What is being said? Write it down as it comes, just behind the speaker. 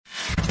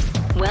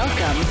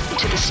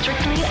to the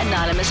Strictly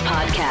Anonymous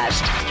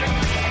podcast.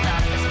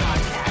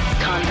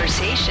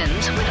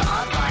 Conversations with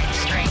online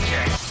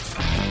strangers.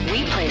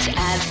 We place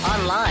ads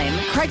online.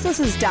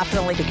 Craigslist is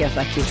definitely the gift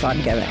that keeps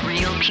on giving.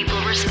 Real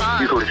people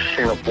respond. You go to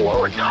Singapore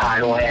or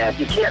Thailand.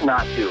 You can't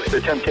not do it.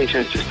 The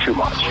temptation is just too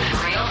much.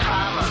 With real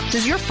problems.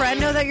 Does your friend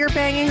know that you're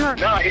banging her?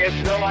 No, he has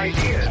no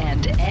idea.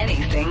 And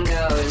anything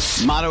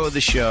goes. Motto of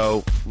the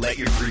show, let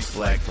your Greek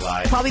flag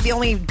fly. Probably the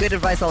only good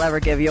advice I'll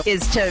ever give you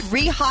is to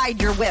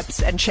re-hide your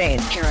whips and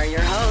chains. Here are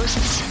your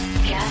hosts,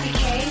 Kathy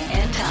Kay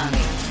and Tommy.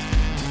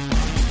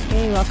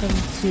 Hey, welcome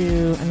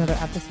to another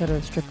episode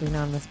of Strictly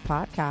Anonymous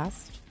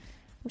podcast.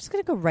 I'm just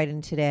going to go right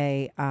in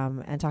today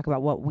and talk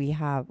about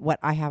what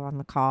I have on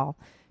the call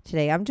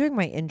today. I'm doing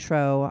my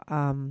intro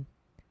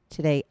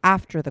today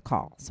after the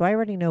call, so I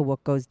already know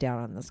what goes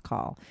down on this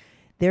call.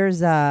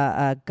 There's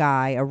a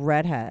guy, a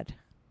redhead,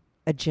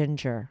 a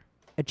ginger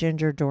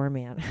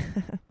doorman,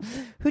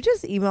 who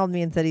just emailed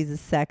me and said he's a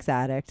sex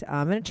addict.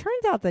 And it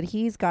turns out that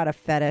he's got a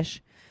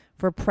fetish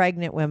for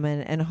pregnant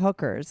women and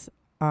hookers,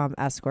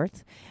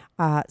 escorts.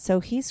 So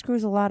he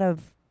screws a lot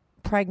of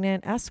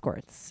pregnant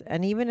escorts.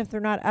 And even if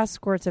they're not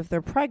escorts, if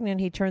they're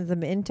pregnant, he turns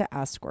them into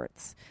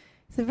escorts.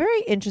 He's a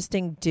very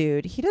interesting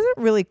dude. He doesn't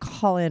really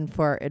call in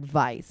for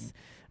advice.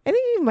 I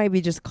think he might be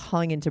just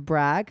calling in to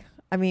brag.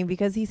 I mean,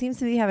 because he seems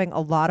to be having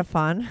a lot of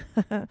fun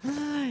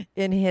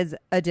in his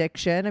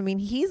addiction. I mean,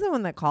 he's the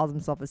one that calls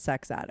himself a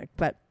sex addict,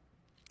 but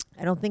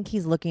I don't think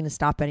he's looking to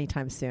stop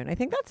anytime soon. I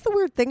think that's the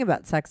weird thing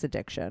about sex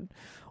addiction,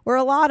 or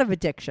a lot of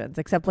addictions,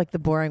 except like the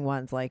boring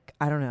ones, like,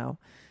 I don't know,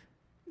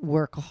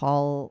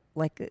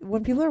 like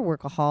when people are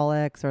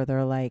workaholics, or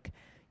they're like,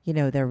 you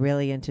know, they're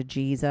really into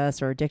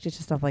Jesus or addicted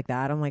to stuff like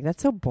that. I'm like,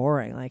 that's so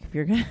boring. Like, if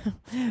you're going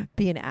to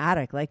be an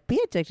addict, like, be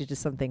addicted to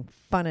something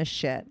fun as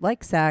shit,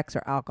 like sex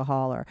or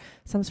alcohol or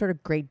some sort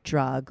of great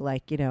drug,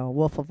 like, you know,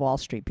 Wolf of Wall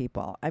Street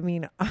people. I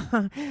mean,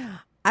 I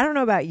don't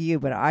know about you,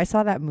 but I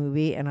saw that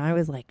movie and I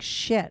was like,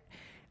 shit,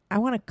 I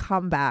want to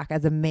come back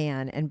as a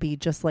man and be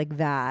just like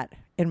that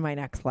in my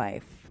next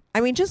life. I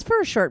mean, just for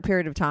a short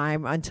period of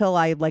time until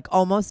I like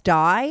almost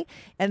die,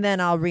 and then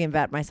I'll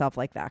reinvent myself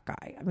like that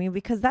guy. I mean,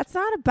 because that's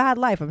not a bad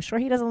life. I'm sure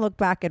he doesn't look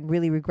back and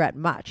really regret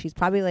much. He's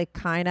probably like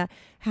kind of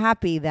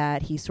happy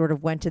that he sort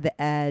of went to the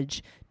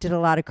edge, did a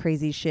lot of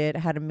crazy shit,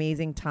 had an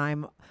amazing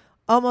time,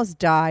 almost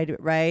died,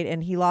 right?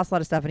 And he lost a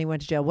lot of stuff and he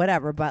went to jail,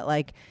 whatever. But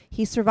like,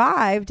 he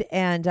survived,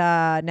 and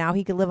now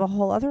he could live a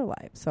whole other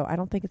life. So I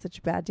don't think it's such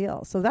a bad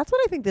deal. So that's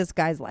what I think this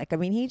guy's like. I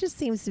mean, he just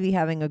seems to be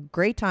having a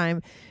great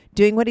time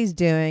doing what he's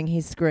doing.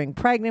 He's screwing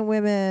pregnant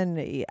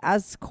women,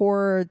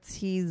 escorts.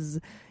 He's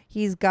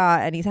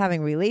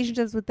having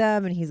relationships with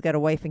them, and he's got a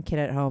wife and kid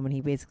at home, and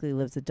he basically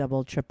lives a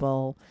double,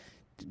 triple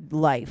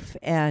life.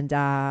 And,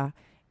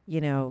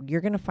 you know,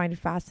 you're going to find it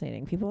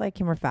fascinating. People like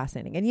him are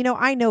fascinating. And, you know,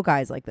 I know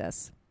guys like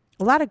this.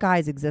 A lot of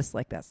guys exist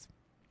like this.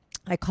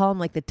 I call him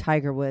like the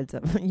Tiger Woods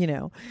of, you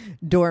know,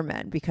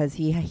 doormen, because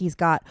he's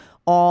got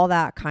all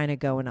that kind of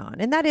going on.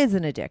 And that is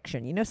an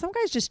addiction. You know, some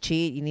guys just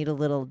cheat. You need a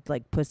little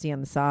like pussy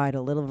on the side,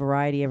 a little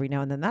variety every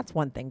now and then. That's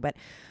one thing. But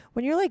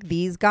when you're like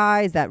these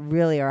guys that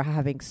really are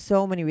having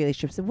so many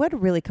relationships, and what it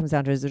really comes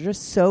down to is they're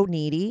just so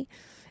needy.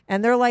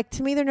 And they're like,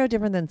 to me, they're no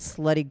different than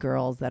slutty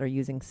girls that are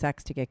using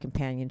sex to get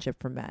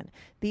companionship from men.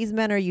 These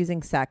men are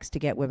using sex to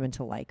get women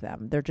to like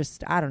them. They're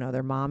just, I don't know,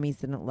 their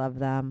mommies didn't love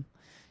them,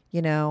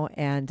 you know,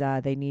 and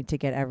they need to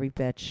get every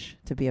bitch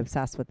to be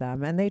obsessed with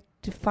them. And they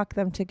to fuck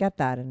them to get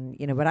that. And,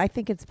 you know, but I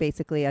think it's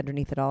basically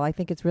underneath it all, I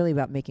think it's really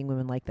about making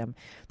women like them.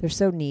 They're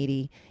so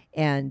needy,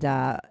 and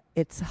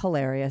it's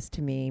hilarious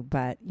to me.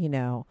 But, you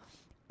know,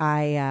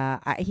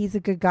 he's a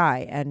good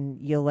guy, and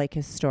you'll like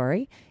his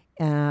story.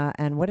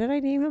 And what did I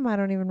name him? I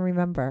don't even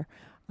remember.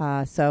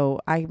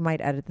 So I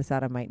might edit this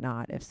out. I might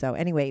not. If so,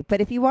 anyway.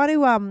 But if you want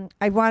to,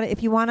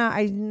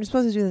 I'm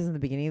supposed to do this in the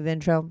beginning of the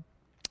intro.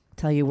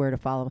 Tell you where to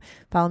follow.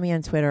 Follow me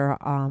on Twitter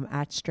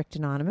at Strict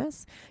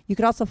Anonymous. You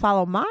could also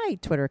follow my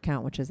Twitter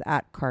account, which is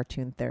at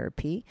Cartoon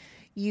Therapy.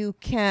 You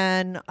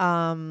can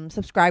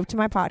subscribe to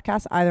my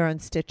podcast either on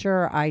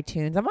Stitcher or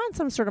iTunes. I'm on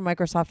some sort of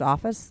Microsoft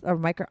Office or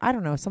I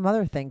don't know, some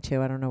other thing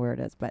too. I don't know where it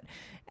is, but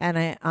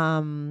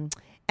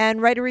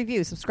and write a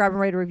review. Subscribe and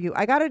write a review.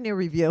 I got a new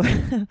review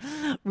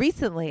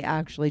recently,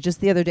 actually,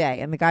 just the other day,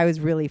 and the guy was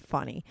really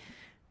funny.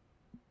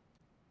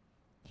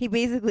 He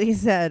basically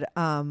said,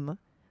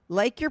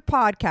 like your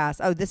podcast.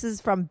 Oh, this is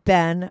from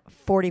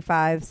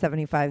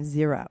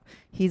Ben45750.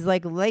 He's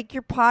like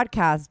your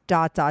podcast, ...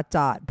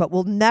 but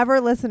we'll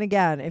never listen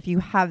again if you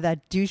have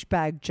that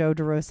douchebag Joe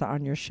DeRosa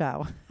on your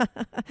show.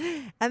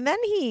 And then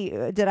he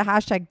did a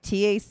hashtag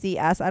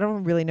TACS. I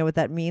don't really know what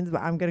that means,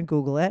 but I'm going to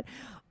Google it.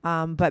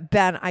 But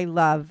Ben, I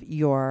love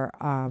your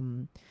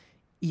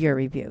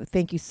review.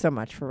 Thank you so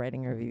much for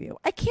writing a review.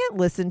 I can't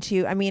listen to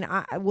you. I mean,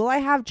 will I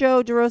have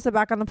Joe DeRosa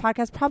back on the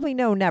podcast? Probably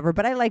no, never.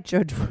 But I like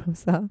Joe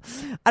DeRosa.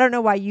 I don't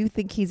know why you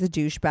think he's a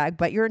douchebag,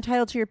 but you're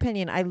entitled to your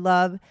opinion. I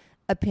love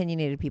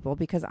opinionated people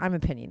because I'm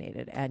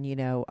opinionated. And, you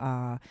know,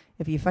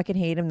 if you fucking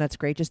hate him, that's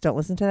great. Just don't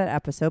listen to that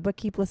episode, but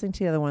keep listening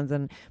to the other ones.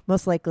 And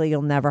most likely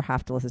you'll never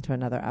have to listen to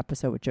another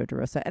episode with Joe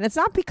DeRosa. And it's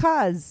not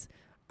because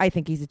I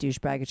think he's a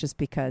douchebag. It's just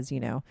because,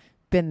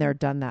 been there,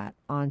 done that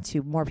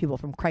onto more people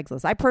from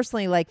Craigslist. I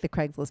personally like the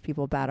Craigslist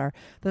people better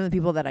than the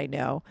people that I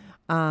know.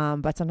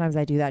 But sometimes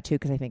I do that too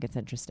because I think it's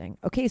interesting.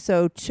 Okay,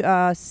 so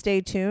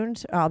stay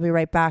tuned. I'll be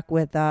right back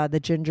with the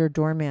ginger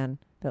doorman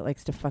that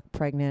likes to fuck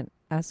pregnant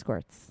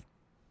escorts.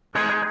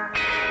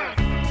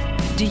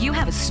 Do you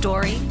have a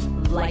story,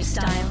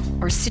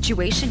 lifestyle, or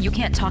situation you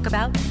can't talk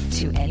about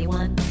to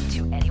anyone?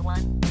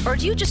 Or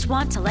do you just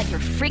want to let your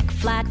freak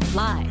flag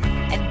fly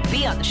and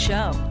be on the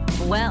show?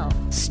 Well,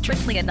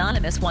 Strictly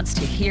Anonymous wants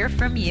to hear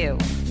from you.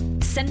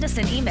 Send us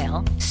an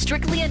email,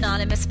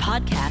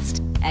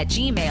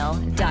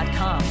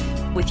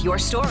 strictlyanonymouspodcast@gmail.com, with your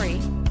story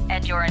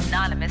and your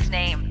anonymous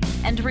name.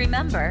 And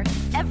remember,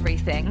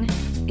 everything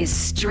is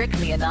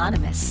strictly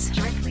anonymous.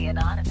 Strictly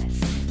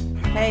Anonymous.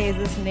 Hey, is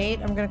this Nate?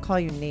 I'm going to call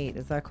you Nate.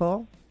 Is that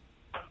cool?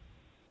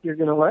 You're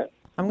going to what?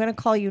 I'm going to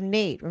call you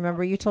Nate.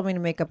 Remember, you told me to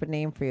make up a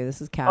name for you.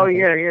 This is Kathy. Oh,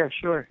 yeah,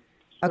 sure.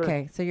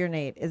 Okay, so you're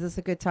Nate. Is this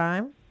a good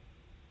time?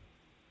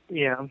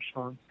 Yeah, I'm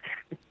Sean.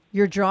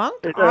 You're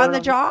drunk? On the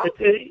job?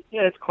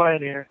 It's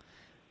quiet here.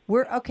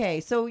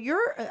 Okay, so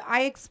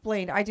I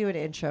do an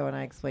intro and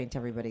I explain to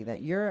everybody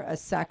that you're a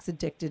sex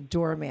addicted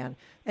doorman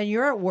and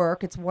you're at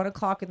work. It's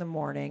 1:00 in the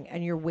morning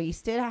and you're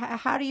wasted.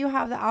 How do you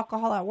have the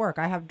alcohol at work?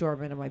 I have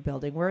doormen in my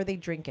building. Where are they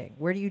drinking?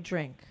 Where do you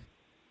drink?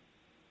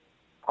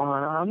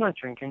 I'm not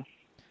drinking.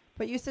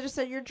 But you just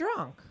said you're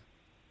drunk.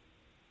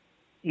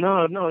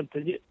 No,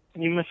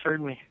 you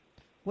misheard me.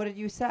 What did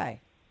you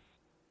say?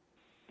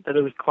 That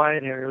it was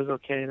quiet here. It was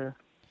okay to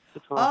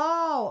talk.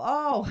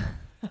 Oh.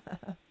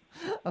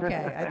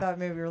 Okay, I thought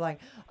maybe you were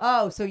like,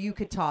 so you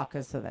could talk,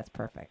 so that's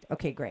perfect.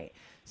 Okay, great.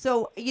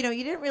 So, you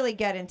didn't really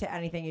get into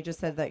anything. You just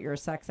said that you're a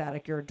sex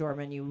addict, you're a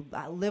doorman, you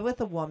live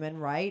with a woman,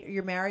 right?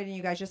 You're married and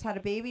you guys just had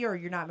a baby, or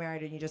you're not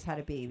married and you just had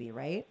a baby,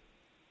 right?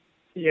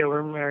 Yeah,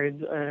 we're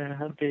married. I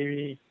had a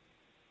baby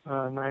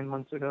 9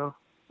 months ago.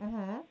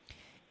 Mm-hmm.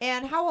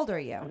 And how old are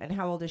you? And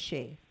how old is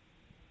she?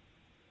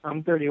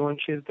 I'm 31.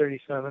 She's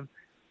 37.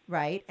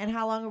 Right. And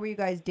how long were you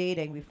guys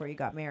dating before you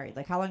got married?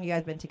 Like, how long have you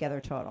guys been together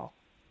total?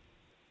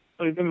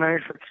 We've been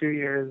married for 2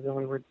 years, and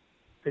we were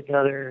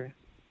together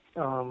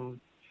for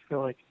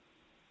like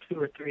 2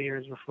 or 3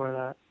 years before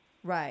that.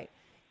 Right.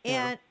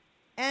 Yeah.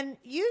 And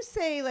you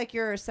say like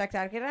you're a sex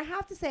addict, and I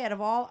have to say, out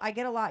of all, I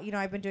get a lot.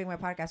 I've been doing my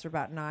podcast for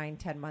about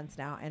 9-10 months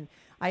now, and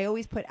I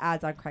always put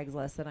ads on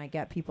Craigslist, and I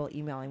get people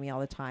emailing me all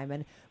the time.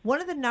 And one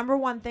of the number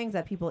one things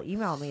that people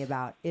email me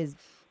about is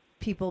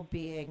people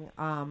being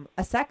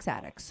a sex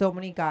addict. So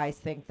many guys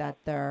think that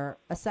they're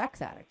a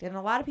sex addict, and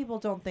a lot of people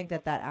don't think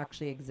that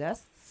actually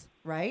exists,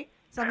 right?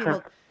 Some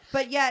people,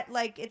 but yet,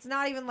 like, it's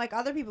not even like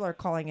other people are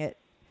calling it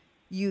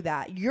you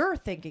that. You're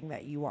thinking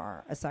that you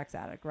are a sex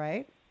addict,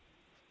 right?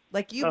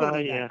 Like, you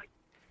believe that.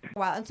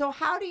 Wow. And so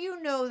how do you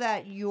know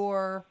that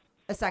you're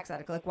a sex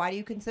addict? Like, why do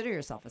you consider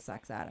yourself a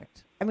sex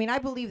addict? I mean, I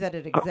believe that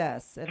it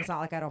exists, and it's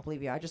not like I don't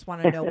believe you. I just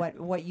want to know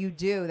what you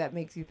do that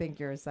makes you think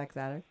you're a sex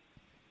addict.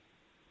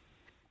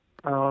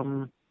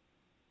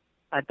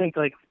 I think,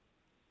 like,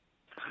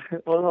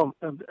 well,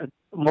 a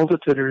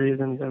multitude of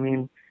reasons. I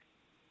mean,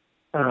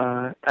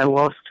 I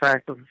lost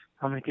track of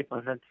how many people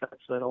I've had sex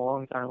with a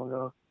long time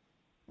ago.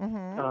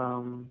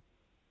 Mm-hmm.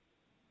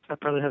 I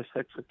probably have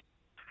sex with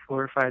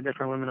 4 or 5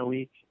 different women a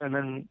week, and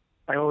then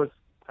I always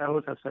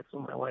have sex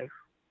with my wife.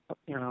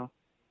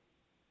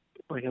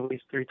 Like at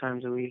least 3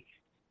 times a week.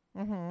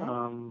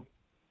 Mm-hmm.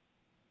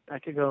 I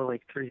could go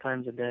like 3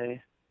 times a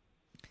day.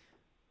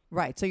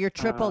 Right. So you're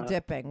triple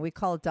dipping. We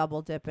call it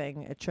double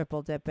dipping,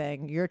 triple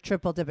dipping. You're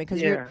triple dipping because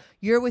Yeah.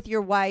 you're with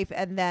your wife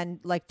and then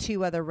like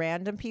 2 other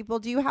random people.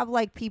 Do you have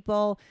like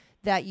people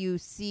that you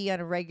see on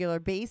a regular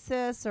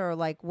basis, or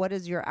like what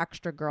is your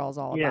extra girls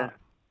all about?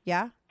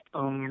 Yeah.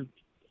 I'm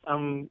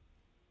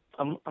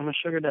a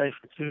sugar daddy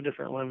for 2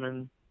 different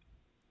women.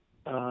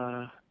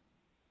 So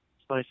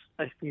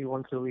I see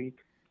once a week.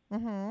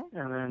 Mm-hmm.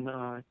 And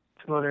then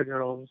 2 other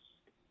girls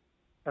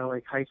are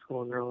like high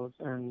school girls,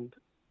 and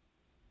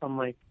I'm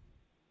like,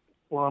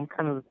 well,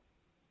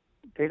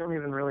 they don't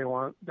even really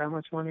want that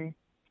much money.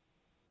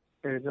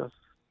 I'm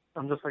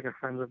just like a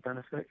friends with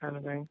benefit kind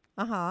of thing.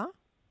 Uh-huh.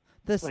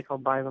 Like I'll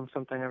buy them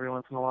something every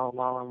once in a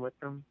while I'm with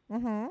them.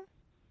 Mm-hmm.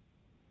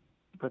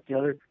 But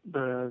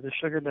the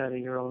sugar daddy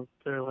girls,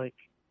 they're like,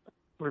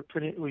 we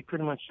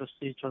pretty much just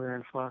see each other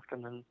and fuck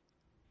and then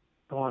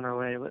go on our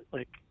way. But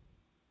like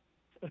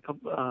a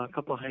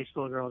couple of high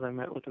school girls I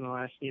met within the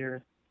last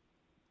year,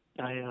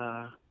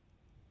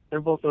 they're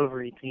both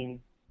over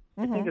 18.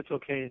 Mm-hmm. I think it's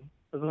okay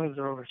as long as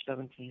they're over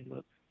 17.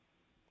 But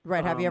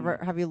right. Have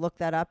you looked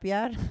that up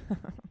yet?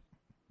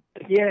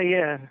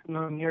 Yeah.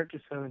 No, New York is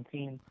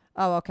 17.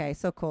 Oh, okay.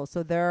 So cool.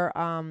 So they're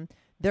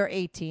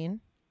 18.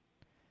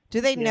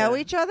 Do they know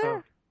each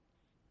other?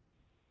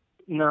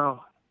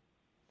 No,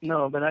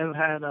 but I've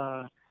had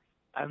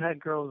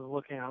girls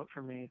looking out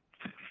for me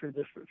for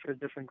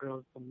different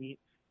girls to meet.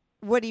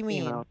 What do you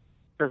mean?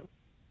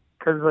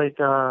 Because like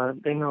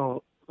they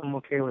know I'm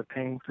okay with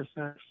paying for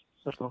sex,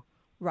 so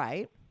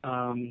right.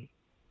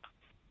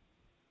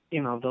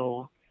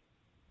 They'll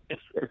if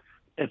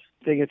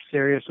they get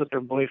serious with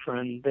their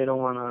boyfriend, they don't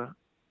want to.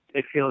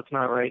 They feel it's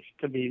not right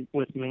to be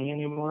with me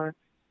anymore,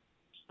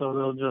 so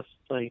they'll just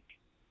like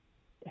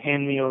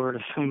hand me over to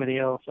somebody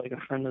else, like a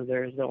friend of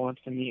theirs that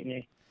wants to meet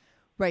me.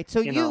 Right.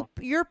 So You know.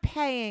 you're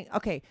paying.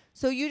 Okay.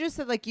 So you just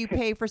said like you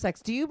pay for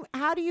sex.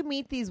 How do you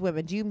meet these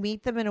women? Do you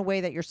meet them in a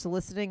way that you're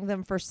soliciting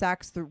them for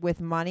sex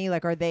with money?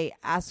 Like, are they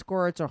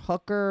escorts or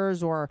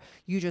hookers, or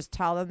you just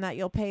tell them that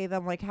you'll pay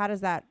them? Like, how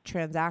does that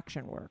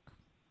transaction work?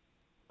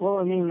 Well,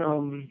 I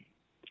mean,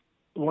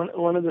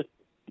 one of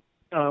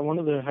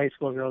the high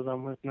school girls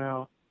I'm with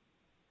now,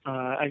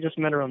 I just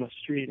met her on the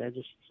street. I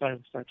just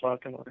decided to start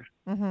talking to her.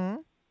 Mm-hmm.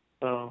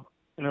 So,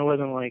 and it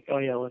wasn't like, oh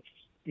yeah, let's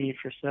meet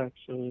for sex.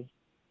 It was,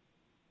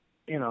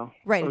 you know.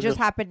 Right. It It was just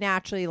happened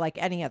naturally, like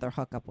any other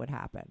hookup would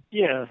happen.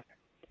 Yeah,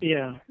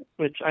 yeah.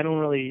 Which I don't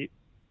really.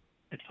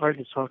 It's hard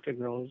to talk to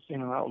girls, you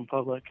know, out in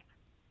public.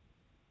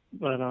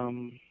 But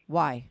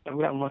Why? I've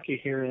gotten lucky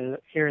here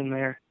and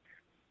there.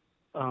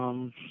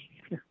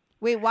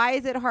 Wait, why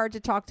is it hard to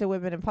talk to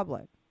women in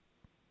public?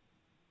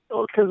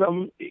 Well, because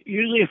I'm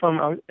usually if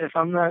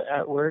I'm not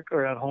at work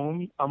or at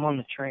home, I'm on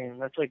the train.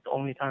 That's like the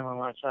only time I'm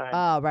outside.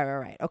 Oh,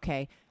 right.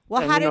 Okay.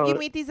 Well, And, how you did know, you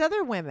meet these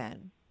other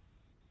women?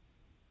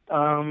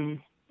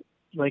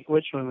 Like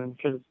which women?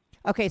 Because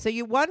Okay, so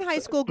one high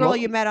school girl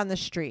you met on the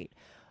street.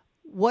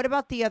 What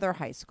about the other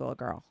high school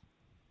girl?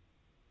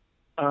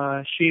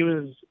 she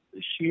was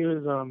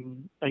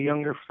a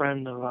younger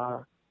friend of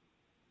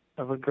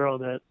a girl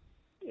that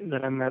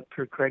I met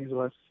through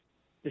Craigslist.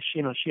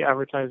 She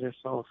advertised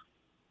herself,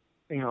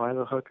 you know, as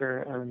a hooker,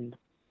 and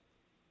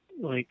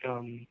like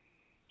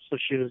so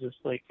she was just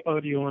like, oh,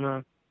 do you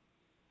wanna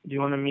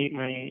meet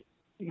my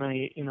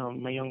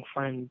young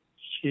friend?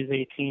 She's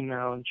 18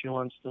 now and she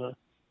wants to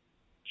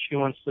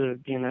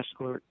be an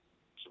escort.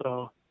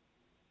 So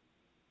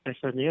I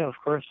said, yeah, of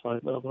course,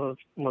 I'd love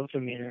to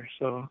meet her.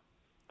 So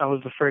I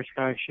was the first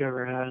guy she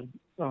ever had,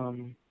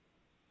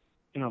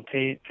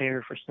 pay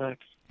her for sex.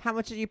 How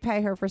much did you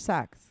pay her for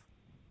sex?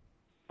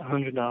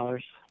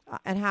 $100.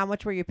 And how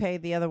much were you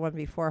paid the other one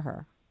before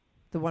her?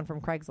 The one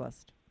from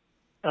Craigslist?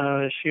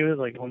 She was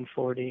like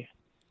 140.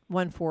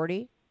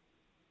 140?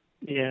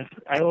 Yeah,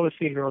 I always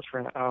see girls for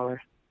an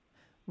hour.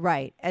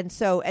 Right. And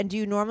do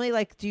you normally,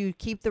 do you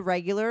keep the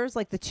regulars?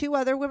 Like the two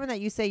other women that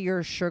you say you're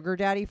a sugar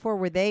daddy for,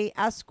 were they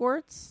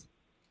escorts?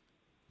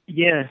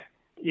 Yeah,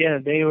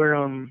 they were,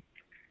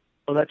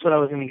 well, that's what I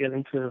was going to get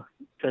into.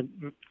 That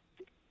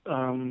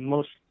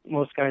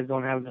most guys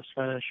don't have this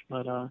fetish,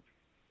 but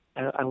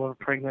I love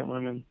pregnant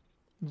women.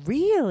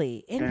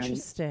 Really?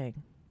 Interesting.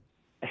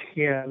 And,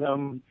 yeah,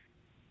 I'm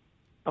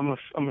a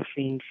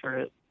fiend for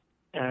it.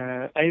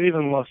 I've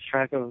even lost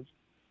track of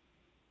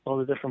all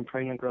the different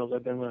pregnant girls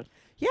I've been with.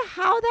 Yeah,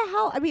 how the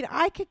hell? I mean,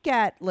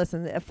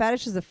 listen, a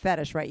fetish is a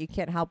fetish, right? You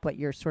can't help what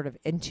you're sort of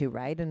into,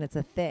 right? And it's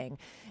a thing.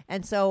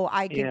 And so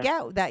I could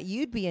get that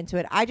you'd be into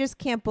it. I just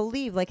can't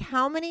believe,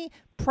 how many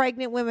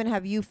pregnant women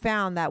have you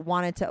found that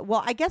wanted to,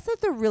 well, I guess that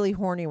they're really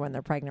horny when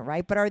they're pregnant,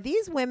 right? But are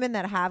these women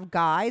that have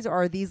guys, or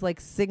are these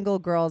single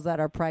girls that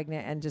are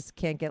pregnant and just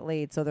can't get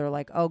laid? So they're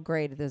like, oh,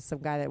 great, there's some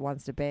guy that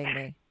wants to bang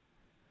me.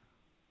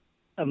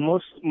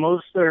 Most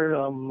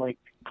are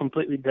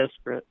completely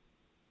desperate.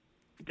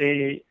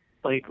 They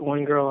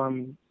one girl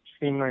I'm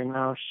seeing right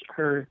now.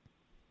 Her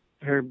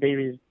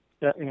baby's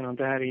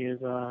daddy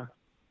is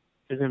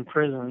in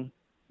prison.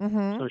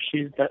 Mm-hmm. So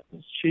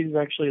she's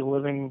actually still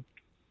living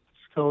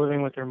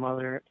with her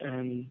mother,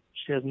 and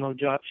she has no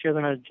job. She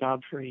hasn't had a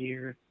job for a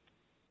year,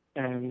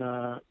 and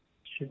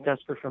she's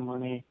desperate for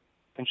money.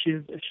 And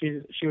she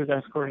was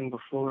escorting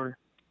before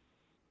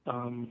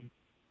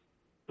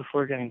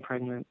getting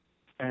pregnant,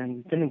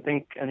 and didn't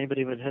think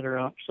anybody would hit her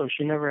up. So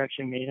she never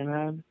actually made an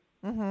ad.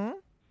 Mm-hmm.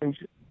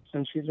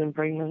 Since she's been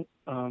pregnant,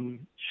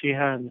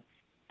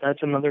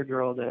 that's another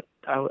girl that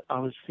I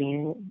was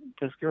seeing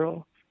this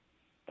girl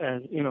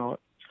as,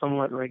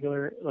 somewhat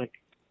regular,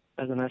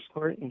 as an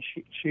escort, and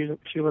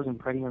she wasn't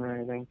pregnant or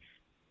anything,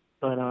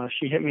 but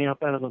she hit me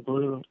up out of the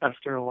blue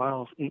after a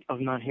while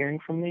of not hearing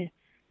from me,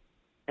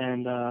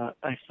 and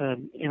I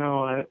said,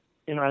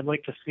 I'd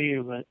like to see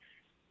you, but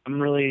I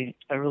really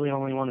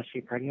only want to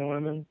see pregnant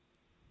women.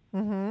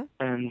 Mm-hmm.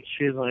 And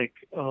she's like,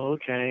 oh,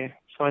 okay.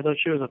 So I thought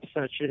she was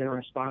upset. She didn't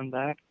respond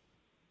back.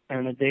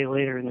 And a day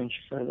later, then she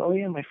said, oh,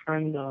 yeah, my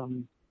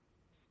friend,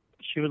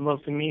 she would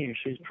love to meet you.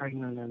 She's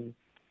pregnant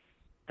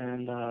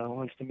and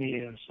wants to meet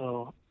you.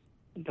 So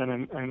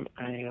then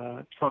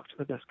I talked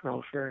with this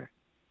girl for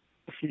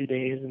a few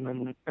days, and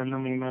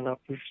then we met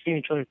up. We've seen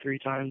each other 3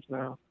 times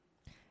now.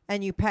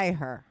 And you pay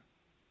her?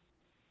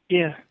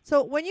 Yeah.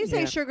 So when you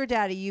say sugar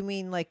daddy, you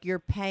mean you're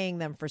paying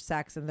them for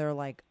sex and they're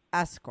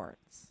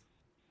escorts?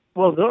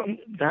 Well,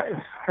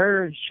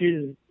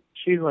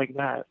 she's like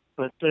that,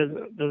 but there's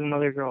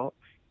another girl.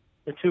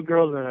 The 2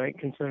 girls that I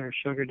consider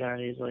sugar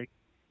daddies, we've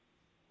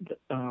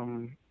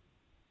gone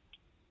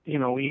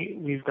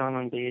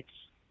on dates,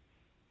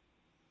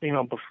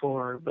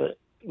 before, but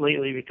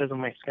lately because of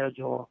my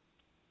schedule,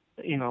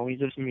 we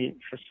just meet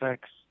for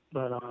sex.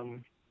 But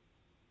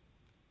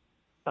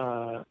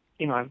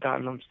I've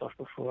gotten them stuff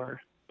before.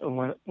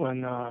 When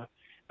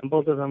and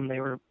both of them they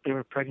were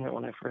pregnant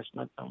when I first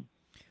met them.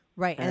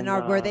 Right. And,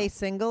 And, were they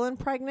single and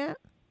pregnant?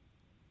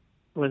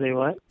 Were they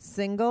what?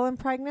 Single and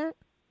pregnant?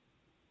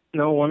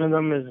 No, one of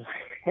them is.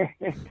 I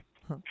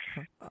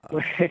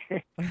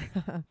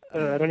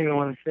don't even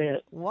want to say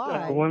it.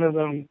 Why? One of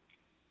them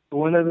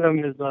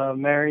is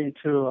married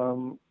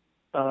to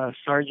a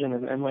sergeant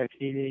in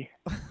NYPD.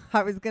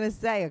 I was gonna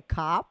say a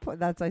cop.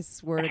 That's, I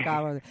swear to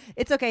God,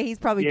 it's okay. He's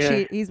probably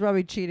Yeah. He's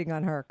probably cheating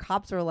on her.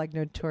 Cops are like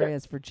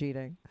notorious for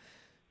cheating.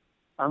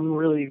 I'm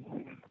really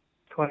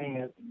playing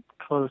it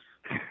close.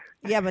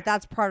 Yeah, but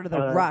that's part of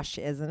the rush,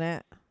 isn't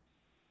it?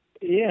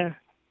 Yeah,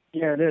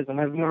 it is, and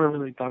I've never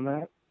really done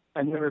that.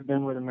 I've never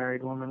been with a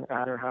married woman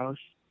at her house.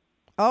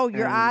 Oh,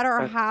 you're And at her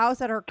that's-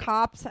 house, at her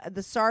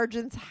the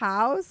sergeant's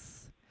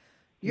house.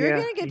 You're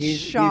Yeah, gonna get he's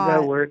shot. He's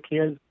at work. He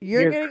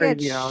You're has gonna get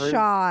crazy hours.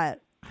 shot.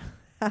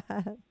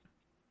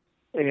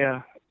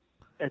 Yeah,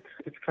 it's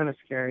kind of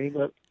scary,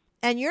 but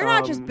And you're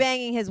not just Um,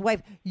 banging his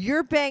wife.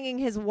 You're banging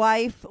his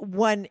wife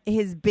when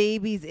his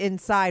baby's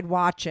inside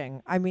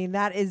watching. I mean,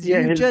 that is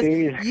Yeah, you his just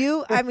baby-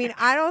 you. I mean,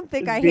 I don't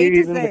think his I hate to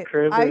baby's in say the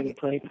crib it. at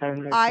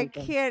playtime or I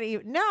something. can't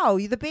even. No,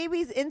 the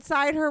baby's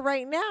inside her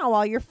right now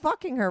while you're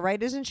fucking her.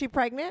 Right? Isn't she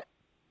pregnant?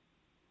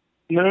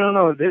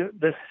 No.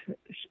 This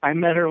I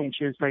met her when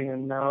she was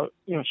pregnant. Now,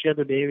 she had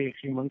the baby a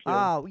few months ago.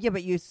 Oh, yeah,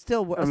 but you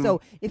still were.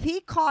 So if he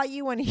caught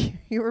you when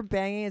you were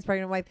banging his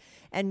pregnant wife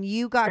and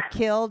you got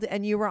killed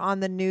and you were on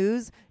the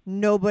news,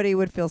 nobody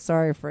would feel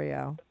sorry for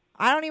you.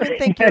 I don't even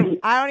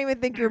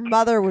think your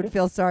mother would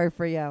feel sorry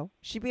for you.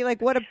 She'd be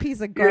like, "What a piece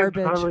of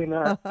garbage." Yeah, probably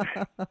not.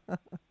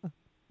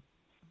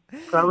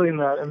 Probably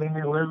not. I mean,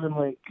 they live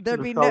in There'd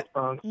the be South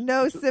Bronx.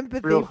 no It's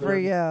sympathy real for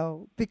good.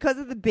 you because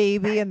of the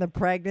baby and the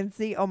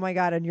pregnancy. Oh my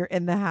God. And you're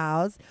in the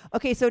house.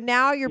 Okay. So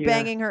now you're Yeah.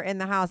 banging her in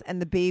the house and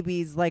the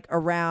baby's like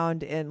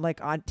around and like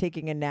on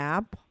taking a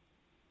nap.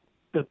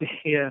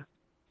 Yeah,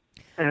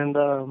 and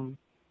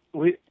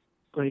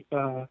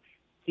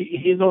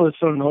he's always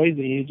so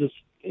noisy. He just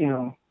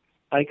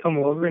I come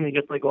over and he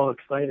gets like all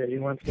excited. He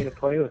wants me to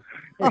play with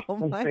him. Oh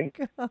my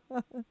God.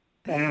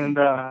 And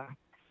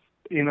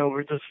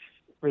we're just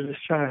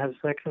trying to have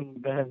sex in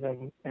bed,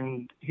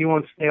 and he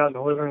won't stay out in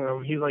the living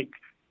room. He like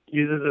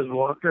uses his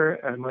walker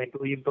and like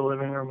leaves the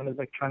living room and is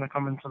like trying to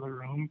come into the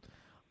room.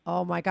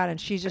 Oh my God. And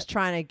she's just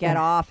trying to get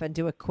off and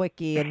do a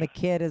quickie. And the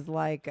kid is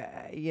like,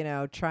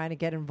 trying to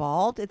get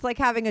involved. It's like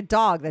having a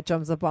dog that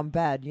jumps up on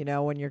bed,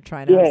 when you're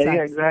trying to have sex.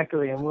 Yeah,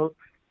 exactly. And we'll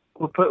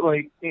put a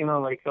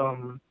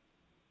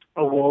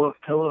wall of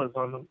pillows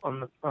on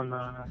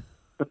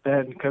the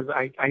bed because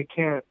I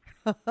can't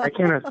have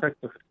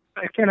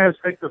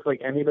sex with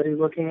like anybody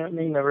looking at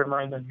me. Never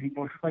mind a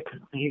newborn like a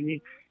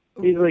baby.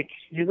 He's like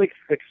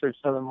 6 or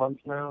 7 months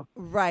now.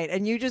 Right.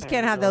 And you just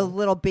can't have those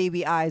little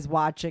baby eyes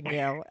watching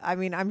you. I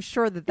mean, I'm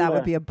sure that Yeah.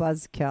 would be a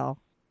buzzkill.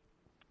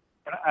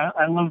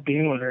 I love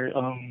being with her.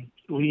 I'm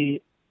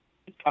the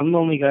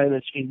only guy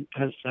that she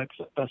has sex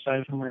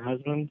aside from her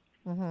husband.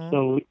 Mm-hmm.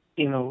 So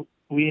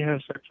we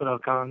have sex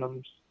without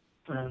condoms,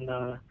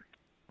 and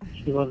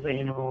she loves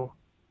anal.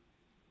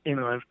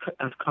 I've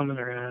come in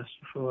her ass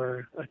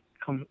before. I've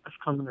come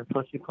in her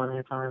pussy plenty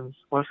of times.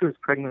 While she was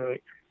pregnant,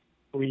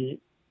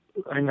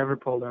 I never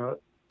pulled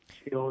out.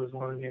 She always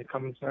wanted me to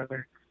come inside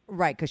her.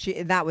 Right, because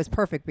that was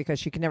perfect because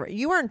she could never.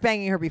 You weren't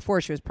banging her before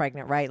she was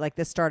pregnant, right? Like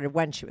this started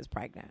when she was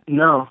pregnant.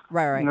 No.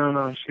 Right.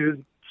 No. She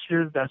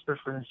was desperate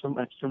for some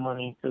extra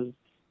money and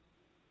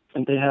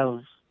they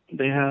have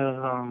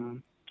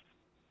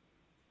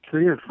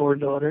 3 or 4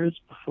 daughters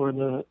before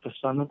the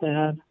son that they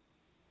had.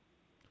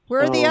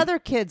 Where are the So- other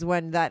kids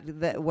when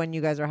when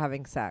you guys are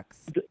having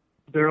sex?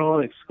 They're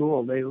all at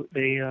school. They go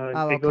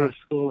to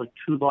school like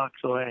 2 blocks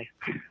away.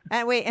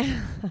 And wait,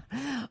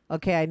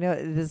 okay, I know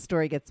this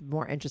story gets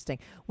more interesting.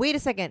 Wait a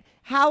second.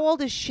 How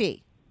old is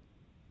she?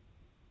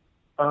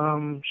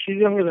 She's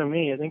younger than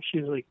me. I think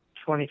she's like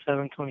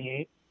 27,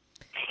 28.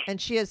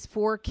 And she has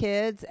 4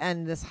 kids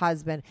and this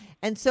husband.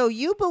 And so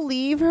you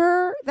believe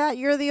her that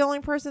you're the only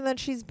person that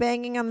she's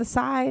banging on the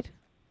side?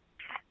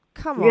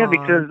 Come on. Yeah,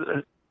 because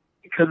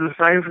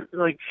aside,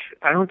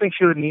 I don't think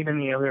she would need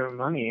any other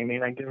money. I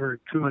mean, I give her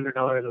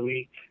 $200 a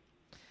week.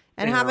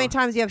 And how many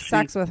times do you have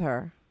sex with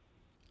her?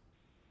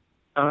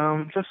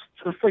 Just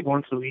like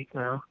once a week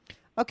now.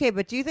 Okay,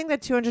 but do you think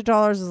that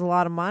 $200 is a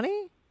lot of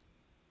money?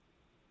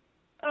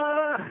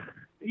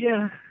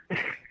 Yeah.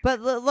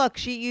 But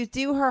look, you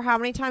do her how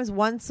many times?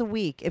 Once a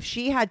week. If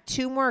she had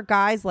 2 more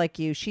guys like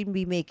you, she'd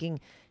be making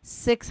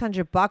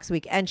 $600 a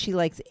week, and she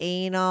likes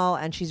anal,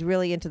 and she's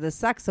really into the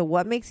sex. So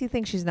what makes you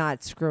think she's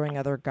not screwing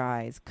other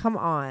guys? Come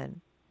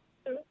on.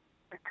 I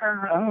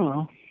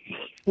don't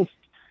know.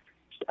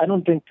 I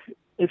don't think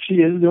if she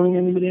is doing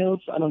anybody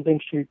else, I don't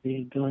think she'd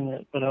be doing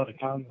it without a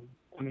condom.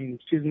 I mean,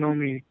 she's known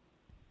me,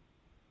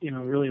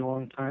 really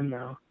long time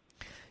now.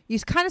 You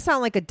kind of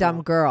sound like a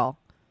dumb girl.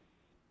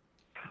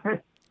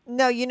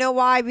 No, you know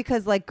why?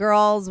 Because like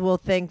girls will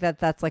think that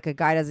that's like a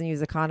guy doesn't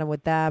use a condom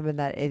with them, and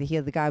that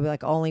the guy will be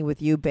like only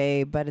with you,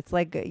 babe. But it's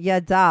like, yeah,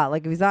 duh.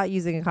 Like if he's not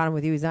using a condom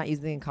with you, he's not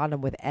using a condom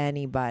with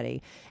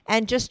anybody.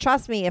 And just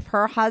trust me, if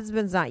her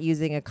husband's not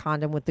using a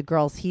condom with the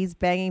girls he's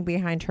banging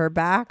behind her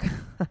back.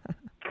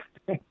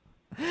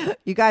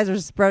 You guys are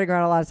spreading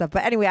around a lot of stuff.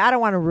 But anyway, I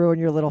don't want to ruin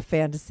your little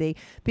fantasy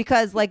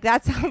because like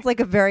that sounds like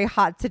a very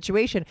hot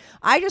situation.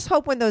 I just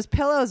hope when those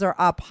pillows are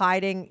up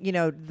hiding,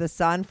 the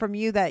sun from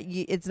you, that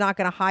it's not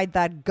going to hide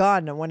that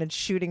gun when it's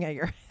shooting at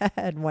your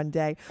head one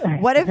day.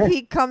 What if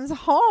he comes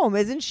home?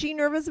 Isn't she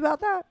nervous about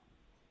that?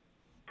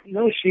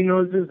 No, she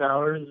knows his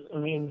hours. I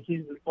mean,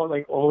 he's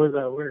like always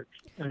at work.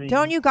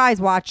 Don't you guys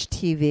watch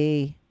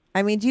TV?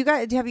 I mean,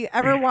 have you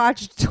ever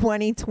watched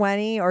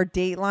 2020 or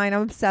Dateline?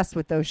 I'm obsessed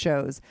with those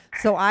shows.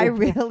 So I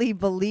really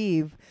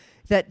believe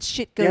that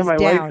shit goes down.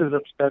 Yeah, my wife is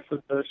obsessed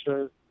with those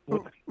shows.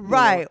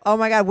 Right. Oh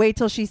my God. Wait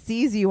till she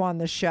sees you on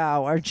the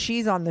show or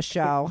she's on the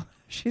show.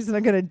 She's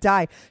not going to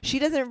die. She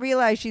doesn't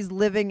realize she's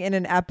living in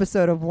an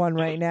episode of one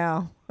right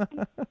now.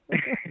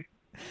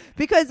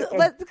 Because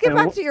let's get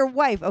back to your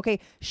wife.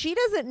 Okay, she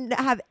doesn't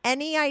have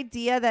any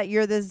idea that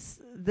you're this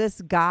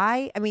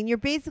guy. I mean, you're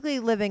basically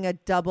living a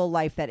double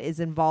life that is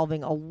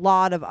involving a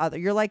lot of other.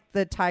 You're like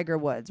the Tiger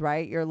Woods,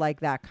 right? You're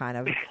like that kind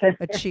of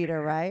a cheater,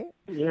 right?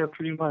 Yeah,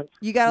 pretty much.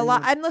 You got a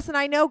lot. And listen,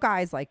 I know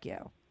guys like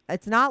you.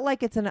 It's not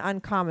like it's an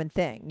uncommon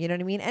thing. You know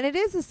what I mean? And it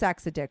is a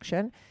sex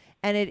addiction.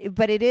 And it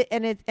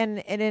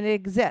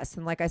exists.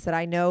 And like I said,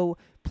 I know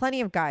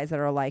plenty of guys that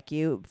are like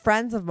you.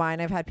 Friends of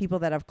mine, I've had people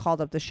that have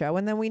called up the show,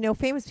 and then we know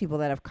famous people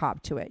that have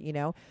copped to it,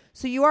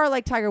 So you are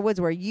like Tiger Woods,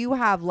 where you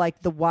have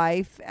like the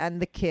wife and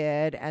the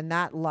kid and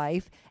that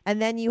life, and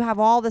then you have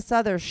all this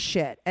other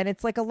shit. And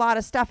it's like a lot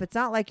of stuff. It's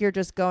not like you're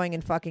just going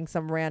and fucking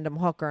some random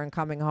hooker and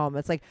coming home.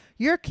 It's like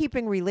you're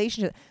keeping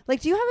relationships.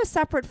 Like, do you have a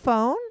separate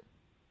phone?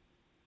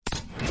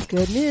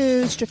 Good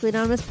news. Strictly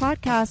Anonymous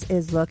Podcast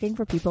is looking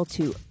for people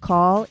to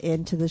call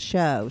into the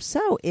show.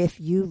 So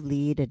if you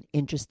lead an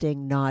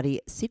interesting,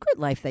 naughty secret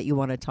life that you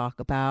want to talk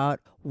about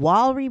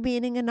while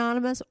remaining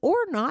anonymous or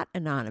not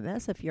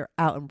anonymous, if you're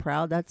out and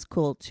proud, that's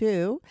cool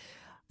too.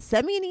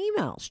 Send me an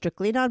email,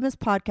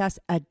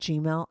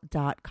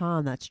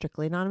 strictlyanonymouspodcast@gmail.com. That's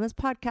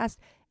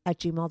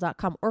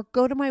strictlyanonymouspodcast@gmail.com. Or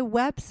go to my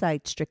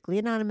website,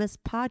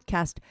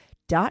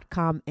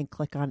 strictlyanonymouspodcast.com, and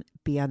click on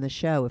Be on the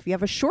Show. If you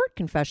have a short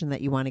confession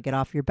that you want to get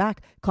off your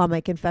back, call my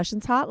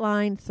confessions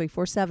hotline,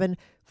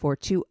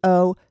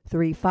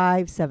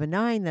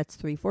 347-420-3579. That's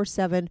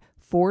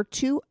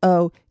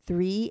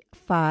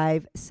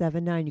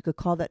 347-420-3579. You could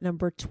call that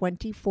number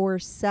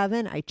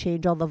 24/7. I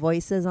change all the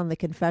voices on the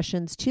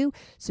confessions too,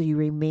 so you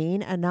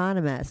remain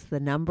anonymous. The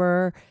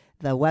number,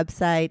 the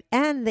website,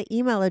 and the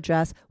email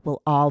address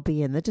will all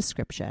be in the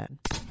description.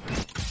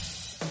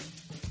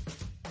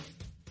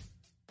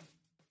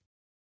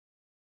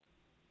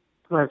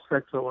 Have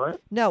sex or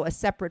what? No, a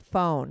separate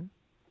phone.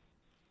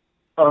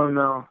 Oh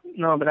no,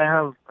 but I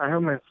have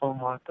my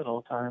phone locked at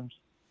all times.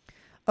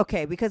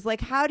 Okay, because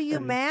like, how do you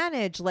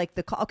manage like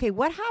the call? Okay,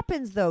 what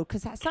happens though?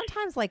 Because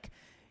sometimes like,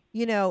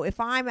 if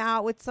I'm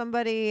out with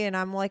somebody and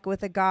I'm like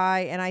with a guy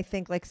and I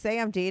think like, say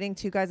I'm dating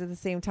two guys at the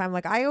same time,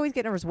 like I always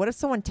get nervous. What if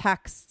someone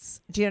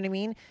texts? Do you know what I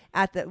mean?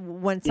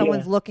 When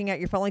someone's looking at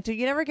your phone, like, do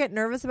you never get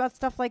nervous about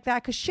stuff like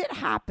that? Because shit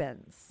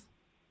happens.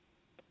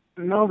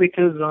 No,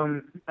 because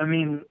I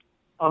mean,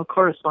 I'll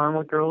correspond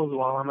with girls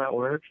while I'm at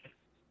work.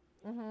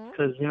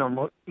 Because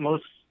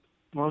most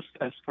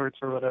escorts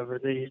or whatever,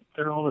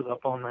 they're always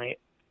up all night,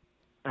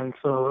 and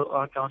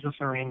so I'll just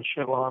arrange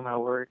shit while I'm at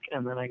work,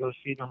 and then I go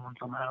see them once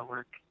I'm at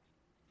work.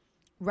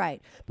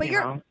 Right, but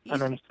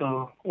and then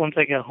so once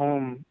I get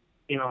home,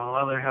 I'll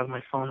either have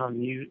my phone on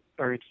mute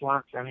or it's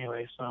locked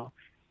anyway. So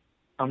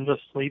I'm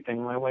just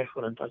sleeping. My wife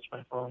wouldn't touch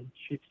my phone.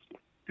 She's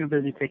too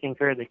busy taking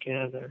care of the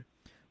kids.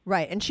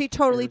 Right, and she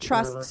totally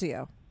trusts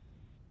you.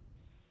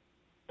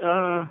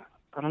 I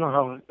don't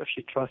know if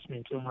she trusts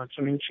me too much.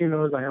 I mean, she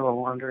knows I have a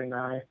wandering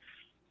eye,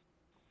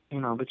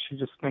 but she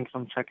just thinks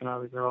I'm checking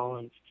out a girl,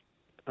 and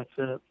that's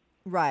it.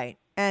 Right.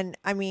 And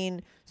I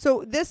mean,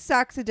 so this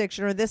sex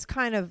addiction or this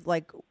kind of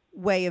like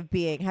way of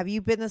being, have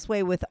you been this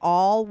way with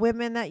all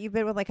women that you've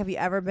been with? Like, have you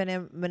ever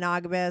been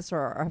monogamous,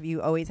 or have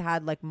you always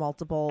had like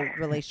multiple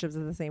relationships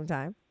at the same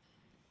time?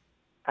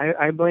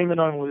 I blame it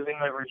on losing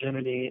my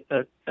virginity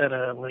at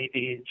a late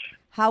age.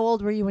 How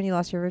old were you when you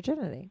lost your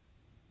virginity?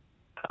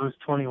 I was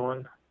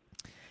 21.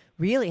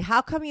 Really?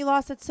 How come you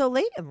lost it so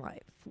late in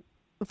life?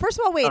 First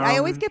of all, wait, I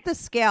always get the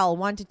scale,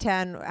 1 to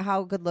 10.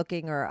 How good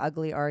looking or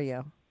ugly are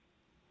you?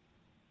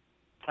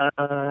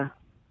 I'd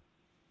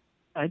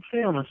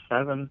say I'm a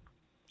 7.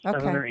 Okay.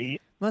 7 or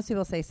 8. Most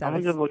people say 7. I'm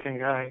a good looking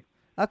guy.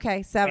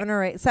 Okay, 7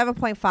 or 8.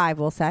 7.5,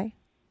 we'll say.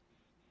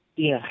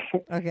 Yeah.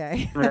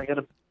 Okay. I got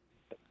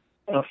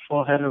a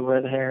full head of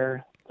red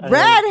hair.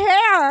 Red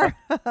hair?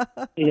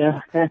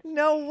 Yeah.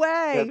 No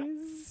way. Yep.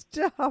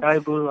 Stop. Sky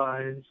blue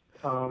eyes.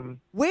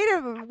 Wait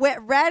a minute.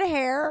 Red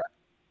hair?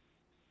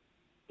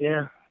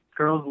 Yeah.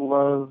 Girls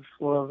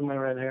love my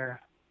red hair.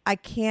 I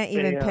can't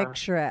even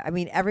picture it. I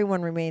mean,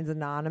 everyone remains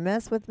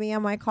anonymous with me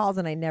on my calls,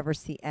 and I never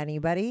see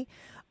anybody.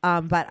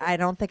 But I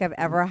don't think I've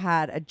ever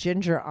had a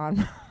ginger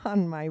on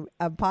my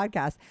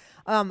podcast.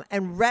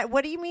 And red.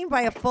 What do you mean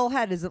by a full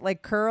head? Is it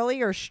like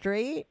curly or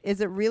straight?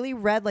 Is it really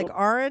red, like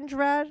orange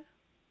red?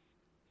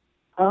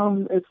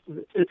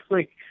 It's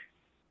like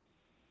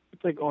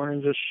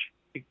orangish,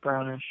 like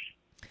brownish.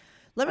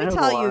 Let me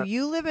tell you,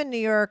 you live in New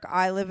York.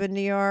 I live in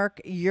New York.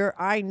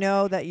 I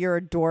know that you're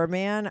a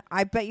doorman.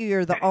 I bet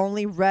you're the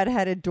only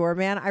redheaded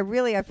doorman. I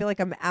feel like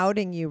I'm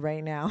outing you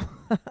right now.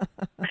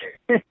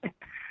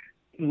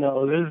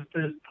 No,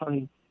 there's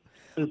tons.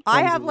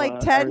 I have like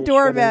 10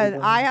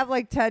 doormen. I have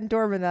like 10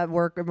 doormen that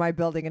work in my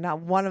building, and not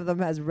one of them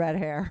has red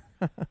hair.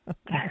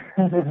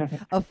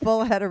 A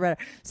full head of red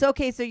hair. So,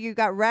 okay, so you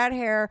got red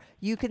hair.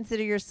 You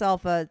consider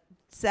yourself a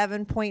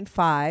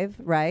 7.5,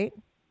 right?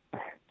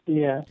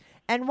 Yeah.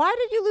 And why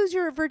did you lose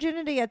your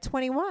virginity at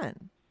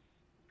 21?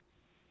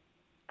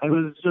 I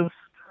was just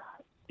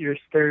your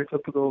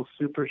stereotypical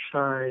super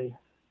shy,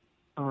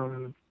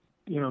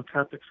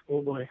 Catholic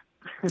schoolboy.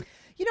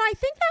 I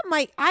think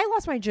that I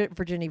lost my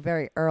virginity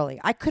very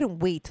early. I couldn't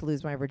wait to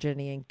lose my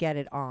virginity and get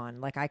it on.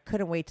 Like, I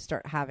couldn't wait to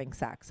start having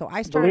sex. So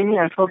I started. Believe me,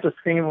 I felt the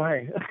same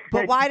way.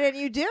 But why didn't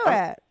you do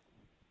it?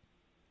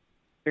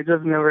 It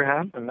just never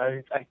happened.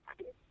 I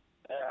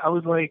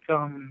was like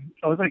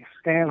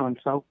Stan on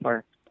South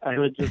Park. I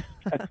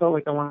felt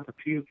like I wanted to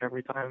puke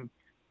every time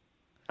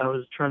I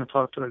was trying to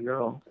talk to a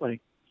girl.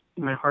 Like,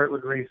 my heart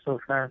would race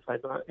so fast. I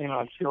thought,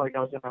 I'd feel like I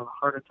was going to have a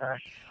heart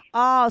attack.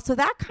 Oh, so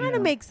that kind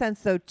of makes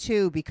sense, though,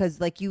 too, because,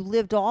 like, you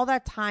lived all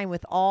that time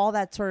with all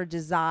that sort of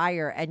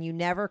desire, and you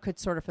never could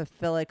sort of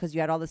fulfill it because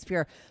you had all this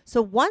fear.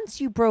 So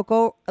once you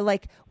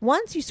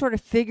once you sort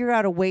of figure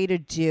out a way to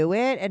do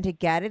it and to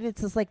get it,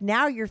 it's just like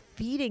now you're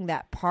feeding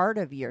that part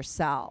of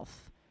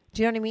yourself.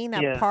 Do you know what I mean?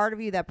 That part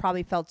of you that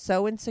probably felt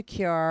so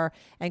insecure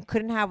and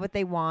couldn't have what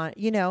they want,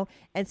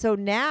 And so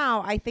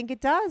now I think it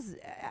does,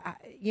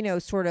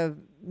 sort of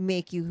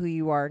make you who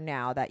you are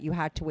now, that you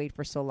had to wait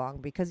for so long,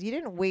 because you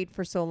didn't wait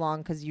for so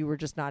long because you were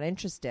just not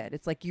interested.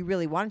 It's like you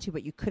really wanted to,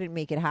 but you couldn't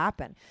make it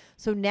happen.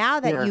 So now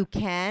that you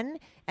can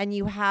and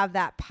you have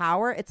that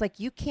power, it's like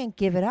you can't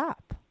give it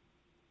up.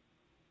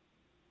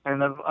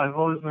 And I've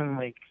always been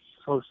like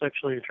so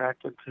sexually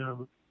attracted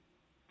to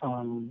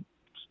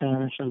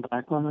Spanish and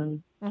Black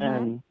women. Mm-hmm.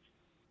 And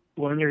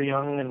when you're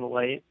young and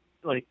light,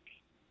 like,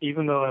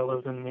 even though I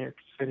lived in New York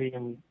City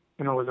and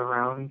was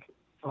around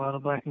a lot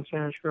of Black and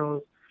Spanish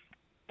girls,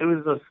 it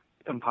was just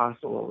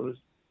impossible.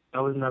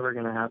 That was never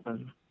gonna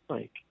happen.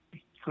 Like, you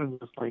couldn't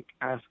just like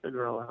ask a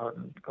girl out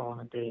and go on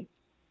a date.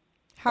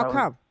 How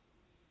come?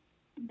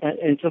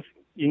 It just,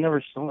 you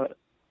never saw it.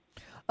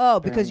 Oh,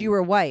 because you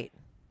were white.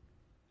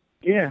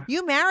 Yeah.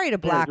 You married a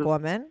Black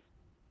woman.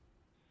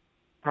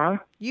 Huh?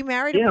 You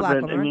married a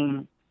Black woman. I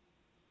mean,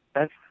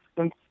 that's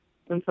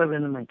since I've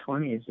been in my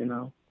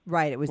 20s,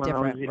 Right, it was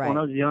different. When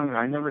I was young,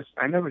 I never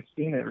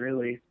seen it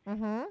really.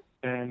 Mm-hmm.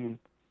 And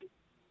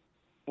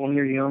when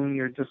you're young,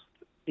 you're just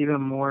even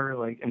more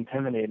like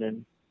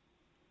intimidated.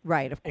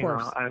 Right, of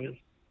course.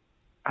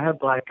 I had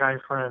Black guy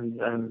friends,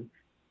 and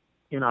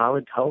I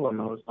would tell them,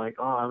 I was like,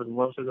 oh, I would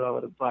love to go out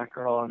with a Black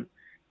girl, and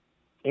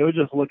they would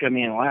just look at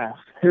me and laugh.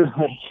 They were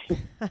like,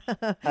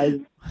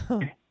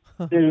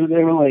 they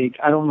were like,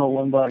 I don't know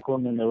one Black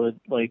woman that would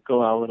like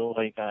go out with a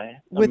white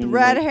guy with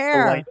red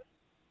hair,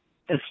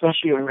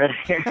 especially with red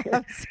hair.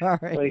 I'm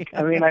sorry.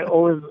 I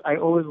always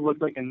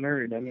looked like a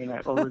nerd.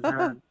 I always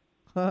had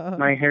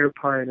my hair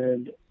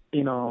parted,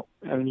 and I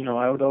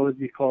would always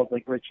be called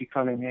like Richie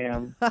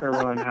Cunningham or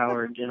Ron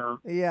Howard,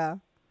 Yeah.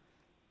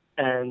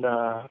 And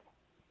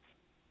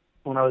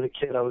when I was a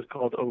kid, I was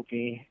called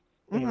Opie,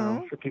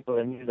 for people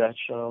that knew that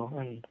show,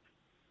 and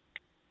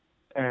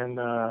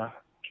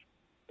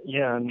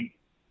yeah, and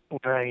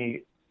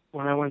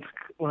when I went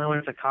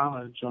to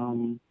college,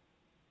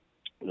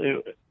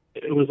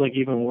 it was like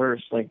even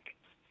worse. Like,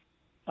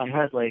 I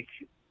had like,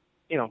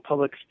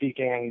 public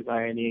speaking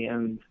anxiety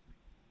and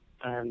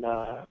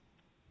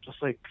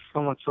just like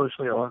so much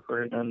socially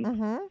awkward, and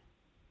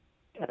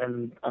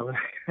and I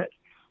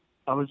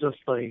was just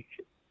like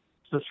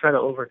try to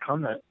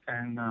overcome it,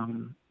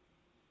 and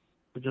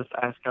just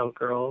ask out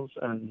girls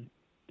and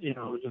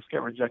just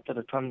get rejected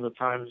a tons of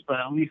times, but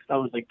at least I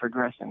was like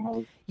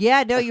progressing.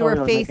 You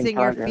were facing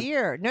your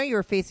fear. No, you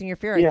were facing your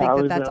fear. Yeah, I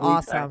think that's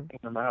awesome. Acting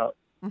them out,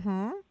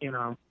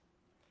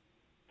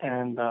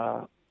 and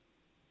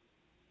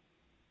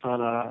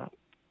but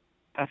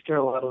after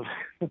a lot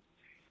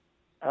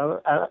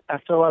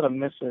of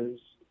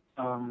misses,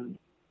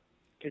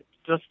 it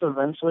just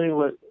eventually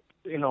what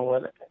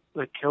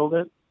killed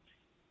it.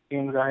 The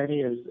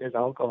anxiety is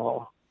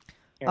alcohol.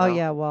 Oh,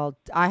 yeah. Well,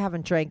 I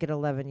haven't drank in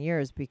 11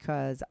 years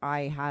because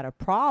I had a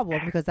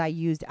problem because I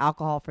used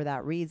alcohol for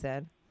that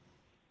reason.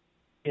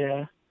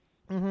 Yeah.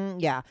 Mm-hmm.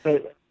 Yeah.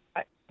 But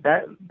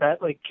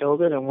that like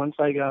killed it. And once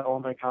I got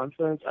all my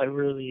confidence, I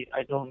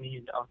don't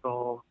need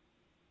alcohol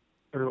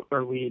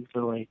or weed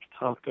to like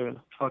talk to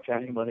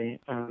anybody.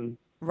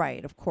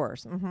 Right. Of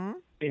course. Mm-hmm.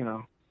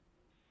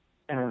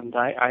 and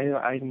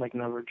I'm like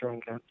never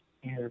drunk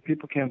either.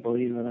 People can't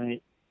believe that I'm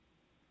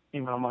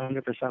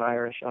 100%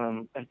 Irish. I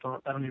don't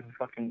even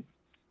fucking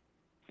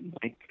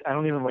I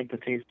don't even like the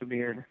taste of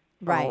beer.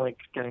 I Right. don't like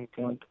getting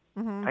drunk.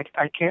 Mm-hmm.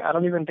 I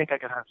don't even think I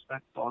could have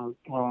sex while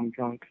I'm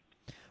drunk.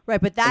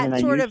 Right, but that I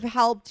sort used- of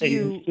helped I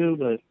you. used to,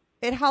 but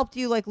It helped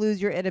you like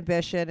lose your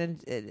inhibition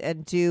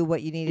and do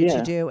what you needed to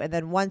Yeah. do. And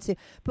then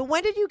but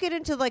when did you get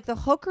into like the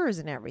hookers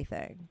and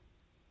everything?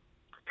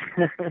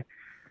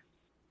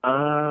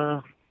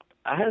 I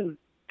had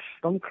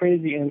some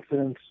crazy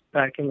incidents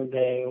back in the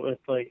day with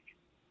like,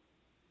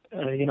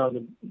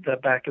 the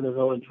back of the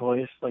Village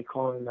Voice, like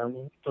calling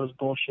them those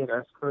bullshit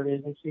escort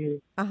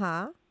agencies,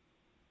 Uh-huh.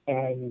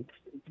 and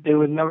you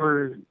would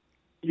never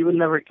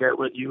get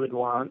what you would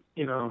want,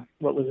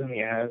 what was in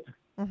the ad.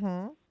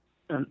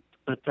 Mm-hmm.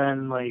 But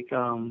then like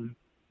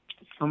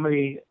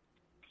somebody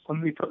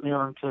put me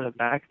on to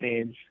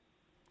Backpage.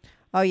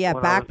 Oh yeah,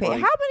 When I was, Backpage. like-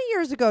 How many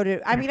years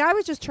ago I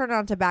was just turned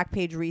on to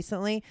Backpage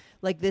recently,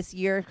 like this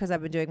year, because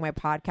I've been doing my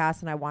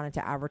podcast and I wanted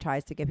to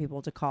advertise to get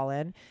people to call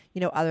in,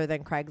 other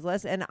than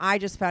Craigslist. And I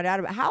just found out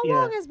about how Yeah.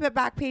 long has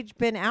Backpage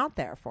been out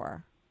there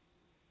for?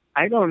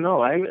 I don't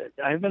know.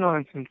 I've been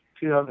on since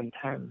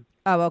 2010.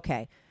 Oh,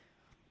 okay.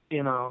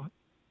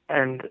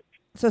 And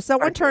So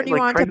someone turned you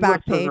on to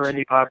Craigslist was Backpage.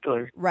 already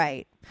popular.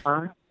 Right.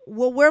 Huh?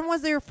 Well, when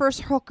was your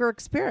first hooker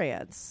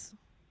experience?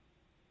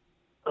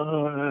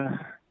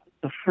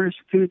 The first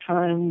 2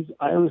 times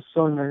I was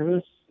so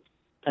nervous,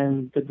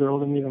 and the girl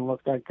didn't even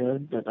look that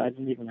good that I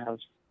didn't even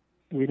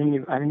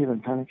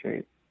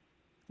penetrate.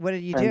 What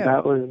did you And do?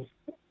 that was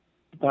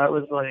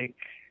like,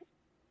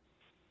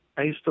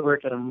 I used to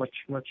work at a much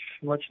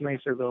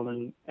nicer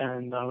building,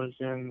 and I was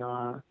in,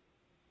 I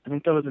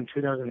think that was in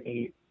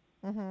 2008.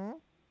 Mm-hmm.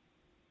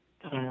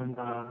 And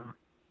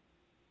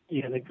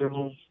the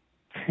girls,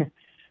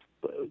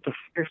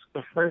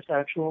 the first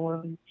actual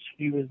one,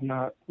 she was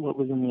not what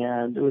was in the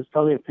ad. It was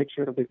probably a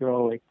picture of the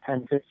girl like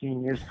 10,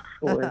 15 years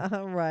before.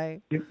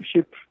 Right.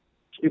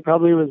 She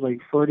probably was like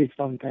 40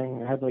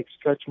 something, had like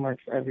stretch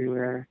marks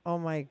everywhere. Oh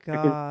my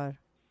God.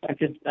 I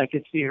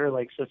could see her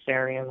like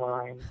cesarean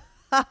line.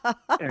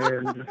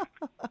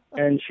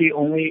 and she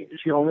only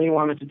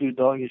wanted to do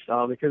doggy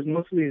style, because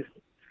most of these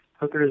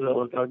hookers that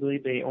look ugly,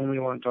 they only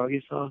want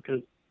doggy style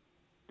because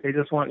they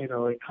just want you to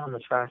like come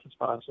as fast as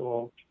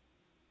possible,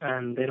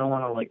 and they don't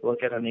want to like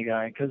look at any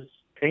guy because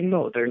they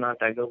know they're not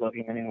that good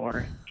looking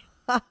anymore.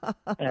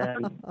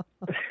 And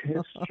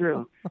it's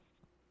true.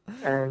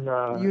 And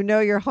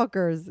your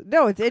hookers.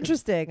 No, it's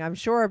interesting. I'm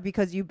sure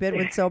because you've been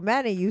with so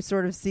many, you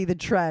sort of see the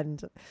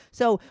trend.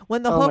 So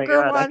when the oh my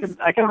hooker God, ones,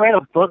 I can write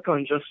a book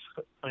on just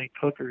like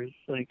hookers.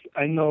 Like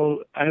I've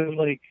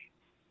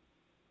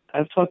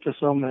talked to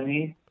so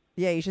many.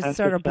 yeah, you should after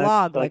start a sex,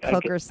 blog like I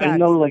hooker could- sex. I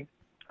know like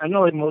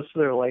most of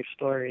their life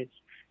stories.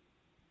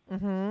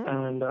 Mm-hmm.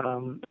 And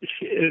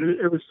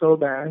it was so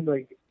bad,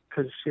 like,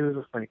 because she was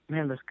just like,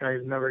 man, this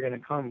guy's never gonna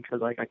come, because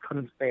like I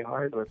couldn't stay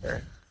hard with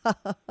her,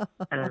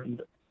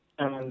 and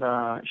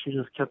she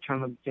just kept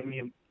trying to give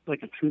me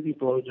like a toothy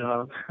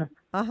blowjob,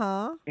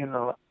 Uh-huh. and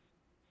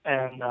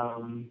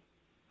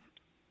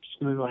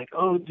she was like,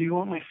 oh, do you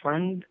want my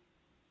friend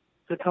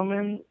to come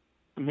in?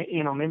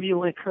 Maybe you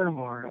like her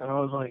more. And I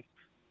was like,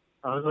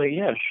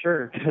 yeah,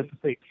 sure.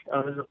 Like, I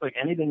was just like,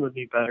 anything would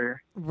be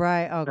better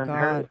Right. Oh than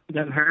God.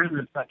 her in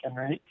a second,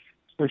 right?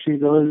 So she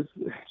leaves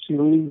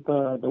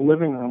the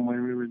living room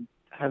where we were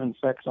having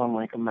sex on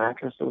like a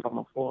mattress that was on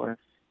the floor,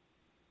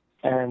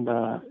 and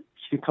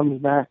she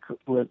comes back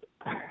with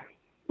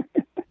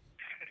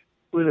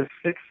with a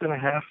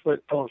 6.5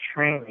 foot tall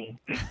tranny.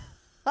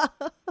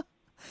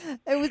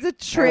 It was a And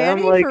tranny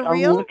I'm like, for I'm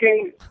real?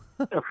 looking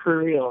for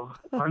real,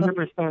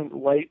 100%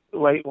 white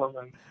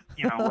woman,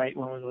 white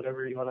woman,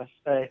 whatever you want to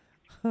say.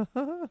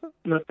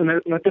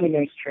 Nothing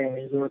against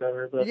trannies or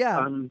whatever, but Yeah.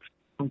 I'm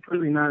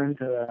completely not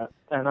into that.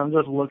 And I'm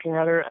just looking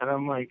at her, and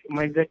I'm like,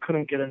 my dick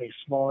couldn't get any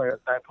smaller at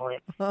that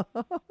point.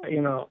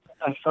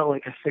 I felt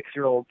like a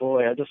 6-year-old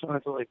boy. I just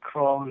wanted to like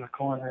crawl in the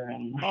corner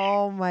and.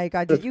 Oh my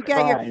God. Did Just you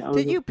get cry. I was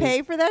did you just-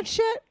 pay for that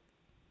shit?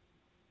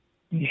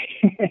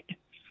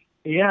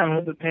 Yeah, I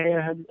had to pay.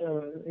 I had,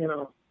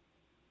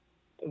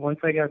 once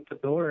I was at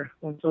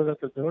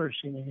the door,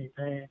 she made me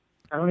pay.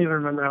 I don't even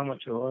remember how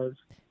much it was.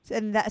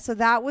 And so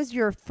that was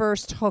your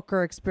first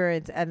hooker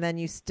experience, and then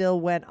you still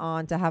went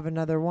on to have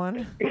another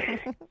one?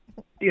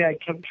 Yeah, I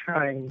kept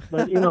trying,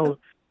 but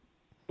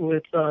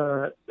with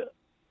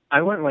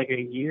I went like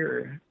a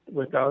year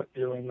without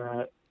doing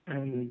that,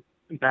 and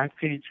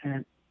Backpage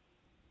hit,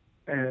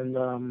 and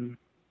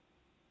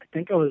I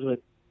think I was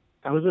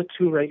with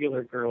 2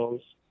 regular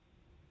girls,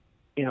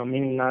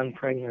 meaning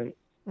non-pregnant,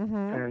 Mm-hmm.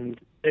 and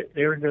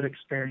they were good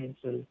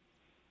experiences.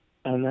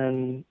 And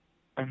then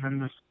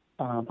this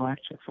black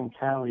chick from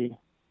Cali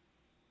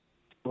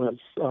was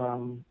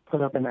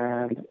put up an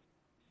ad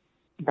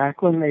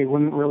back when they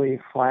wouldn't really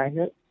flag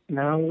it.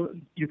 Now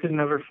you could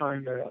never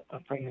find a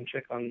pregnant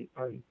chick on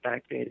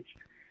Backpage.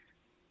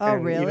 Oh,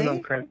 And really?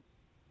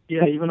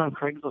 Even on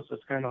Craigslist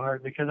it's kind of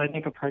hard, because I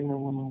think a pregnant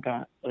woman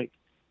got like,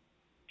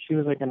 she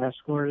was like an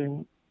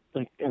escorting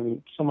like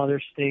in some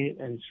other state,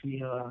 and she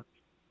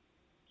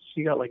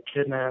got like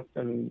kidnapped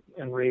and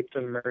raped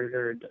and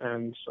murdered,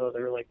 and so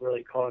they're like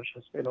really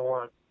cautious. They don't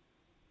want.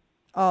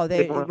 Oh,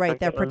 They don't want right.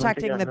 They're pregnant women to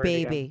protecting get the hurt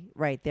baby. again.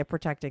 Right. They're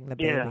protecting the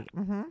baby. Yeah.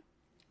 Mm-hmm.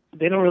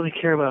 They don't really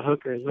care about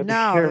hookers. But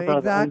No, they care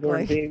about the exactly.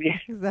 unborn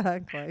baby.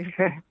 Exactly.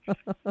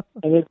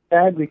 And it's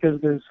sad because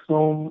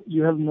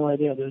you have no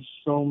idea. There's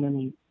so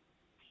many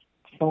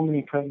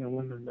pregnant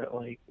women that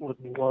like would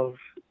love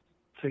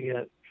to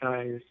get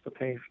guys to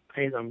pay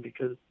them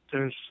because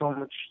there's so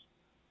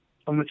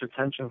much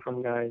attention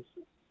from guys.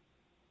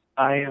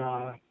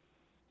 Not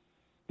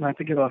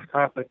to get off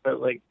topic, but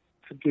like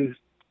to do,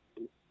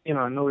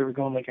 I know we were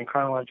going like in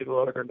chronological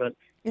order, but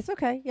It's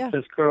okay. Yeah.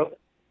 this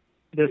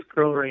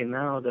girl right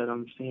now that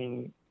I'm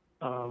seeing,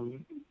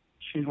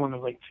 she's one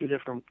of like two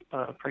different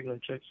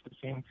pregnant chicks I've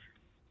seen,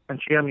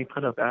 and she had me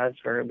put up ads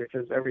for her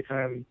because every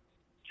time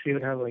she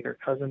would have like her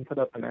cousin put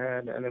up an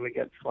ad and it would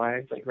get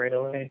flagged like right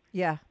away.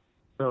 Yeah.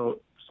 So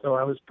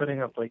I was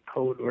putting up like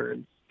code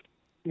words,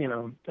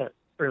 that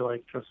were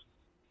like just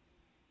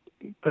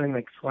putting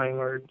like slang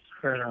words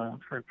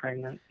for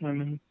pregnant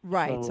women.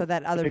 Right. So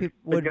that other people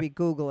would be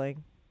Googling.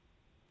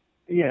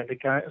 Yeah, the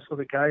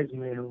guys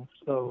knew.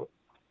 So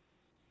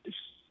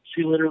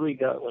she literally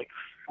got like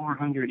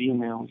 400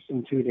 emails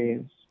in 2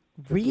 days.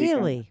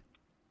 Really?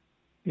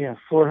 Yeah,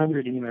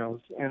 400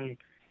 emails.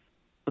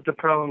 But the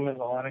problem is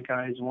a lot of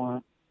guys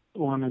want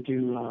to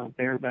do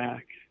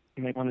bareback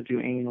and they want to do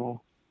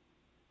anal.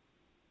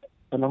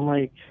 And I'm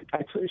like,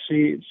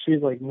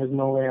 she's like, there's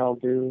no way I'll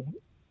do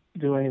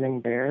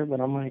anything bare. But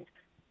I'm like,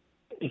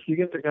 if you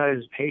get the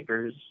guy's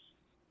papers,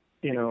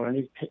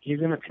 and he's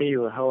gonna pay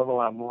you a hell of a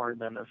lot more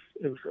than if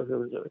it was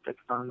with a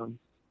condom.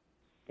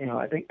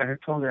 I think I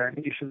told her I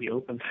think you should be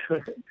open to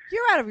it.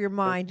 You're out of your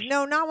mind.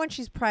 No, not when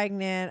she's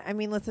pregnant. I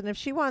mean, listen, if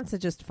she wants to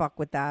just fuck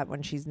with that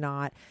when she's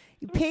not,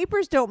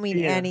 papers don't mean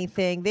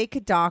anything. They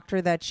could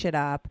doctor that shit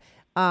up.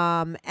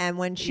 And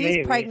when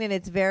she's pregnant,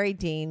 it's very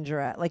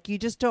dangerous. Like you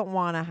just don't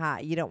want to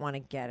you don't want to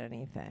get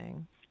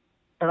anything.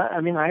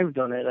 I mean, I've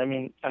done it. I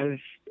mean,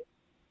 I've,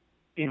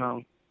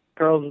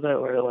 girls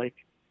that were like,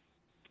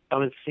 I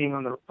was seeing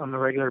on the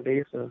regular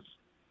basis,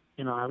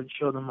 I would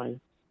show them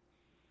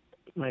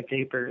my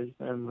papers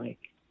and like,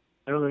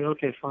 they were like,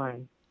 okay,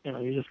 fine.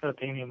 You just gotta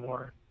pay me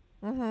more.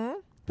 Mm-hmm.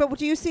 But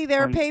do you see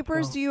their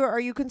papers? Are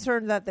you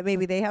concerned that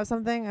maybe they have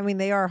something? I mean,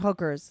 they are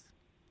hookers.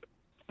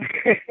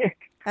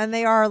 And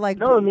they are like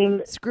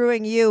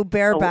screwing you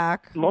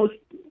bareback.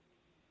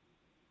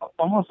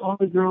 Almost all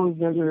the girls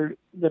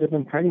that have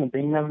been pregnant,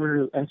 they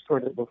never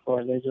escorted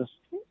before.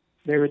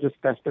 They were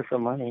just desperate for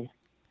money.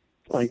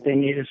 Like they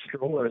need a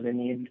stroller, they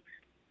need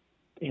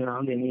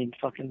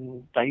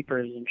fucking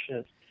diapers and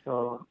shit.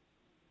 So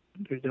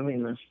they're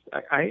doing this.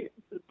 A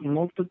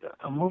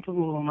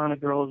multiple amount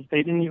of girls,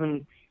 they didn't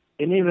even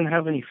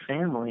have any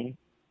family.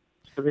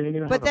 So they didn't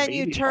even have a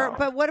baby shower.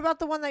 But what about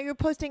the one that you're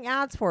posting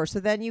ads for? So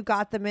then you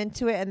got them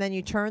into it and then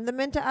you turned them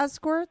into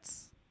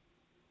escorts?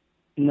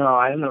 No,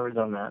 I've never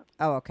done that.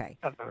 Oh, okay.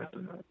 I've never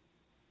done that.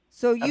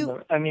 So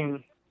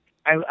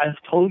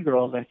I've told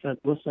girls, I said,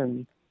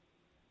 listen,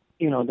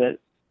 that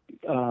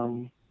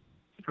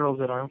girls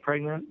that aren't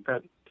pregnant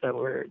that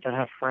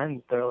have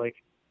friends, they're like,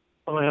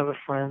 oh, I have a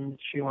friend,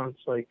 she wants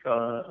like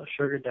a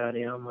sugar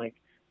daddy. And I'm like,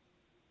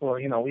 well,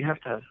 we have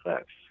to have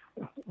sex.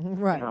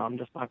 Right. I'm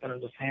just not going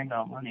to just hand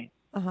out money.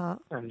 Uh-huh.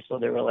 And so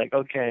they were like,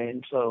 okay.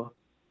 And so,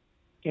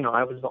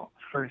 I was the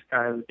first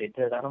guy that they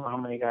did. I don't know how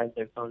many guys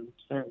they've done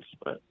since,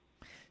 but.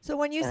 So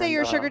when you say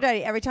you're a sugar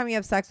daddy, every time you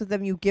have sex with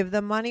them, you give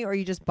them money or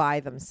you just buy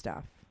them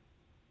stuff?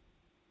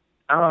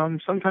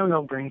 Sometimes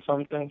I'll bring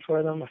something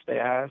for them if they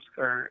ask,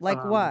 or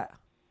like what?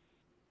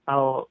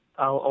 I'll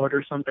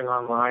order something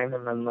online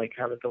and then like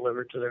have it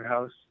delivered to their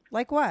house.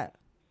 Like what?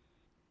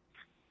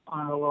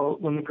 Well,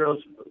 when the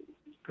girls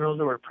that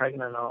were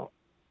pregnant,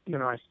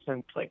 I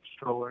sent like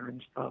stroller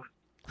and stuff.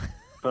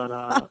 But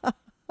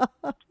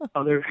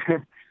other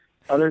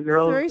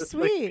girls, very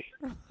sweet.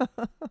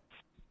 Like,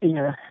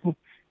 yeah.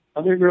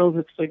 Other girls,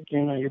 it's like,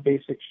 your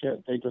basic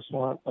shit. They just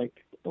want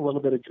like a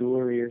little bit of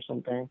jewelry or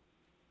something.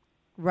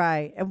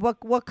 Right. And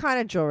what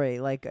kind of jewelry?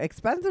 Like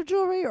expensive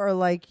jewelry or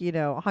like,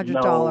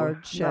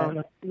 $100 shit?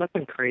 No,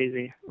 nothing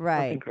crazy.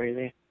 Right. Nothing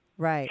crazy.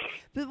 Right.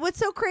 But what's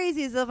so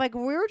crazy is that like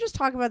we were just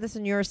talking about this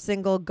and you're a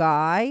single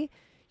guy,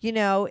 in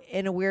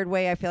a weird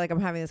way, I feel like I'm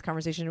having this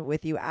conversation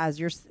with you as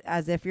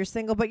if you're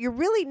single, but you're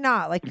really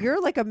not. Like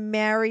you're like a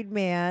married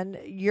man.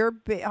 Your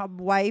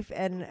wife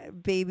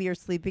and baby are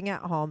sleeping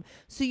at home,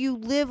 so you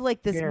live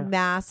like this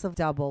massive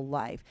double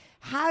life.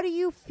 How do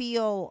you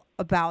feel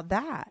about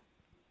that?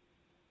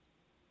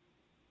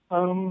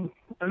 I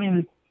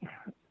mean,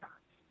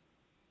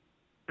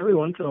 every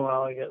once in a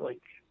while, I get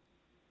like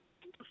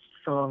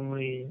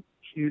strongly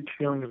huge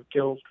feeling of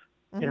guilt.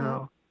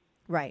 Mm-hmm.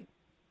 Right.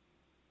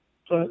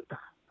 But.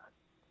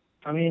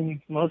 I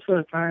mean, most of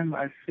the time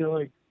I feel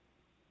like,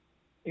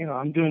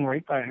 I'm doing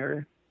right by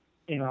her.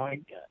 She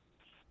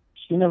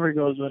never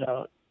goes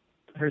without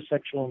her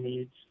sexual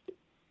needs.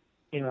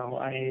 I'm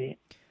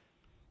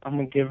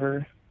a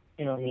giver.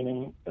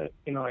 meaning that,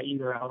 I eat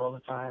her out all the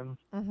time.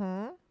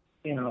 Mm-hmm.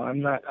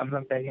 I'm not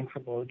begging for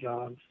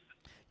blowjobs.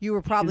 You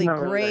were probably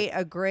not really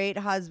a great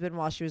husband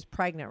while she was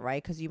pregnant,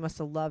 right? Because you must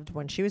have loved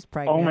when she was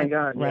pregnant. Oh my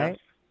God, right?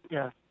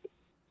 Yeah.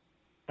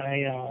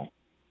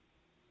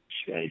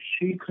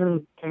 She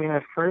couldn't.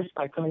 At first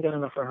I couldn't get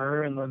enough of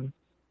her, and then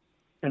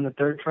in the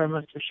third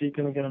trimester she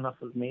couldn't get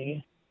enough of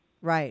me.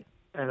 Right.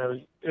 And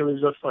it was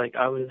just like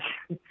I was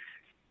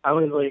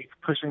like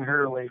pushing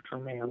her away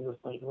from me. I was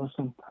just like,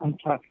 listen, I'm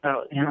tapped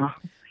out,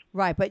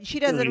 Right, but she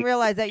doesn't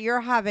realize that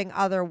you're having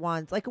other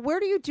ones. Like,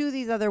 where do you do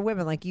these other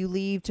women? Like, you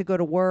leave to go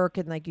to work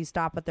and, like, you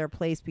stop at their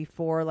place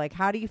before. Like,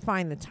 how do you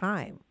find the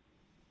time?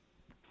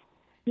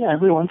 Yeah,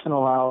 every once in a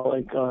while,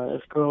 like,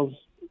 if girls,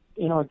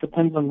 it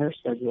depends on their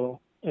schedule.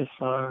 If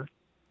the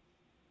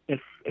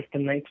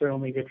nights are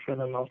only good for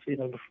them, I'll see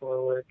them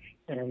before work.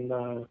 And,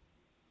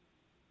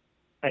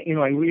 I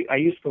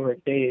used to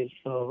work days,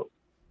 so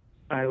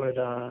I would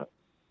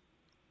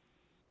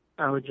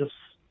just,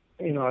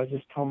 I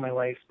just told my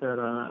wife that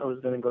I was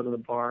going to go to the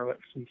bar with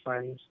some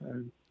friends,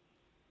 and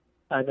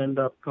I'd end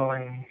up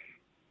going.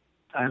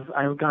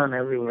 I've gone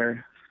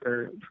everywhere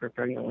for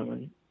pregnant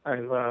women.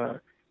 I've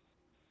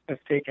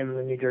taken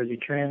the New Jersey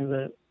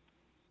Transit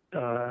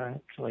to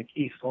like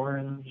East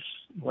Orange,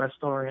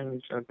 West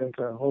Orange. I've been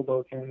to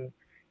Hoboken.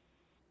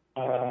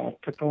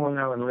 Took the Long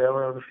Island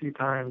Railroad a few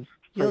times.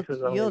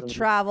 You'll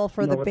travel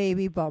for the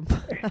baby bump.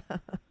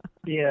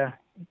 Yeah,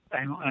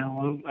 I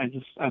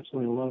just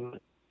absolutely love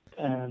it.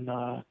 And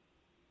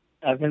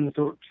I've been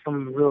through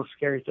some real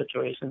scary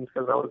situations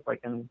because I was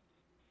like in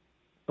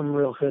some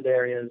real hood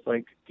areas,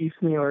 like East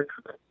New York.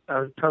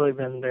 I've probably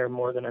been there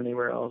more than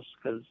anywhere else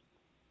because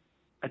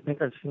I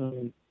think I've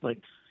seen like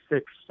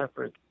 6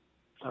 separate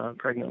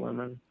pregnant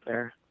women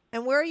there.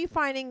 And where are you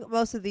finding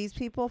most of these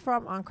people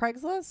from? On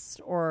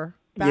Craigslist or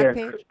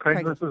Backpage?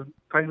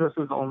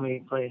 Craigslist is the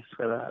only place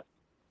for that.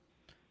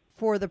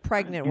 For the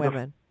pregnant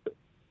women.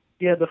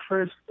 Yeah, the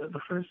first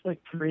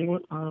like 3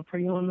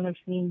 pregnant women I've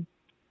seen,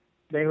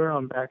 they were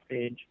on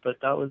Backpage,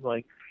 but that was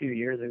like a few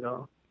years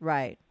ago.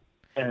 Right.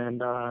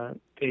 And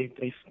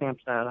they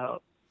stamped that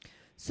out.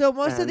 So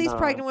most of these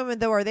pregnant women,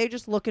 though, are they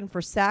just looking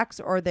for sex,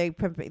 or are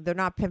they're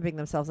not pimping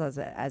themselves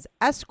as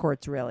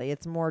escorts? Really,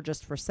 it's more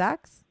just for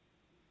sex.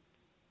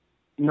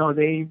 No,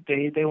 they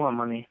want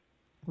money.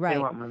 Right. They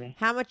want money.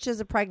 How much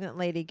does a pregnant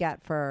lady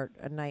get for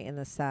a night in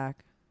the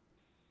sack?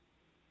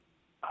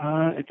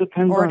 It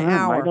depends or on an them.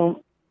 hour.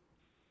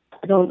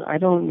 I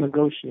don't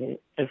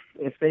negotiate.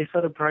 If they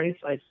set a price,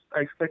 I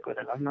stick with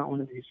it. I'm not one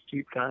of these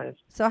cheap guys.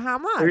 So how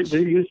much?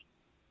 They're used.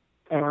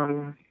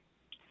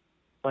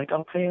 Like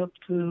I'll pay up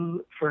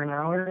to for an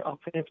hour. I'll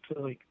pay up to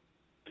like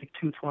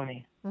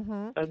 $220.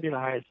 Mm-hmm. That'd be the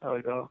highest I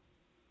would go.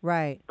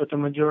 Right. But the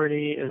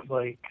majority is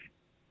like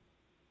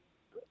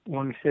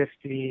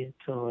 $150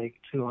 to like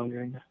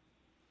 $200.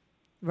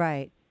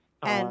 Right.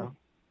 And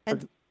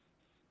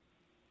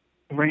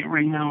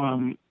right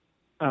now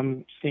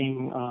I'm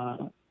seeing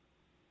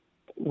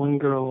one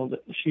girl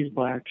she's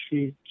black.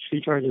 She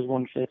charges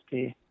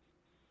 $150.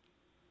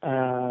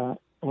 We're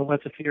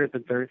about to see her the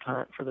third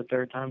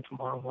time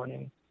tomorrow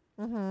morning.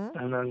 Mm-hmm.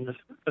 And then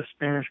the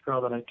Spanish girl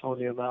that I told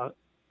you about,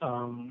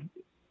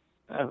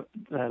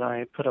 that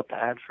I put up the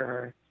ad for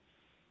her,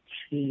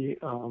 she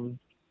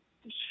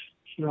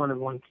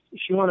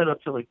wanted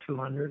up to like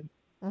 $200.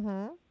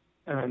 Mm-hmm.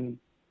 And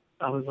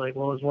I was like,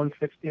 well, is $150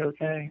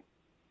 okay?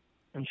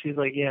 And she's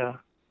like, yeah,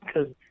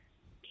 because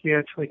she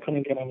actually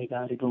couldn't get any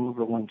guy to go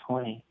over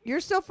 $120.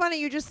 You're so funny.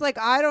 You're just like,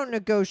 I don't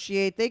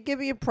negotiate. They give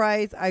me a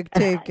price, I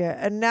take it.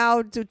 And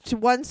now, to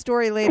one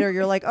story later,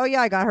 you're like, oh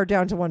yeah, I got her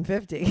down to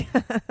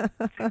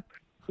 $150.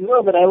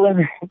 No, but I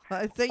wasn't.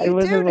 So you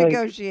do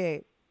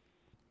negotiate.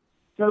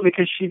 No,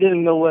 because she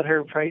didn't know what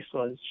her price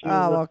was. She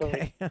was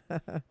okay.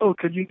 Like, oh,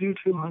 could you do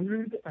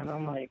 $200? And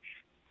I'm like,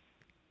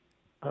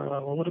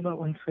 well, what about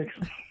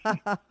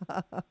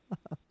 $160?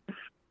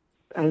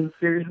 And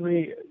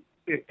seriously,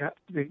 the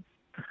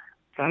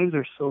guys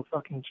are so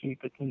fucking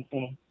cheap. It's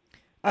insane.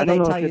 Oh, they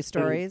tell you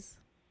stories?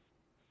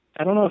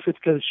 I don't know if it's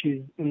because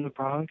she's in the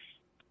Bronx.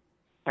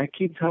 I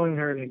keep telling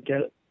her to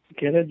just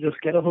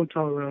get a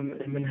hotel room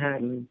in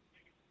Manhattan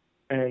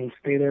and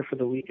stay there for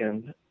the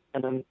weekend.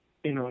 And then,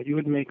 you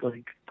would make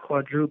like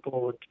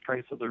quadruple what the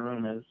price of the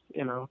room is,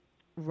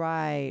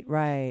 Right.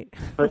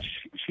 But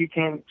she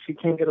can't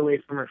get away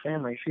from her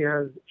family.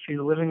 She's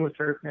living with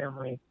her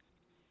family,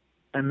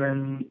 and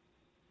then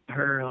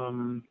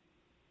her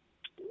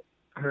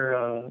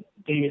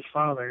baby's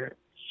father,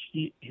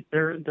 his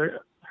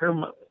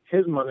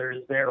mother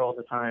is there all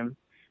the time,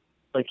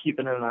 like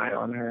keeping an eye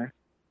on her.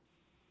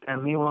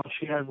 And meanwhile,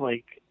 she has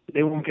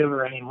they won't give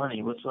her any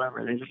money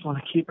whatsoever. They just want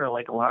to keep her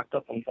locked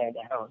up inside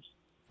the house.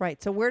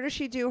 Right. So where does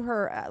she do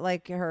her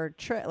her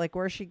trip? Like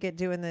where does she get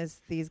doing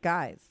these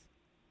guys?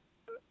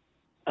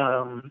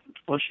 Well,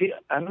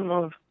 I don't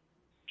know if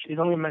she's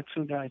only met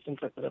 2 guys since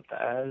I put up the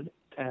ad,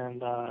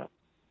 and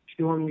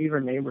she won't leave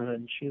her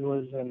neighborhood. She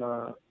lives in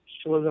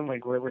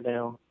like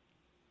Riverdale.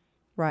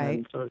 Right.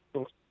 And so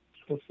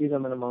she'll see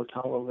them in a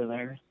motel over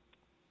there.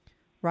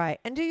 Right.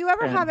 And do you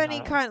ever And, have any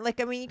kind, like,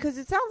 I mean, because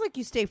it sounds like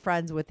you stay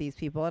friends with these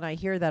people, and I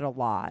hear that a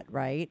lot,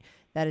 right?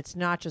 That it's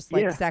not just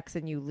like Yeah. sex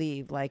and you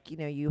leave. Like,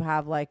 you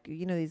have like,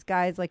 these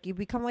guys, like you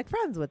become like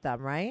friends with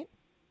them, right?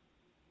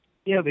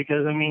 Yeah,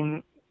 because I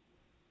mean,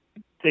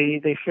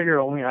 they figure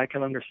only I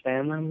can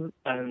understand them,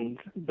 and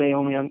they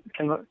only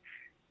can,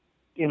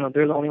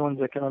 they're the only ones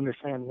that can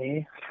understand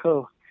me.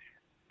 So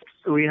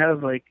we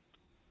have like,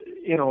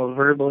 a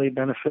verbally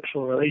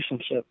beneficial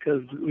relationship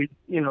because we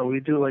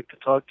do like to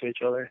talk to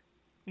each other.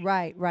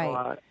 Right, a right.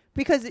 lot.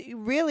 Because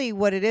really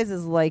what it is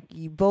like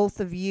both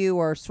of you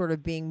are sort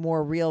of being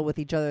more real with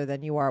each other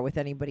than you are with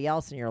anybody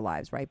else in your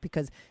lives, right?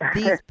 Because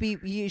these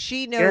people,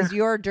 she knows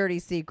your dirty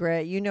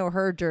secret, you know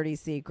her dirty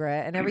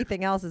secret, and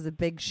everything else is a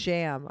big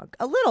sham.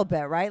 A little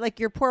bit, right? Like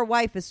your poor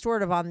wife is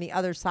sort of on the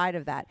other side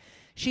of that.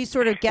 She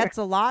sort of gets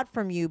a lot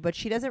from you, but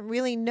she doesn't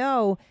really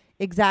know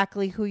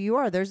exactly who you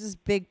are. There's this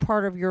big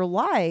part of your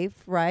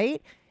life,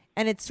 right?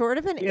 And it's sort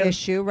of an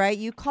issue, right?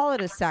 You call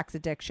it a sex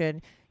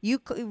addiction. You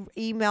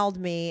emailed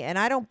me, and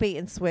I don't bait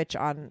and switch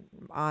on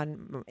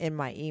in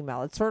my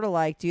email. It's sort of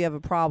like, do you have a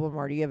problem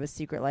or do you have a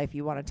secret life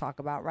you want to talk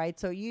about, right?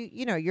 So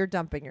you're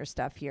dumping your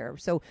stuff here.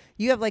 So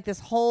you have like this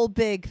whole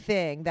big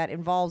thing that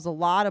involves a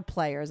lot of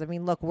players. I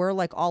mean, look, we're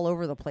like all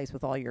over the place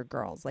with all your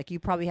girls. Like you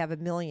probably have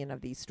 1 million of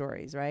these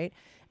stories, right?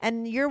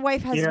 And your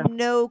wife has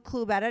no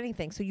clue about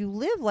anything. So you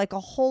live like a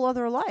whole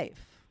other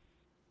life.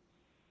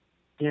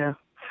 Yeah.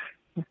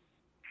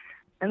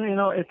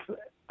 And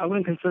I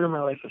wouldn't consider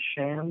my life a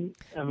sham.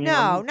 I mean,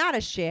 no, not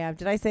a sham.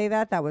 Did I say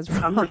that? That was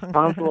wrong. I'm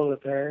responsible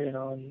with her,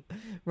 and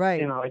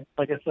right.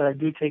 like I said, I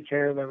do take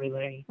care of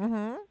everything.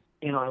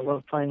 Mm-hmm. I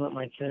love playing with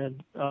my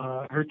kid.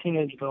 Her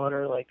teenage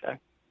daughter, like I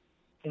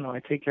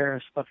take care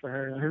of stuff for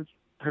her.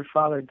 Her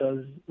father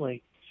does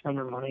like send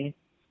her money,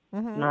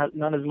 not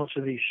as much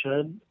as he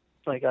should.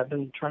 Like I've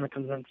been trying to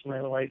convince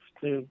my wife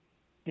to,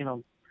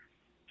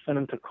 send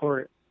him to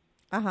court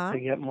to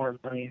get more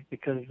money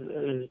because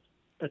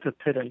it's a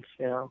pittance,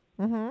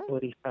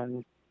 what he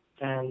spends.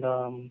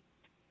 And,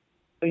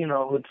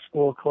 with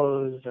school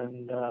clothes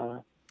and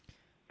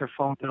her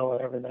phone bill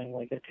and everything,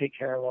 like I take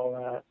care of all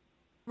that.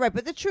 Right,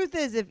 but the truth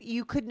is, if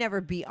you could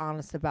never be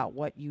honest about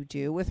what you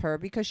do with her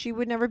because she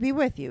would never be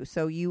with you.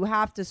 So you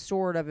have to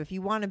sort of, if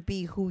you want to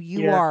be who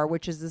you are,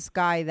 which is this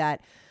guy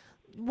that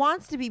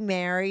wants to be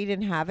married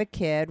and have a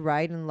kid,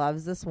 right, and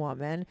loves this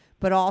woman,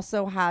 but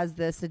also has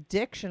this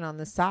addiction on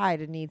the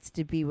side and needs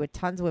to be with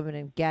tons of women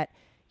and get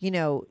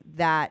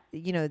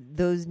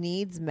those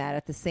needs met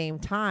at the same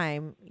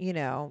time,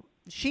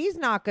 she's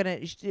not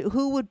going to,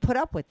 who would put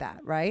up with that,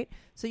 right?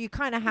 So you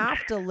kind of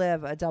have to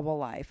live a double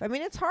life. I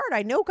mean, it's hard.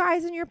 I know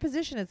guys in your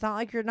position. It's not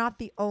like you're not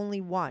the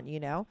only one,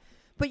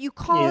 but you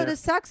call it a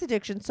sex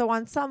addiction. So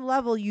on some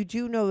level, you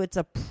do know it's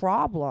a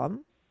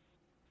problem.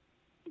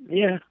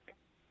 Yeah.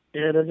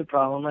 Yeah, it is a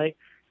problem. I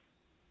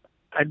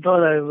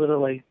thought I would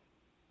have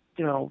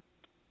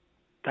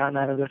gotten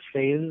out of this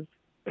phase,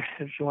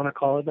 if you want to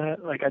call it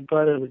that. Like I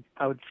thought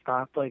I would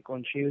stop like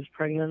when she was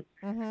pregnant.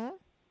 Mm-hmm.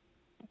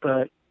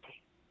 But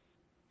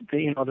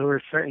there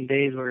were certain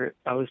days where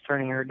I was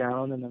turning her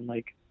down, and then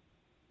like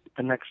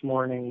the next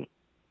morning,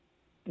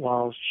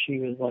 while she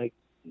was like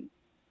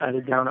either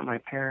down at my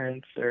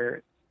parents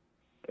or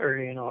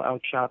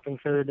out shopping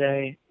for the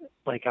day,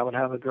 like I would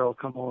have a girl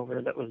come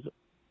over that was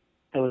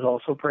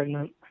also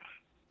pregnant.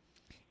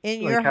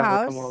 In your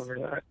house? Come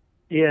over.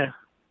 Yeah.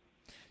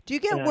 Do you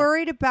get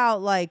worried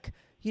about like,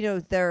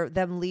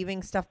 them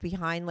leaving stuff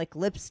behind, like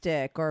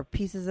lipstick or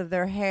pieces of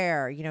their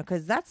hair,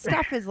 because that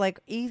stuff is like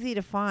easy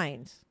to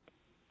find.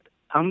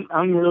 I'm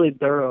really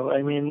thorough.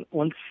 I mean,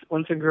 once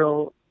a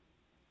girl,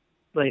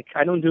 like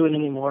I don't do it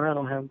anymore. I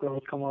don't have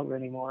girls come over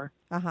anymore.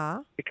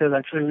 Because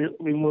actually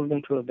we moved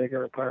into a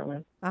bigger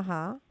apartment.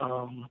 But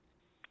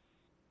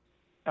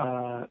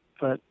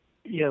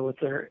yeah, with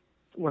her,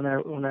 when I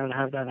would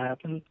have that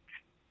happen,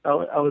 I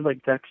was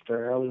like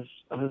Dexter. I was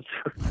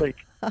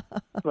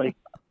like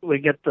we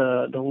get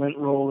the lint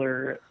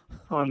roller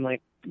on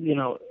like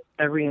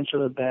every inch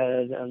of the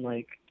bed and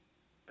like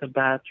the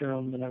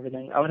bathroom and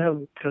everything. I would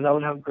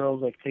have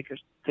girls like take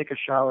a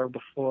shower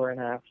before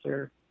and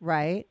after.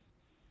 Right.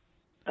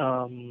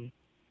 And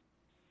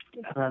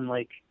then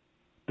like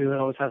we would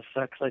always have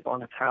sex like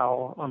on a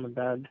towel on the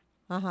bed.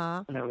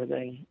 And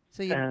everything.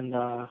 So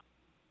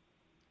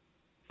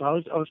I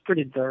was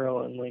pretty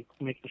thorough in like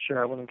making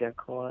sure I wouldn't get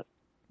caught.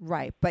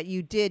 Right, but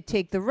you did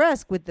take the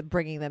risk with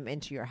bringing them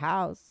into your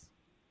house.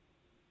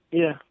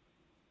 Yeah,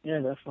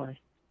 definitely.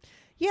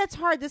 Yeah, it's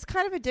hard. This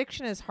kind of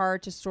addiction is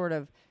hard to sort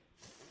of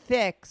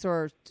fix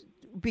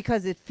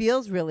because it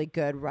feels really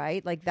good,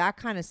 right? Like that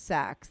kind of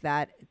sex,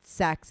 that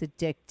sex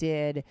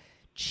addicted,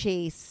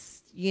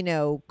 chase,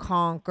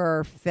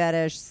 conquer,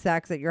 fetish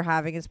sex that you're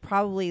having is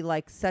probably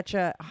like such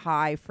a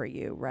high for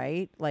you,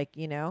 right? Like,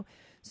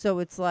 so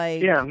it's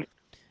like... Yeah.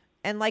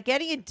 And like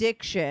any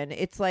addiction,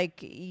 it's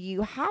like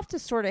you have to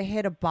sort of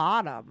hit a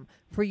bottom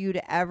for you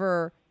to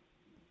ever,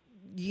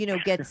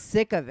 get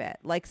sick of it.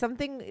 Like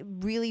something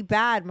really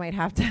bad might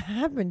have to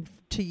happen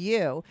to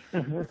you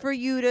for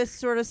you to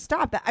sort of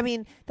stop. I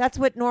mean, that's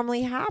what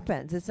normally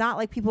happens. It's not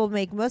like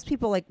most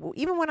people, like,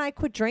 even when I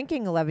quit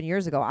drinking 11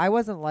 years ago, I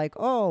wasn't like,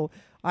 oh,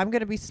 I'm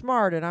going to be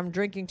smart and I'm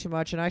drinking too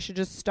much and I should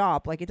just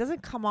stop. Like, it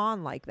doesn't come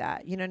on like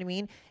that. You know what I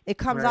mean? It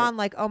comes on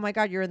like, oh my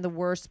God, you're in the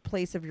worst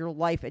place of your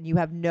life and you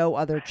have no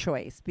other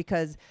choice,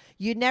 because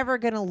you're never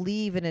going to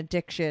leave an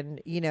addiction,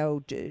 to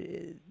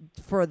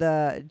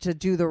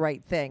do the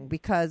right thing,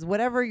 because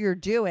whatever you're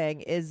doing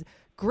is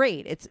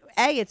great. It's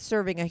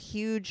serving a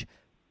huge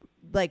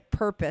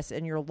purpose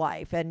in your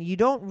life, and you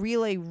don't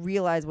really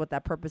realize what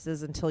that purpose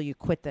is until you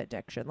quit the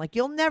addiction. Like,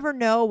 you'll never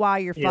know why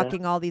you're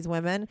fucking all these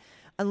women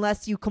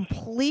unless you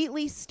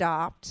completely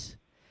stopped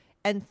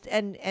and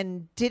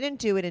didn't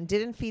do it and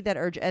didn't feed that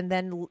urge, and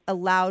then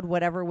allowed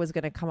whatever was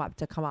going to come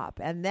up.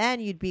 And then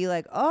you'd be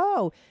like,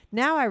 oh,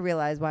 now I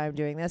realize why I'm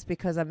doing this,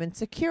 because I'm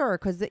insecure,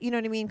 because, you know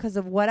what I mean? Because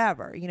of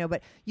whatever,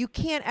 but you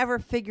can't ever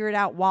figure it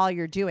out while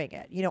you're doing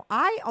it.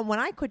 When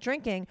I quit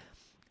drinking,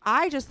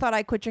 I just thought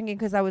I quit drinking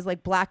because I was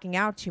like blacking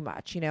out too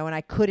much, and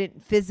I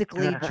couldn't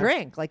physically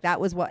drink. Like, that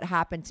was what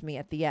happened to me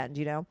at the end,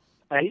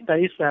 That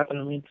used to happen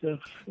to me too.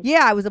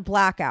 Yeah, I was a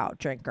blackout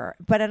drinker,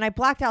 and I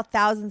blacked out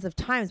thousands of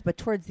times. But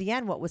towards the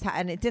end,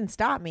 and it didn't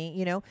stop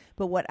me,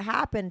 But what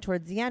happened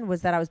towards the end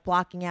was that I was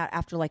blocking out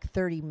after like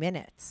 30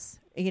 minutes,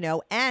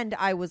 and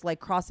I was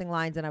like crossing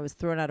lines and I was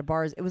thrown out of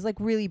bars. It was like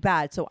really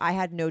bad, so I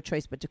had no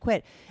choice but to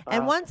quit.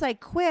 And once I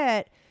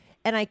quit,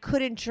 and I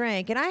couldn't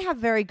drink, and I have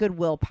very good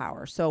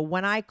willpower. So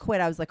when I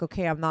quit, I was like,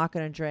 okay, I'm not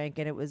going to drink.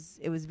 And it was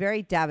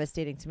very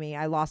devastating to me.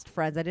 I lost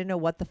friends. I didn't know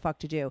what the fuck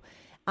to do.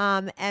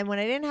 And when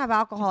I didn't have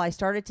alcohol, I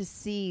started to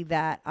see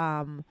that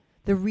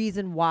the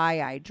reason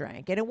why I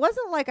drank. And it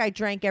wasn't like I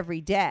drank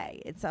every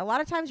day. It's a lot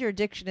of times your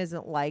addiction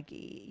isn't like,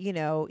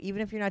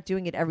 even if you're not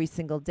doing it every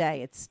single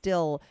day, it's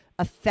still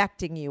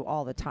affecting you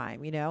all the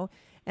time,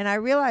 And I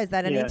realized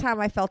that anytime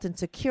I felt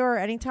insecure,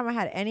 anytime I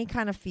had any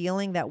kind of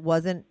feeling that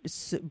wasn't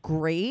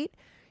great,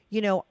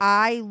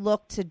 I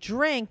looked to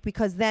drink,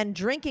 because then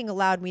drinking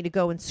allowed me to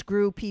go and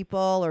screw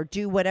people or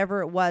do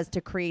whatever it was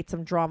to create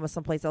some drama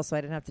someplace else, so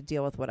I didn't have to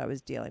deal with what I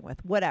was dealing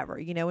with, whatever,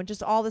 and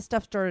just all this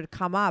stuff started to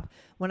come up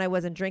when I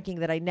wasn't drinking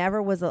that I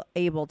never was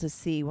able to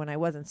see when I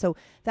wasn't. So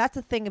that's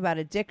the thing about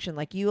addiction.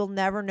 Like, you'll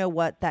never know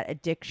what that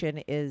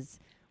addiction is,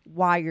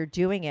 why you're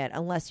doing it,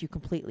 unless you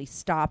completely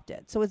stopped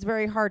it. So it's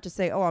very hard to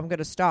say, oh, I'm going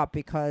to stop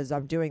because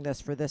I'm doing this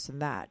for this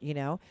and that,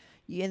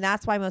 And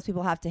that's why most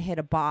people have to hit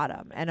a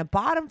bottom. And a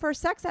bottom for a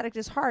sex addict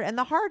is hard. And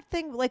the hard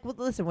thing,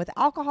 listen, with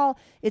alcohol,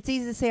 it's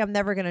easy to say I'm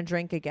never going to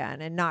drink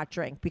again and not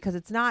drink, because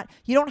it's not,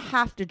 you don't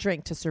have to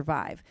drink to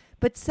survive.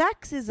 But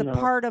sex is a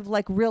part of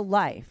real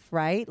life,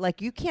 right?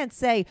 Like, you can't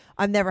say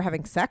I'm never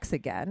having sex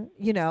again,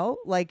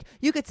 Like,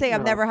 you could say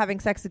I'm never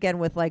having sex again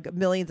with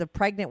millions of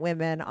pregnant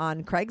women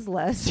on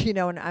Craigslist,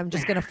 and I'm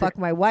just going to fuck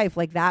my wife.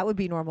 Like, that would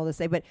be normal to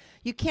say. But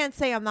you can't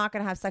say I'm not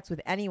going to have sex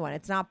with anyone.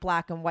 It's not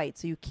black and white.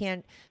 So you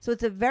can't. So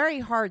it's a very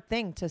hard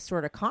thing to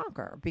sort of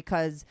conquer,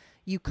 because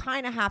you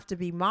kind of have to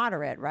be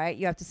moderate, right?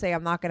 You have to say,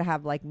 I'm not going to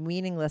have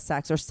meaningless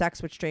sex or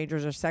sex with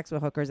strangers or sex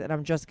with hookers, and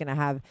I'm just going to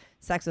have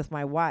sex with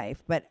my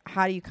wife. But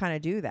how do you kind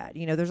of do that?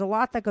 There's a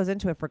lot that goes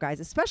into it for guys,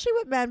 especially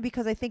with men,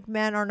 because I think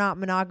men are not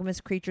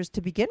monogamous creatures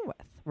to begin with,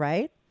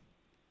 right?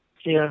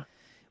 Yeah.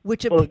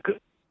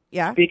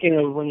 Yeah. Speaking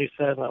of when you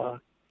said,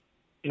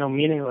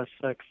 meaningless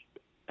sex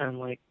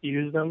and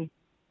use them,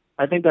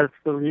 I think that's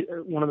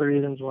one of the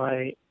reasons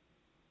why,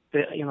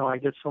 I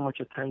get so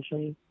much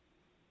attention,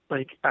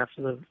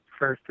 after the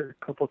first or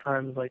couple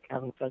times,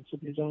 having sex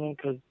with these women,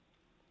 because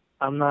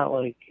I'm not,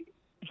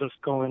 just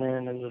going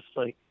in and just,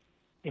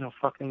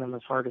 fucking them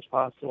as hard as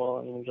possible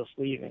and then just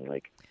leaving.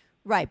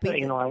 Right. But,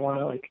 I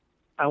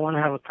want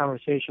to have a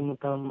conversation with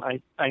them.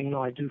 I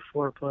do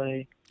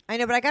foreplay. I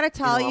know, but I got to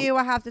tell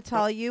I have to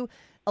tell you,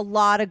 a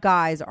lot of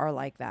guys are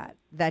like that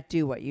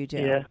do what you do.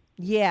 Yeah.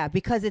 Yeah,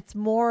 because it's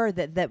more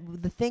that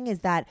the thing is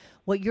that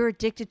what you're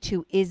addicted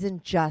to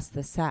isn't just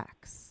the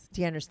sex.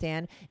 Do you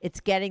understand?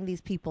 It's getting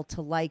these people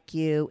to like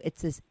you.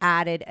 It's this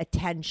added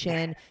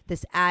attention,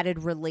 this added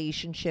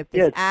relationship,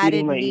 this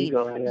added need.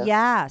 Ego,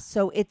 yeah.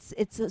 So it's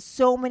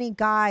so many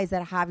guys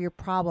that have your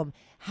problem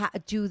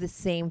do the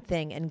same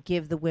thing and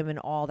give the women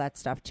all that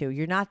stuff too.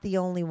 You're not the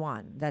only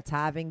one that's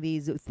having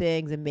these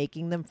things and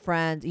making them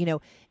friends.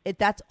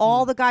 That's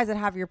all the guys that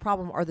have your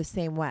problem are the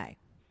same way.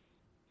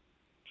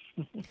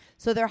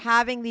 So they're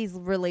having these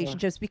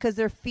relationships because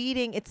they're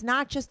feeding. It's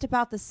not just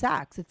about the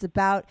sex. It's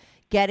about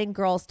getting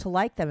girls to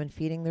like them and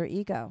feeding their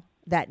ego,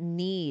 that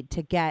need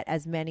to get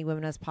as many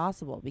women as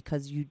possible,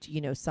 because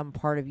some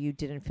part of you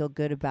didn't feel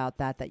good about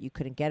that you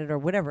couldn't get it, or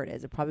whatever it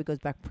is. It probably goes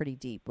back pretty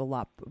deep, a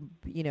lot,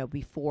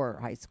 before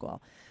high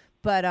school.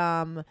 But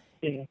and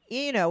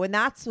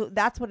that's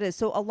what it is.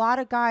 So a lot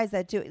of guys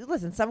that do,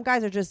 listen, some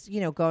guys are just,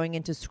 going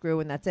into screw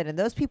and that's it. And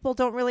those people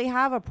don't really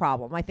have a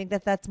problem. I think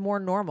that's more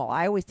normal.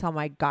 I always tell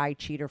my guy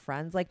cheater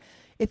friends,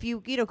 if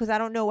you know, because I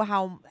don't know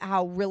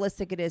how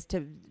realistic it is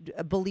to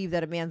believe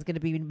that a man's going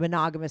to be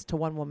monogamous to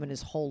one woman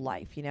his whole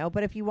life, you know.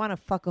 But if you want to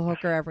fuck a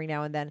hooker every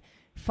now and then,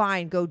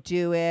 fine, go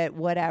do it,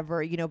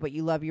 whatever, you know, but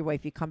you love your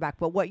wife, you come back.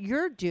 But what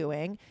you're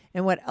doing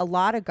and what a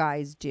lot of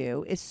guys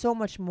do is so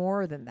much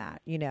more than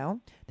that, you know.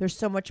 There's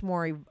so much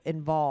more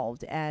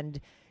involved, and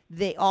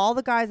all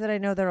the guys that I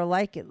know that are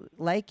like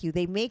you,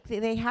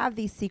 they have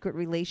these secret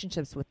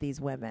relationships with these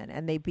women,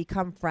 and they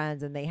become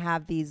friends, and they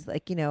have these,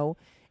 like, you know,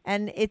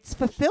 and it's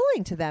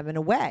fulfilling to them in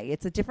a way.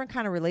 It's a different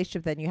kind of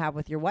relationship than you have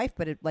with your wife,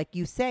 but like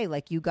you say,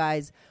 like, you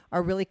guys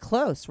are really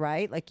close,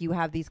 right? Like, you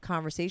have these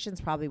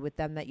conversations probably with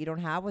them that you don't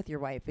have with your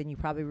wife, and you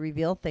probably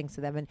reveal things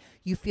to them, and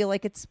you feel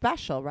like it's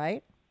special,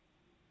 right?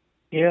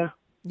 Yeah.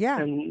 Yeah.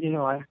 And, you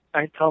know,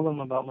 I tell them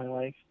about my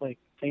life. Like,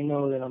 they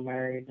know that I'm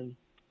married and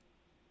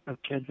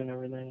have kids and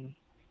everything.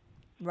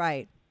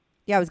 Right.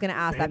 Yeah, I was going to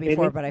ask that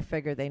before, but I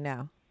figured they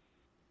know.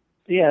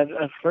 Yeah,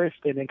 at first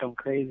they think I'm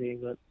crazy,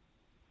 but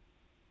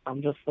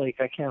I'm just like,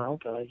 I can't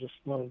help it. I just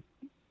want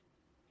to,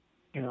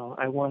 you know,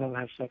 I want to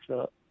have sex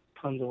with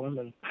tons of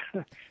women.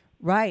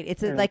 Right.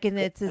 It's like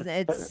it's an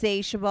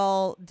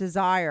insatiable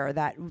desire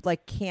that,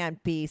 like,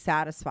 can't be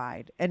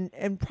satisfied,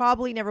 and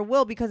probably never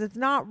will, because it's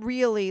not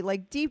really,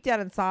 like, deep down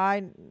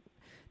inside,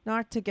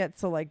 not to get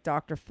so like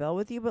Dr. Phil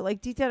with you, but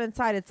like deep down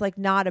inside, it's like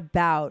not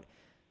about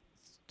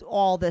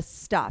all this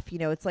stuff, you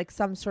know. It's like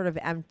some sort of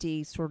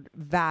empty, sort of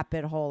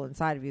vapid hole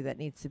inside of you that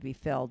needs to be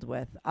filled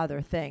with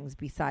other things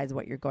besides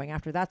what you're going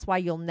after. That's why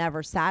you'll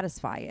never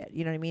satisfy it.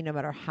 You know what I mean? No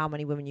matter how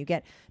many women you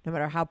get, no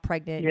matter how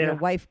pregnant your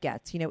wife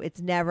gets, you know,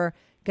 it's never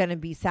going to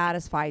be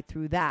satisfied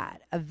through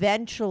that.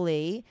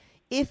 Eventually,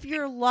 if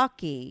you're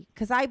lucky,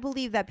 because I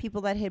believe that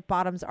people that hit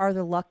bottoms are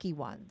the lucky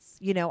ones.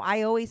 You know,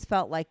 I always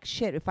felt like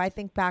shit. If I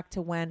think back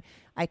to when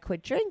I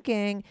quit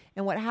drinking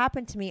and what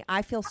happened to me,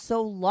 I feel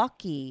so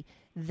lucky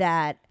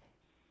that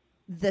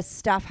the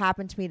stuff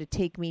happened to me to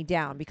take me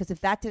down, because if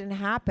that didn't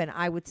happen,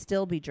 I would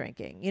still be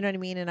drinking, you know what I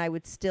mean? And I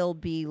would still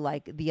be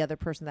like the other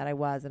person that I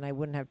was, and I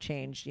wouldn't have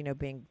changed, you know,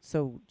 being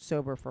so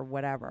sober for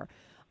whatever.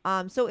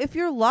 So if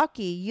you're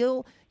lucky,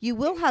 you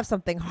will have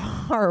something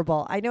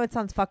horrible. I know it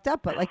sounds fucked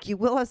up, but like, you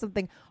will have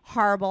something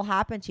horrible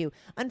happen to you.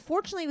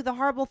 Unfortunately, the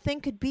horrible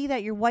thing could be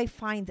that your wife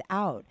finds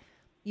out.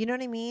 You know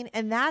what I mean?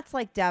 And that's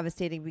like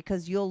devastating,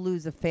 because you'll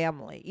lose a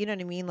family. You know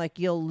what I mean? Like,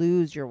 you'll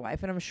lose your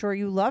wife, and I'm sure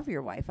you love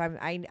your wife.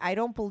 I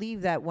don't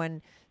believe that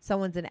when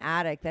someone's an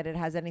addict that it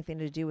has anything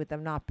to do with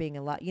them not being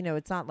in love. You know,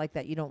 it's not like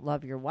that you don't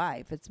love your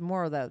wife. It's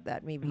more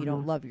that maybe you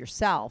don't love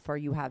yourself, or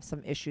you have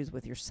some issues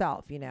with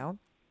yourself, you know?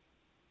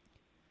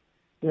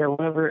 Yeah,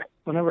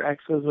 whenever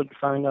exes would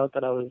find out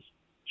that I was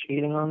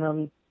cheating on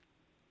them,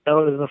 that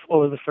was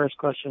the first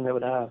question they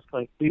would ask.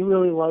 Like, do you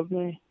really love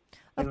me?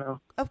 You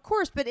know? Of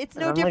course, but it's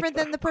no I'm different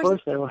like, than the person. Of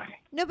course they were.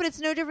 No, but it's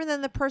no different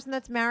than the person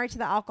that's married to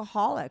the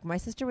alcoholic. My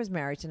sister was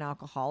married to an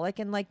alcoholic,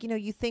 and like, you know,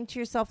 you think to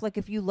yourself, like,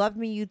 if you loved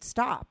me, you'd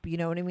stop. You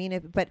know what I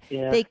mean? But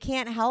they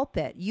can't help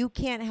it. You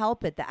can't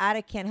help it. The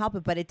addict can't help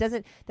it. But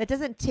that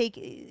doesn't take,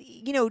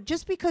 you know,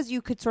 just because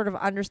you could sort of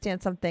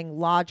understand something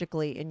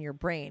logically in your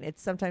brain,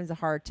 it's sometimes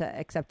hard to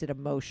accept it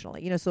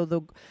emotionally. You know, so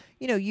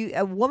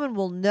a woman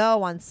will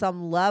know on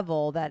some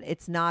level that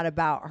it's not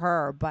about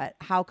her, but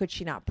how could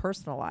she not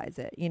personalize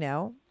it? You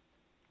know?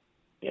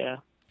 Yeah.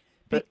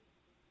 But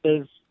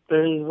there's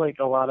like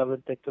a lot of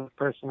addictive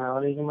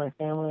personalities in my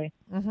family.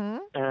 Mm-hmm.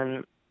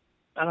 And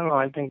I don't know,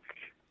 I think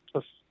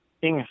just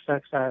being a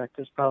sex addict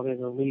is probably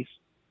the least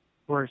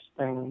worst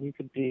thing you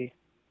could be,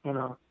 you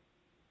know.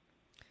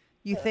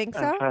 You think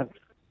so?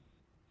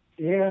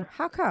 Yeah.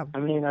 How come? I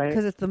mean,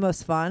 because it's the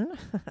most fun.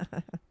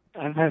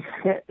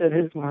 it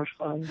is more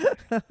fun.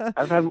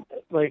 I've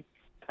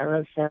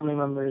had family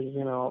members,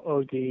 you know,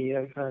 OD.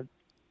 I've had,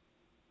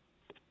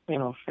 you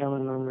know,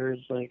 family members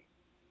like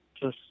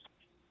just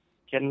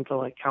get into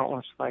like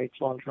countless fights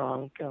while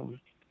drunk.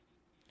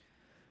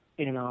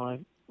 You know,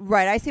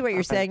 right. I see what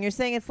you're saying. You're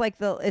saying it's like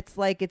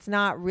it's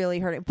not really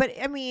hurting. But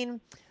I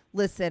mean,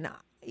 listen,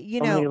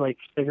 you know, like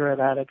cigarette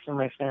addicts in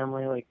my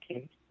family, like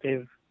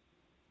they've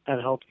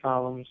had health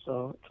problems,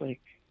 so it's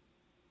like,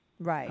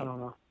 right. I don't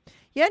know.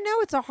 Yeah,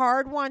 no, it's a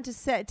hard one to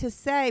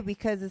say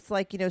because it's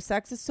like, you know,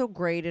 sex is so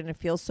great and it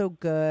feels so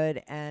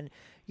good and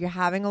you're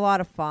having a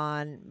lot of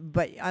fun,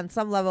 but on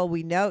some level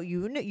we know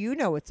you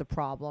know it's a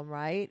problem,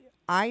 right?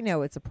 I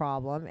know it's a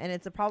problem, and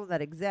it's a problem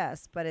that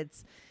exists, but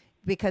it's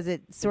because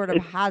it sort of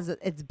has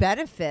its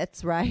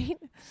benefits, right?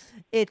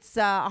 It's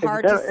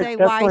hard to say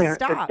why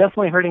stop. It's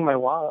definitely hurting my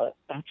wallet,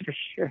 that's for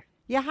sure.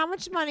 Yeah, how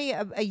much money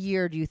a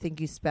year do you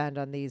think you spend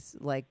on these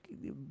like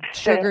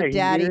sugar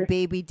daddy,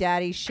 baby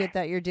daddy shit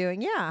that you're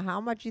doing? Yeah, how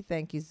much you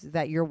think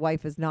that your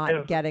wife is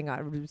not getting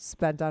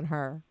spent on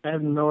her? I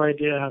have no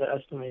idea how to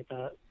estimate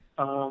that.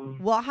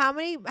 Well,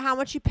 how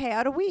much you pay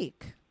out a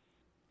week?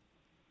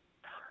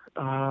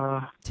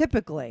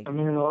 Typically. I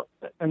mean,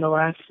 in the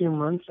last few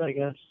months, I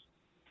guess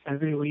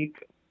every week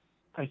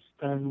I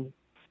spend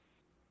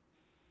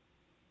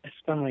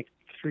like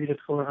 $300 to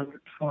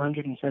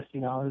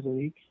 $450 a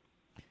week.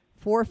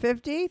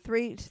 $450?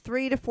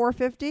 $300 to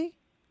 $450?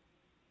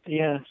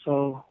 Yeah,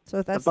 so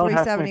that's about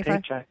half my $375.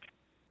 paycheck.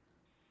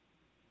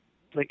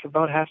 Like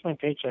about half my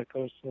paycheck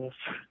goes to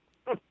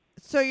this.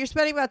 So you're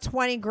spending about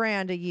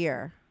 $20,000 a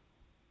year.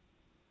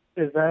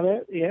 Is that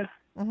it? Yeah,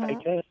 I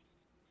Mhm. guess.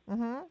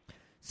 Mhm.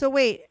 So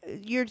wait,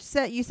 you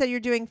said you're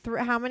doing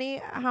how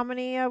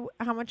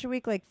much a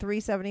week? Like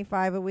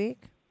 $375 a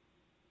week?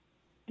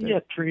 Yeah,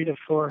 $300 to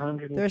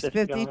 $450. There's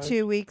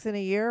 52 weeks in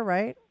a year,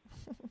 right?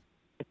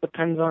 It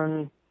depends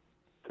on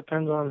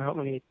how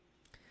many.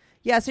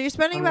 Yeah, so you're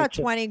spending How many about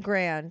chips?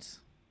 $20,000.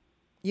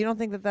 You don't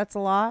think that that's a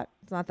lot?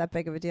 It's not that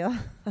big of a deal.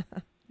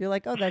 You're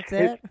like, oh, that's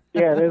it.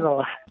 Yeah, it is a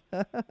lot.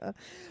 Well,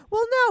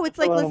 no, it's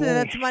a like, lot of listen, money.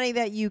 that's money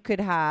that you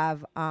could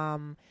have,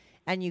 and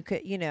you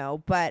could,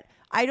 but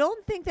I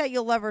don't think that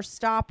you'll ever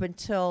stop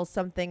until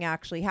something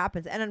actually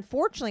happens. And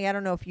unfortunately, I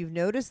don't know if you've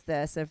noticed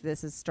this, if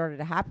this has started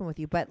to happen with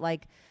you, but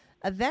like,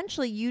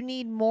 eventually, you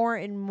need more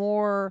and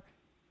more,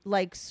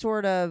 like,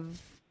 sort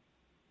of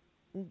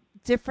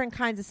different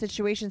kinds of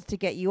situations to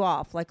get you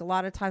off. Like a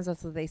lot of times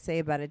that's what they say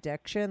about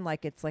addiction.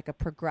 Like it's like a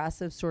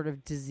progressive sort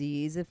of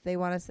disease, if they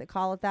want to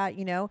call it that,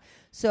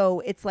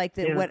 So it's like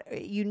that. Yeah.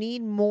 What you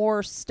need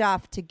more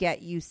stuff to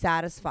get you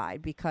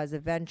satisfied, because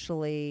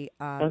eventually,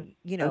 That's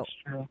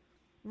true.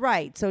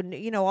 right. So,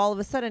 all of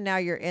a sudden now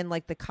you're in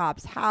like the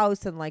cop's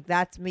house, and like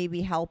that's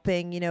maybe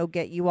helping,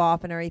 get you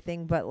off and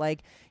everything. But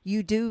like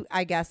you do,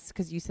 I guess,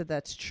 because you said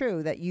that's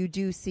true, that you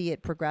do see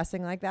it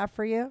progressing like that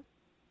for you.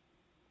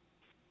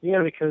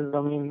 Yeah, because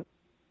I mean,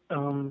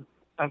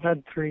 I've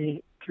had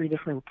three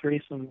different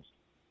threesomes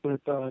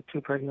with 2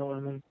 pregnant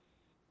women.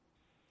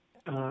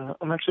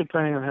 I'm actually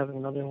planning on having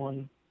another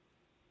one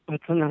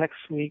within the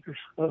next week or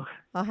so.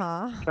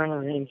 Trying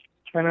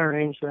to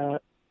arrange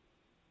that.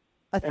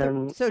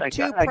 And So I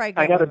 2 got- pregnant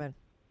I got women.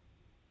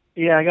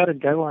 Yeah, I got a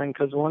deadline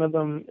because one of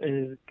them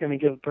is going to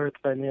give birth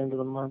by the end of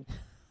the month.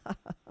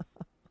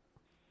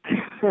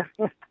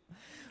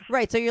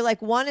 Right. So you're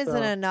like, one isn't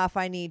So- enough.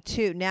 I need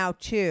 2. Now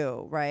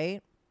 2,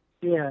 right?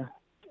 Yeah,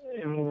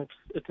 I mean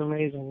it's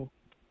amazing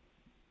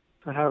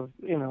to have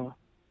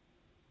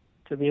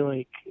to be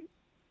like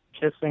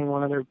kissing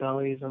one of their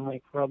bellies and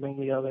like rubbing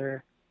the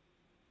other,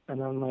 and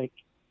then like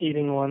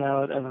eating one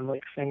out and then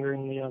like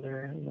fingering the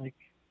other, and like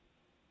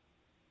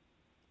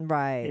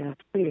Right. yeah,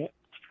 it's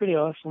pretty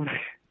awesome.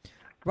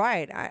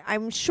 Right.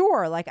 I'm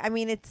sure. Like, I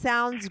mean, it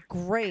sounds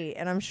great.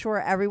 And I'm sure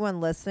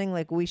everyone listening,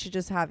 like, we should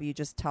just have you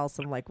just tell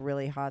some, like,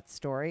 really hot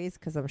stories.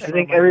 Because I'm sure. I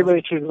think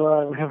everybody should go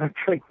out and have a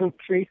pregnant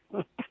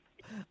threesome.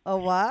 A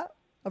what?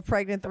 A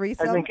pregnant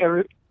threesome? I think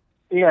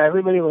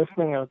everybody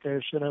listening out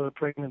there should have a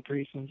pregnant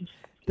threesome. Just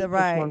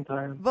right. one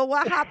time. But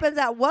what happens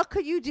what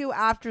could you do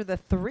after the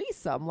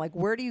threesome? Like,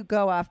 where do you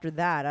go after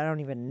that? I don't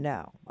even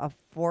know.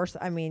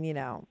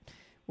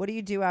 What do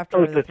you do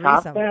after the to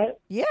top threesome? that?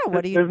 Yeah,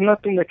 what do you... There's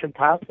nothing that can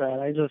top that.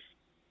 I just,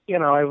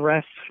 I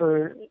rest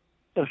for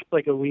just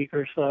like a week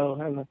or so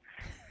and,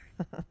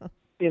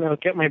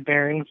 get my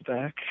bearings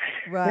back.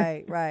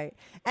 Right.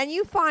 And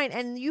you find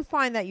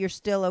that you're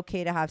still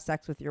okay to have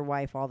sex with your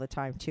wife all the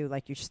time too?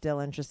 Like you're still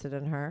interested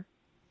in her?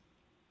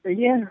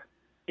 Yeah,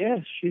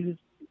 she's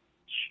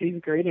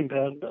great in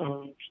bed.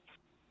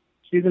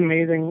 She's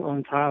amazing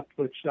on top,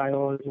 which I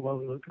always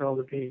love a girl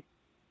to be,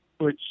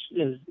 which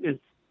is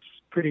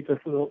pretty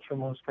difficult for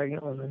most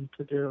pregnant women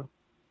to do.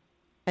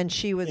 And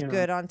she was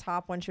good on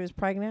top when she was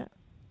pregnant?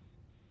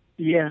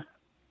 Yeah,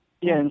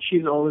 and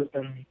she's always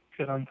been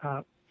good on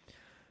top.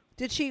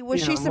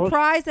 Was she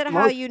surprised at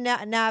how you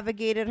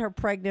navigated her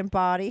pregnant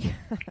body?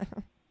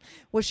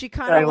 Was she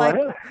kind of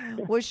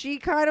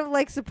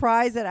like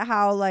surprised at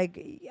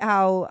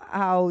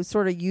how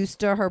sort of used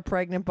to her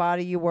pregnant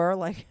body you were,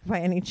 like, by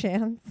any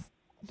chance?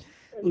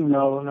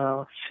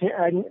 No.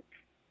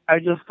 I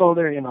just told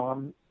her,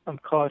 I'm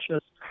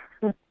cautious.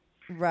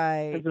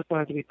 Right. I just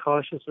wanted to be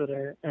cautious with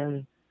her,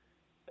 and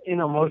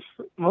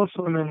most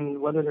women,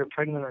 whether they're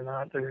pregnant or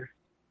not, they're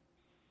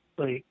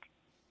like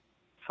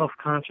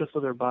self-conscious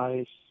of their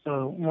bodies.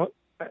 So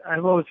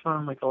I've always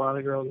found like a lot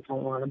of girls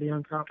don't want to be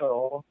on top at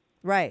all.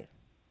 Right.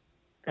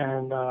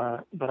 And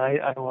but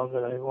I love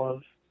it. I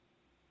love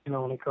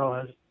when a girl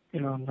has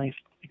nice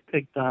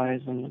big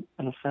thighs and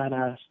a fat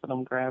ass that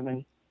I'm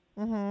grabbing.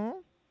 Mhm.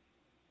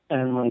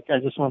 And like I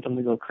just want them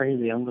to go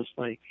crazy. I'm just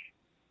like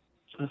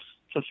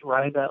just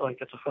ride that like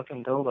it's a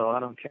fucking dildo. I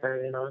don't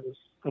care. Just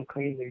go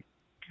crazy.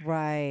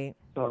 Right.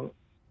 So.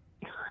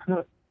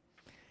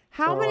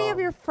 How many of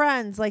your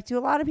friends, like, do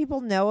a lot of people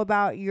know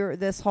about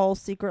this whole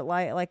secret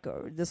life, like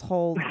this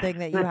whole thing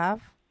that you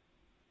have?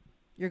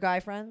 Your guy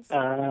friends?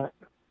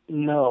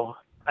 No.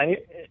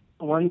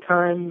 One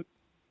time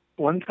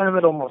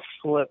it almost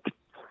slipped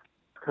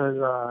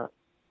because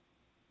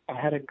I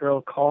had a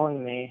girl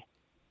calling me,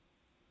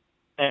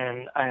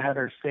 and I had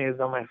her saved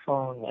on my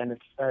phone, and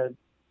it said,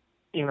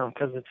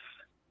 because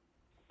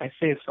I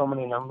saved so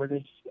many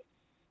numbers,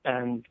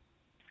 and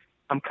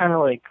I'm kind of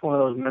like one of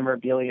those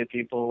memorabilia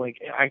people.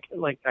 Like I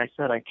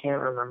said, I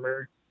can't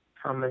remember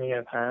how many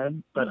I've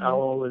had, but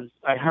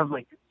I have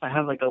like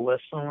a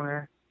list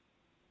somewhere,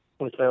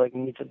 which I like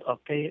need to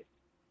update,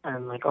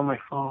 and like on my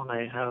phone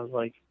I have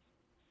like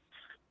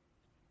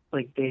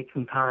like dates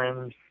and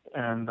times,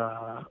 and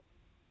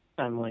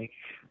like,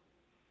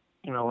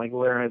 you know, like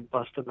where I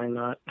busted my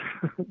nut,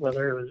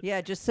 whether it was.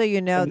 Yeah, just so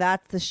you know,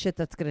 that's the shit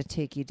that's going to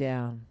take you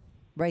down.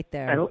 Right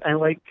there. I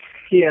like,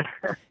 yeah.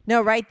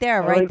 No, right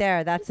there, I right like-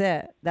 there. That's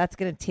it. That's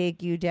going to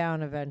take you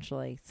down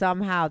eventually.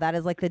 Somehow. That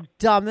is like the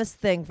dumbest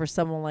thing for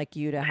someone like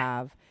you to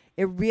have.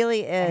 It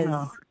really is.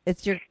 know.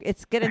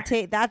 It's going to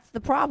take, that's the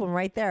problem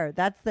right there.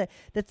 That's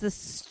the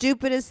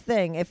stupidest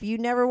thing. If you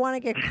never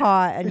want to get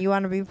caught and you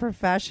want to be a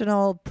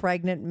professional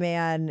pregnant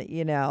man,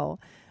 you know,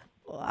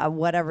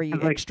 whatever you,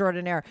 Like-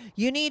 extraordinaire,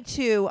 you need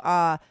to,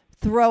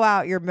 throw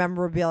out your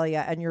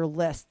memorabilia and your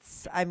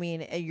lists. I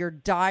mean, your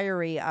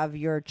diary of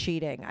your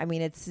cheating. I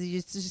mean, it's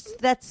just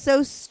that's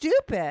so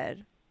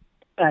stupid.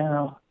 I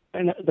know.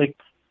 And like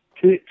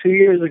 2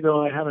 years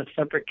ago, I had a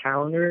separate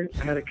calendar.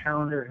 I had a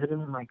calendar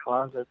hidden in my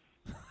closet.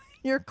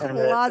 Your And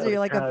closet. it You're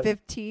like a had-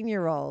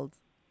 15-year-old.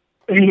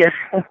 Yeah.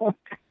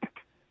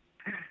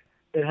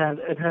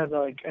 it had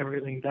like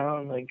everything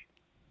down, like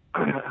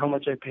how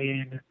much I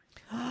paid,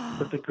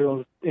 what the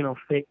girl's, you know,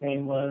 fake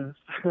name was.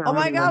 Oh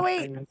my God!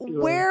 Wait,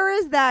 where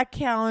is that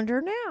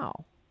calendar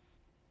now?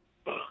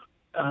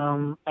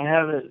 I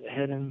have it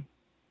hidden.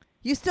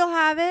 You still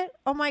have it?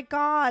 Oh my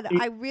God!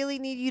 I really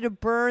need you to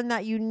burn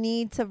that. You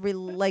need to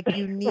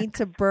you need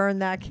to burn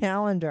that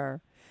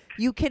calendar.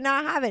 You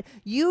cannot have it.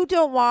 You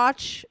don't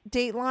watch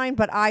Dateline,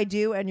 but I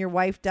do, and your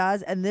wife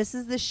does. And this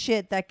is the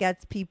shit that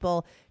gets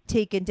people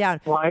taken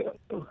down.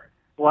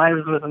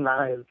 Wives with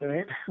knives,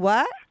 right?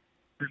 What?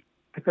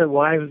 I said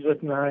wives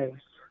with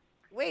knives.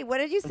 Wait, what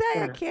did you say?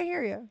 I Okay. can't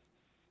hear you.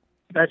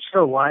 That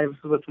show, Wives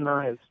with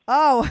Knives.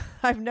 Oh,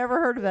 I've never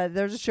heard of that.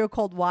 There's a show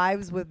called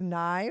Wives with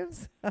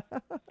Knives.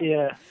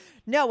 Yeah.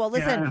 No, well,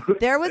 listen, Yeah.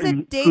 there was a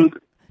And date.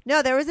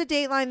 No, there was a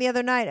Dateline the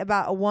other night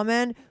about a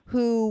woman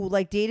who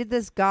like dated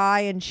this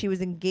guy and she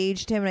was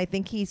engaged to him, and I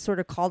think he sort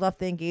of called off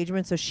the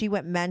engagement, so she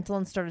went mental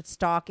and started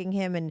stalking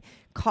him and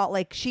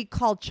she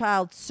called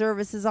child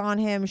services on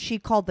him. She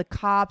called the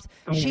cops.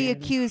 She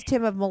accused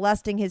him of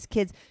molesting his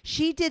kids.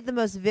 She did the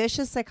most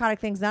vicious, psychotic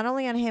things, not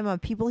only on him, on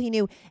people he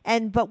knew.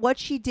 But what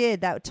she did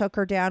that took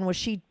her down was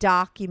she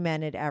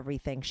documented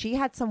everything. She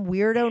had some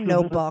weirdo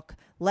notebook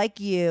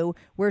like you,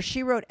 where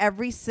she wrote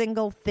every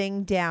single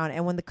thing down.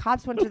 And when the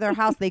cops went to their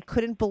house, they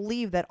couldn't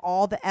believe that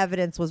all the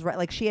evidence was right.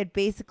 Like she had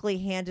basically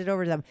handed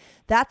over to them.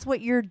 That's what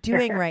you're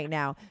doing right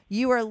now.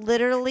 You are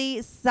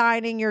literally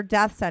signing your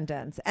death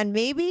sentence. And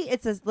maybe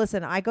it's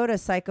listen, I go to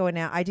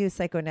I do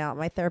psychoanalysis.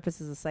 My therapist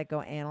is a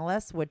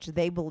psychoanalyst, which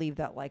they believe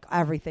that like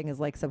everything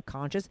is like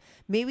subconscious.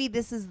 Maybe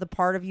this is the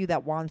part of you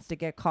that wants to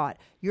get caught.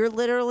 You're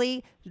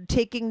literally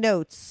taking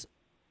notes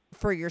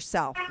for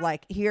yourself,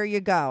 like here you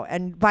go,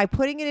 and by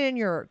putting it in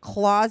your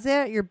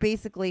closet, you're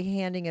basically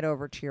handing it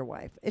over to your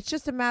wife. It's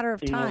just a matter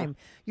of time.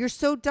 You're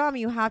so dumb,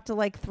 you have to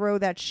like throw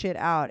that shit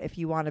out if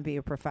you want to be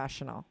a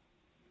professional.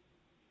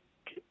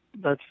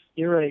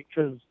 You're right,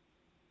 because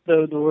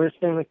the worst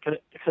thing that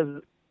could,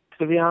 because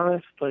to be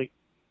honest, like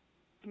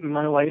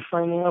my wife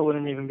finding out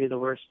wouldn't even be the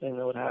worst thing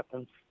that would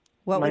happen.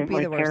 What would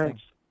be the worst thing?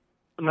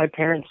 My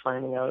parents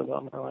finding out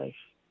about my life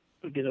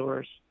would be the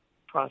worst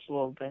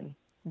possible thing.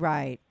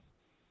 Right.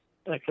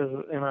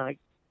 Because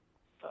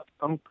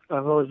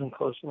I've always been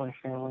close to my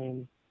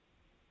family,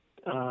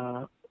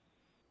 and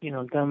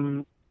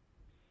them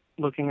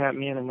looking at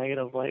me in a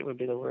negative light would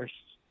be the worst.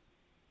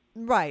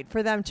 Right,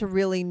 for them to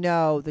really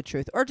know the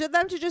truth, or to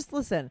them to just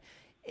listen,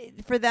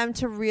 for them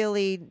to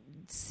really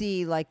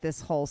see like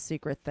this whole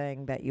secret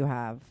thing that you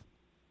have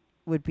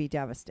would be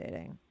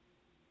devastating.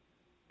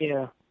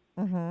 Yeah.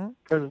 Mm-hmm.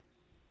 Because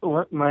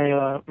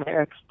my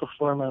ex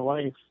before my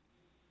wife,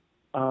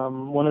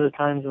 one of the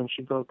times when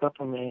she broke up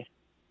with me,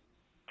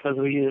 because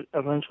we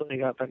eventually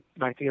got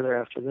back together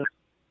after this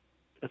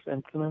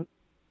incident,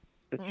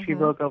 but she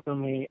broke up with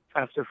me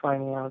after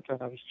finding out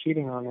that I was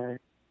cheating on her,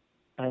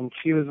 and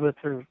she was with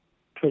her,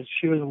 because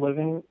she was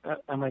living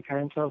at my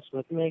parents' house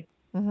with me.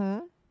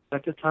 Mm-hmm.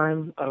 At the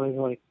time, I was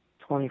like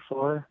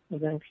 24, I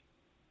think,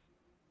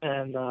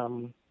 and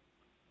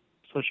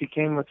so she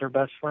came with her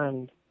best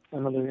friend,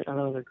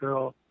 another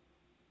girl,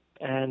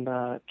 and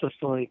just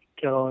to like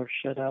get all her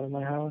shit out of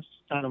my house,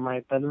 out of my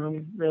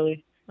bedroom,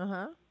 really.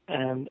 Uh-huh.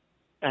 And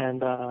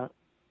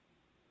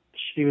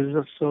she was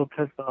just so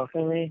pissed off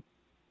at me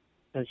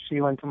that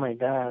she went to my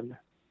dad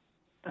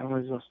and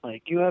was just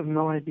like, "You have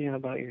no idea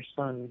about your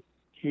son.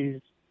 He's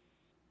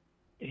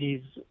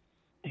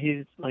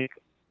like,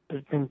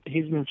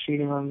 he's been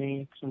cheating on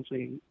me since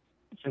we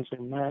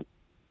met.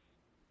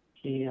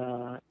 He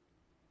has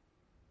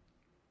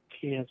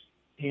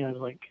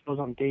like goes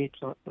on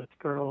dates with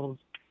girls,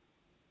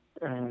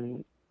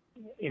 and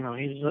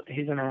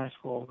he's an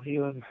asshole.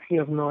 You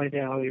have no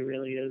idea how he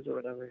really is or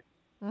whatever."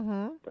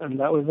 Mm-hmm. And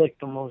that was like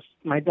the most.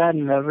 My dad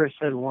never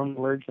said one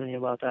word to me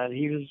about that.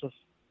 He was just.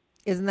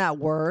 Isn't that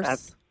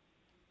worse?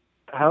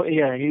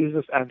 He was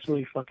just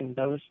absolutely fucking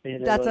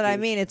devastated. That's what I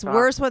mean. It's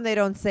worse when they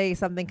don't say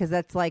something, because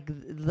that's like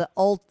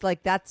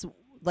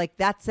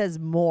that says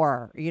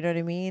more. You know what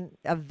I mean?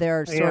 Of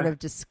their sort of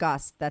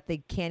disgust that they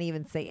can't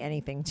even say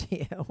anything to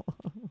you.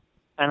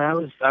 And I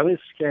was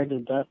scared to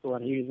death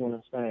what he was going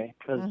to say,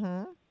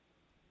 because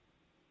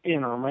you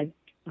know, my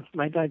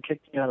dad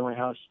kicked me out of my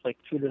house like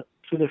two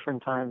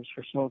different times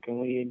for smoking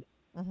weed.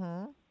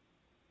 And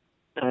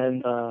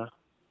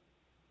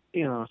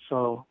you know,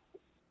 so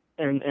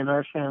in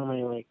our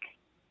family, like,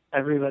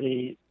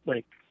 everybody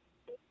like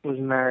was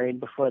married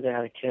before they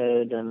had a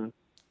kid, and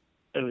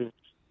it was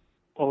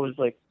always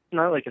like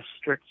not like a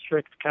strict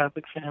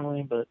Catholic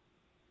family, but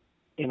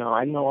you know,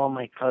 I know all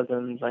my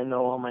cousins, I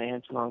know all my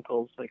aunts and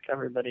uncles, like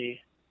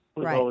everybody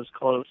was always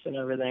close and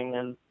everything,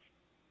 and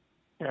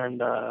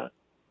to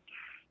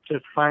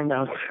find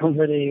out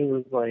somebody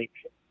was like,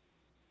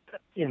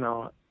 you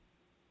know,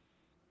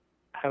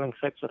 having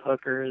sex with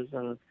hookers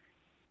and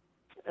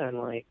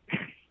like,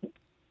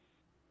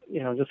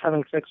 you know, just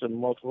having sex with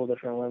multiple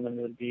different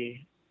women would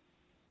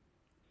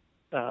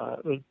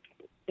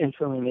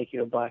instantly make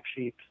you a black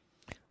sheep.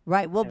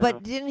 Right. Well,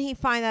 but didn't he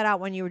find that out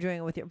when you were doing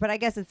it with but I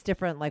guess it's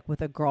different, like,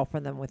 with a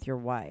girlfriend than with your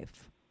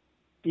wife.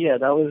 Yeah,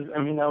 that was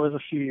a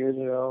few years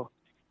ago.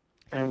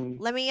 And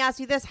let me ask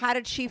you this. How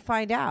did she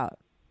find out?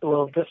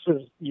 Well, this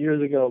was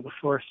years ago,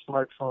 before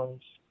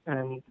smartphones.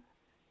 And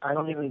I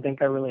don't even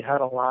think I really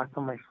had a lock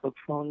on my flip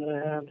phone that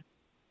I had.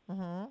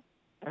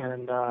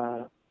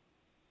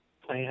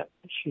 And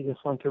she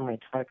just went through my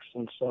text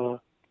and saw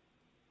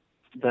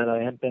that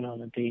I had been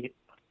on a date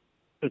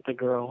with the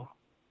girl.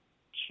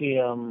 She,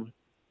 you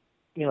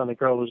know, the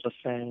girl was just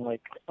saying,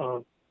 like,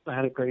 oh, I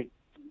had a great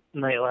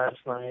night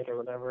last night or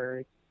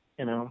whatever,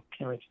 you know,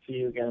 can't wait to see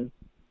you again.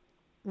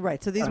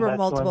 Right, so these were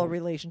multiple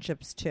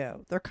relationships,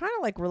 too. They're kind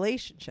of like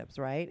relationships,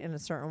 right, in a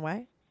certain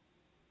way?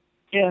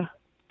 Yeah,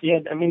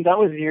 I mean, that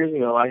was years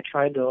ago. I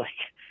tried to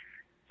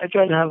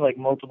have, like,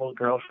 multiple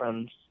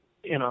girlfriends,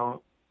 you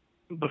know.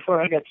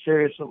 Before I got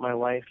serious with my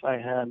wife, I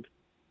had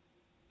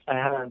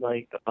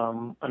like,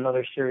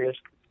 another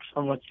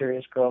somewhat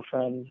serious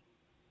girlfriend.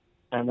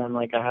 And then,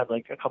 like, I had,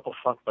 like, a couple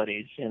fuck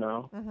buddies, you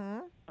know.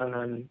 And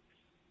then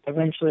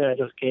eventually I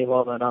just gave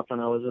all that up,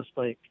 and I was just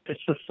like, it's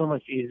just so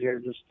much easier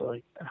just to,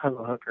 like, have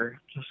a hooker.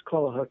 Just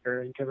call a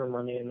hooker and give her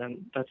money, and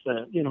then that's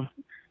it, you know.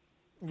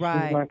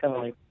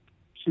 Right.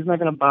 She's not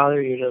gonna bother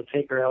you to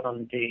take her out on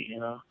a date, you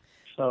know.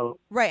 So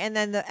right, and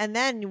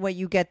then when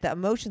you get the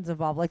emotions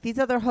involved, like these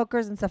other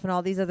hookers and stuff, and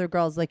all these other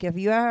girls, like, have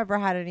you ever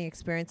had any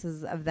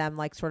experiences of them,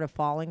 like, sort of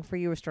falling for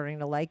you or starting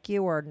to like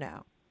you, or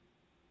no?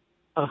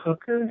 A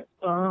hooker?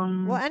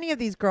 Well, any of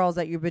these girls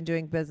that you've been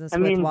doing business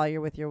with while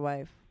you're with your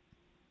wife.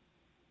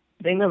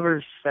 They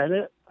never said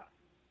it.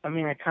 I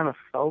mean, I kind of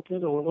felt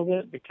it a little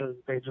bit, because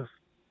they just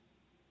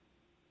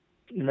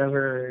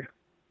never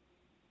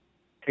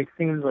take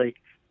things, like,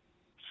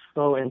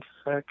 so into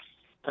sex,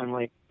 and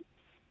like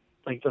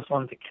just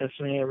wanted to kiss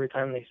me every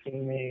time they see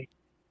me.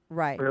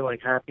 Right. They're,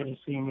 like, happy to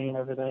see me and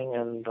everything,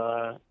 and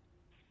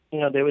you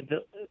know, they would,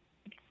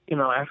 you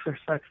know, after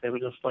sex, they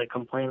would just, like,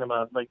 complain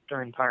about, like,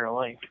 their entire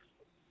life.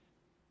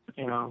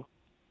 You know,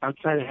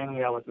 outside of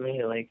hanging out with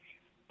me, like,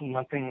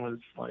 nothing was,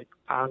 like,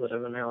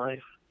 positive in their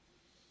life.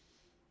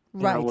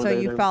 Right, so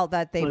you felt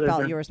that they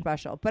felt you were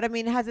special. But, I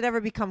mean, has it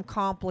ever become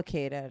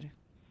complicated?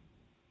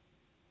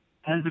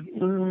 Has it?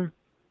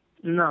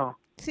 No.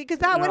 See, because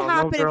that would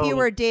happen if you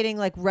were dating,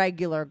 like,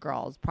 regular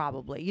girls,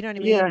 probably. You know what I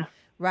mean? Yeah.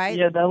 Right?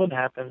 Yeah, that would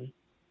happen.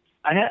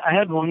 I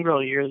had one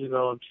girl years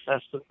ago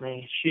obsessed with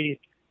me. She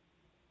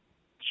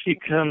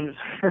convinced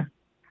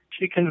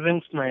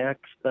my ex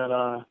that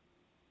I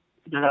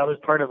was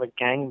part of a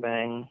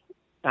gangbang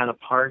at a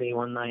party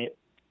one night,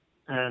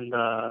 and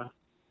that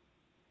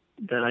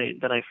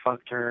I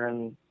fucked her,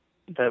 and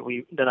that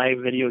I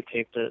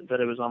videotaped it,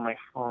 that it was on my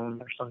phone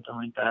or something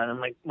like that. And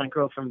my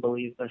girlfriend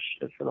believed that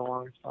shit for the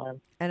longest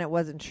time. And it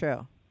wasn't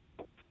true.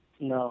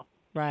 No.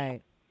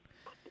 Right.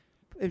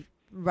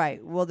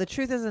 Right. Well, the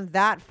truth isn't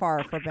that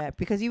far from it,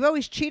 because you've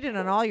always cheated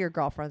on all your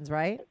girlfriends,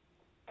 right?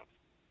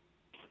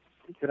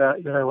 Did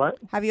I what?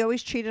 Have you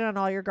always cheated on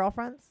all your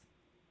girlfriends?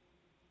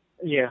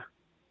 Yeah.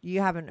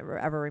 You haven't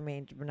ever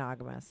remained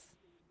monogamous.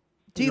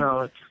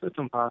 No, it's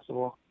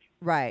impossible.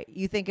 Right.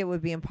 You think it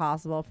would be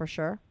impossible for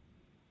sure?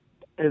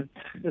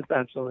 It's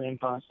absolutely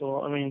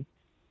impossible. I mean,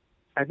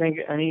 I think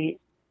any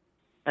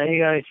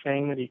guy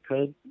saying that he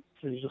could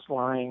is just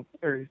lying.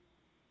 Or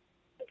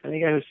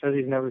any guy who says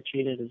he's never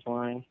cheated is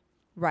lying.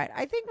 Right.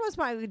 I think most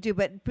might do,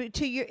 but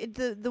to your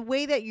the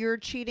way that you're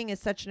cheating is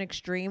such an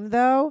extreme,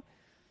 though.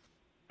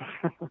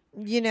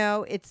 You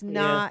know, it's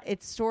not. Yeah.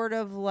 It's sort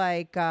of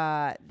like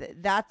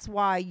that's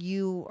why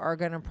you are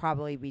going to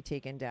probably be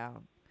taken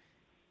down.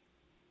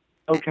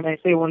 Oh, can I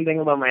say one thing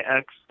about my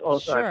ex?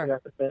 Also, sure. I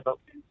forgot to say about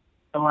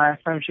the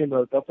last time she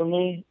broke up with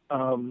me.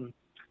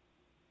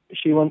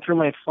 She went through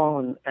my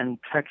phone and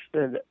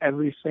texted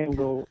every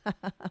single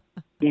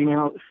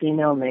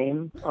female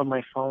name on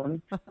my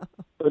phone.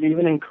 It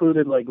even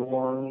included, like,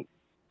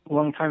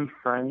 long-time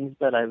friends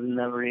that I've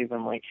never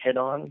even, like, hit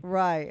on.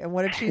 Right. And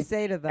what did she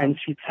say to them? And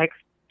she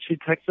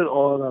texted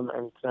all of them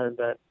and said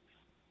that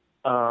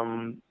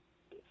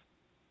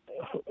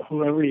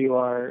whoever you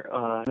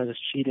are is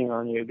cheating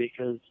on you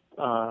because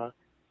oh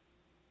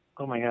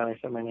my God, I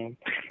said my name.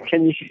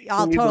 Can you?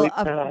 I'll can you totally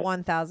bleep that out?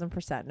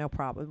 1,000%, no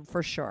problem,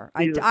 for sure.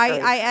 Jesus I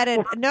Christ.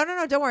 edit. No,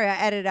 don't worry. I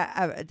edit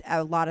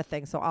a lot of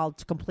things, so I'll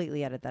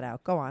completely edit that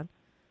out. Go on.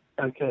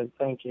 Okay,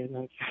 thank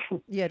you.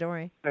 Yeah, don't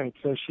worry. All right,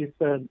 so she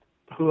said,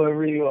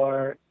 whoever you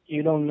are,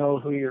 you don't know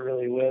who you're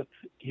really with.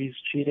 He's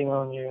cheating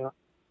on you.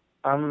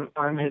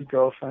 I'm his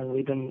girlfriend.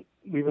 We've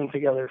been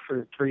together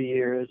for 3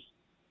 years.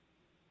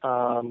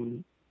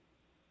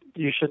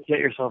 You should get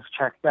yourself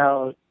checked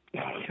out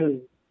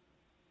because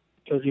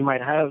you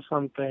might have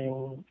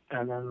something.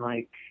 And then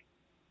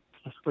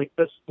just like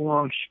this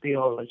long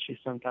spiel that she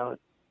sent out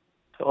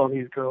to all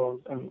these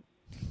girls, and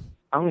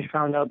I only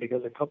found out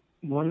because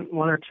one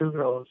or two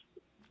girls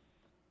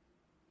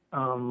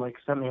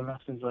sent me a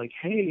message like,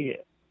 hey,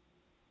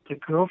 the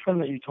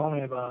girlfriend that you told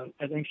me about,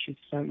 I think she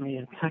sent me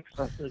a text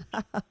message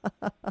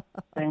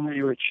saying that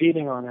you were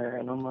cheating on her.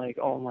 And I'm like,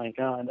 oh my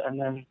God. And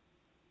then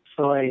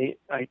so I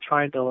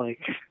tried to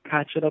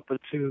patch it up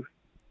with two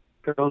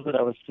girls that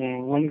I was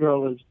seeing. One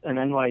girl was an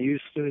NYU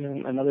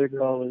student, another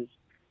girl was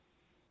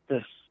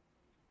this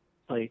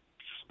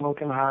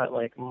smoking hot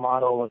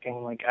model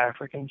looking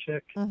African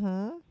chick.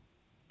 Mm-hmm.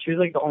 She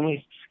was the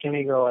only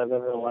skinny girl I've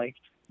ever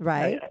liked.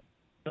 Right.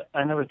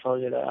 I never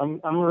told you that.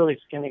 I'm a really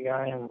skinny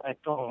guy, and I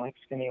don't like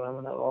skinny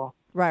women at all.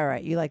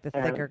 Right. You like the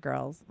thicker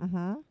girls.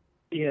 Mm-hmm.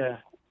 Yeah,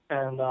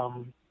 and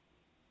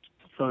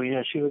so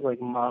yeah, she was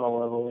model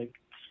level,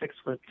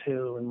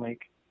 6'2", and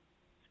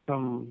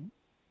from,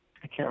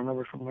 I can't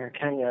remember from where,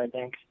 Kenya, I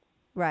think.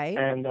 Right.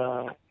 And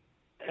so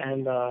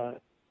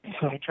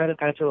I tried to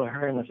patch it with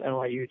her and this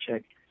NYU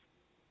chick,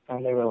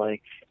 and they were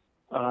like,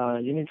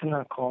 you need to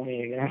not call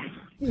me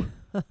again.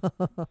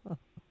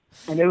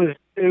 And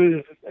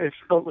it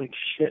felt like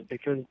shit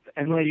because the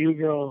NYU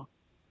girl,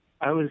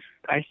 I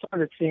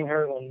started seeing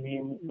her when me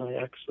and my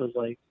ex was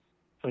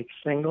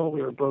single.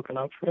 We were broken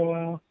up for a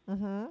while.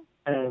 Mm-hmm.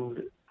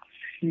 And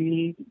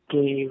she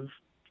gave,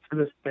 to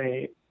this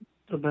day,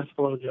 the best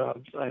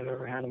blowjobs I've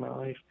ever had in my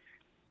life.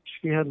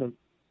 She had the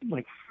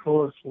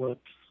fullest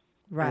lips.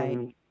 Right.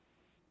 And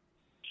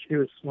she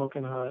was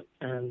smoking hot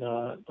and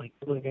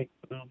really big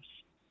boobs.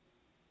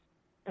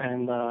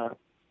 And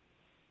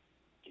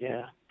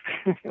yeah.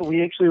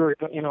 We actually were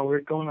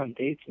going on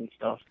dates and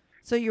stuff.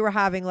 So you were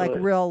having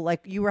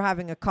you were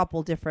having a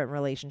couple different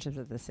relationships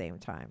at the same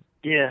time.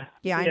 Yeah.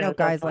 Yeah, I know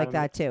guys like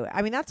that too.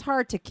 I mean, that's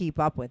hard to keep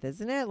up with,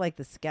 isn't it?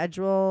 The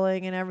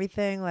scheduling and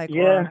everything.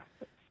 Yeah.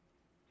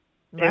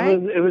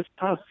 Right? It was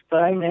tough,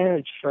 but I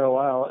managed for a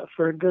while.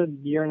 For a good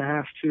year and a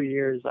half, 2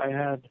 years, I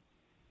had,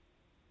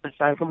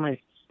 aside from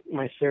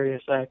my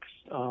serious ex,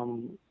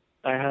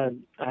 I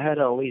had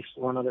at least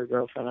one other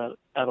girlfriend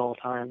at all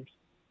times.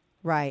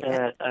 Right.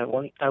 And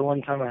at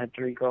one time, I had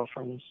 3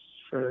 girlfriends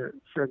for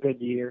a good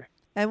year.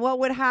 And what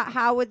would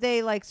how would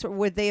they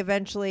would they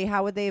eventually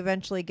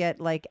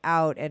get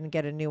out and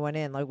get a new one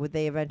in? Would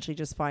they eventually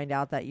just find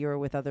out that you were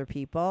with other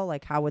people?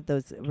 How would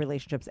those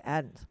relationships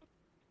end?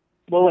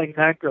 Well,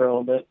 that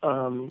girl, but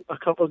a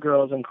couple of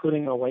girls,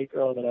 including a white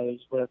girl that I was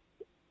with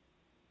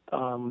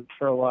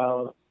for a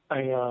while,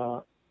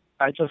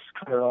 I just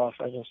cut her off.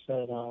 I just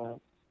said,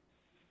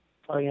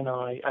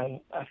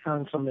 I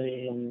found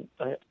somebody and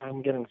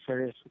I'm getting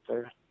serious with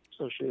her.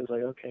 So she was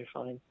like, okay,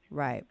 fine.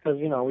 Right. Because,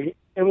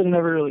 it was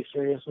never really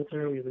serious with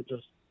her.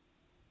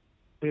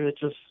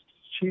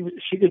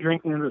 She could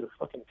drink me under the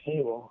fucking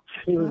table.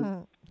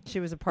 She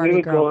was a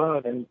party girl. We would go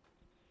out and,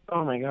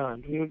 oh my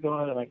God, we would go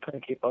out and I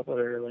couldn't keep up with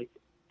her.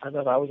 I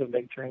thought I was a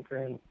big drinker,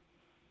 and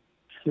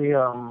we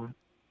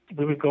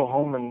would go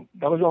home and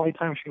that was the only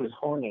time she was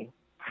horny.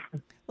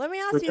 Let me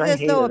ask you this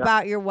though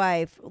about your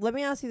wife. Let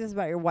me ask you this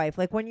about your wife.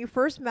 When you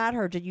first met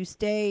her, did you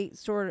stay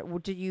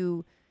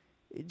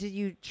did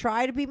you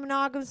try to be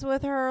monogamous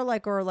with her?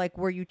 Or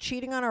were you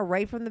cheating on her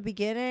right from the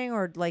beginning,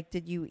 or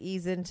did you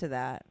ease into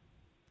that?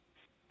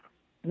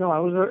 No, I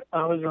was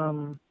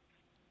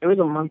it was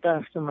a month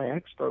after my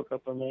ex broke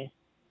up with me.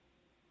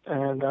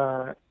 And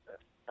I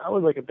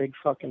was a big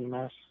fucking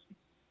mess.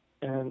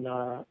 And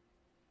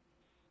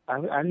I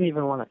didn't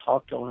even want to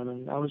talk to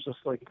women. I was just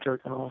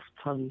jerking off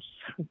tons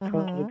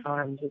of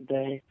times a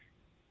day.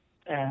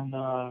 And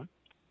a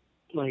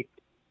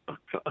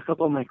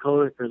couple of my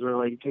coworkers were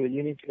like, dude,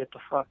 you need to get the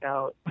fuck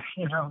out.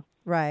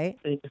 Right.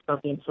 They just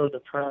got being so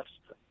depressed.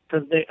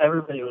 Because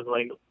everybody was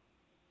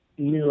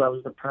knew I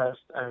was depressed.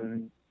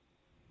 And,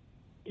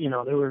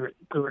 there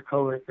were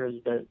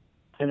coworkers that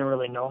didn't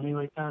really know me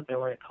like that. They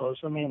weren't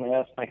close with me. And they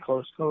asked my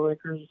close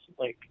coworkers,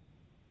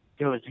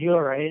 yo, is he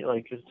all right?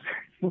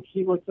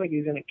 He looks like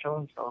he's going to kill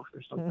himself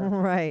or something.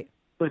 Right.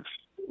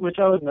 Which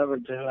I would never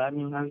do. I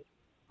mean,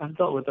 I've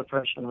dealt with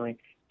depression,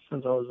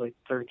 since I was,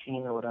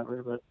 13 or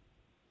whatever, but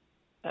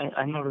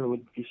I never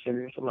would be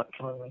serious about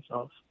killing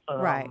myself.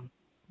 Right.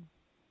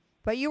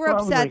 But you were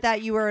upset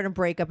that you were in a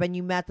breakup and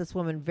you met this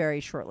woman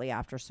very shortly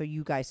after, so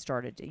you guys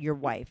started, your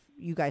wife,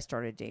 you guys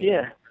started dating.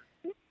 Yeah.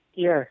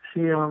 Yeah.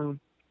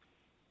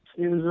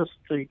 She was just,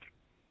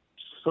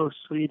 so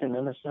sweet and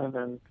innocent,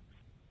 and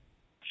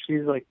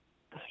she's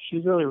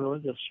really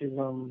religious. She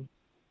was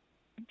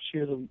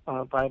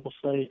a Bible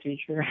study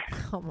teacher.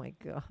 Oh my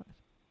God.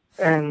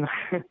 And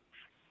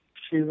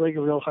she's like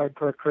a real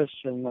hardcore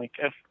Christian. Like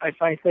if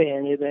I say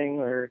anything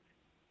or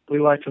we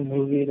watch a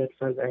movie that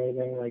says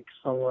anything like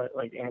somewhat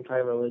like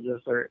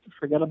anti-religious, or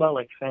forget about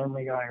like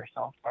Family Guy or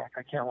South Park,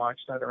 I can't watch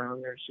that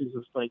around her. She's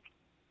just like,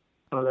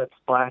 oh, that's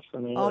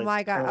blasphemy. Oh like,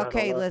 my God. I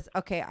Okay, don't know. Liz.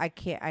 Okay, I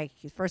can't.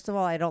 First of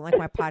all, I don't like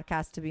my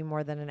podcast to be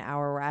more than an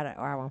hour. We're at an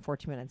hour and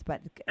 14 minutes,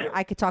 but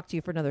I could talk to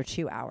you for another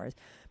 2 hours.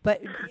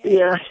 But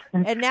Yeah.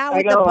 and now I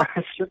with got a the lot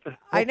of shit to-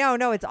 I know,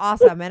 no, it's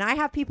awesome, and I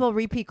have people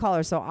repeat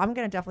callers, so I'm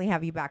gonna definitely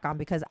have you back on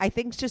because I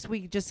think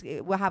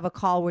we'll have a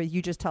call where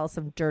you just tell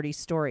some dirty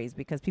stories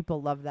because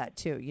people love that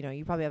too. You know,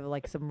 you probably have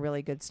like some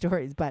really good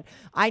stories, but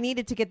I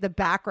needed to get the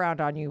background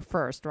on you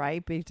first,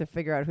 right, to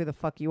figure out who the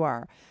fuck you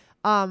are.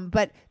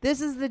 But this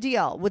is the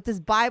deal with this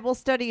Bible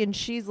study, and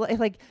she's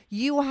like,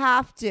 you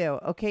have to,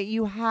 okay,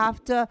 you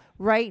have to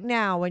right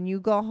now when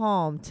you go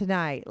home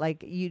tonight,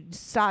 like you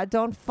stop,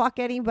 don't fuck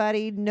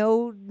anybody,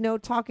 no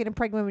talking to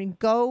pregnant women,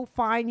 go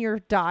find your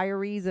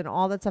diaries and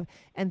all that stuff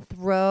and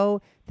throw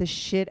the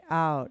shit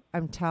out.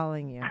 I'm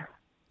telling you,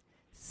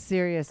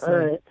 seriously. All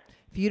right.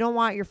 If you don't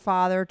want your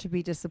father to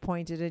be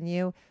disappointed in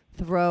you,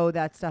 throw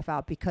that stuff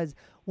out because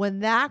when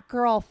that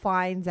girl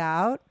finds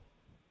out,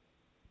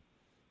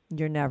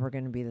 you're never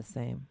going to be the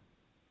same.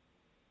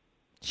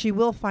 She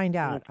will find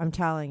out. I'm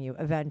telling you,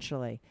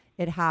 eventually.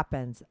 It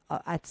happens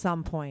at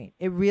some point.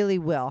 It really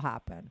will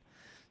happen.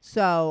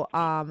 So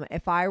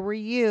if I were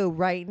you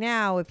right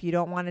now, if you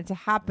don't want it to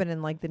happen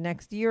in like the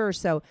next year or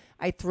so,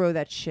 I throw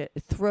that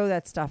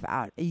stuff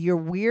out. Your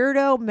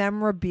weirdo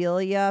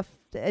memorabilia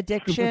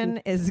addiction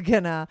is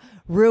going to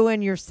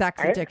ruin your sex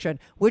addiction.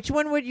 Which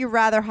one would you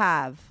rather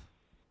have?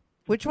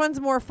 Which one's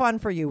more fun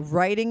for you,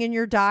 writing in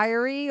your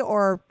diary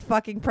or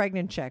fucking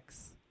pregnant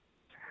chicks?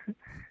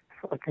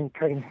 Fucking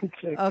pregnant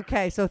chick.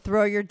 Okay, so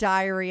throw your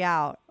diary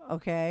out,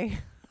 okay?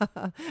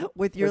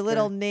 With your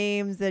little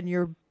names and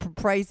your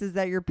prices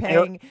that you're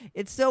paying.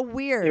 It's so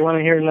weird. You want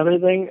to hear another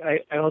thing?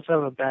 I also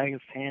have a bag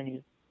of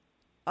panties.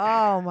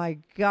 Oh, my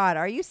God.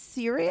 Are you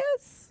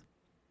serious?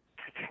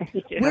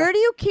 Yeah. Where do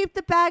you keep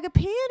the bag of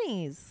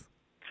panties?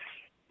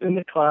 In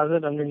the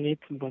closet underneath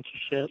a bunch of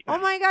shit. Oh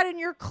my God, in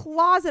your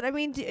closet. I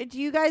mean, do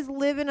you guys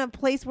live in a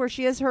place where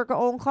she has her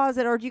own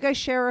closet or do you guys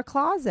share a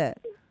closet?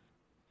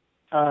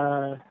 We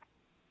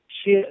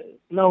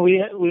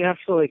have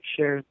to like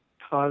share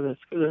closets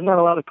because there's not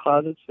a lot of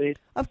closet space.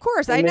 Of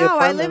course, In I the know.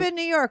 I apartment. live in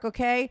New York,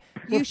 okay?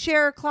 You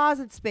share a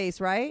closet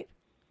space, right?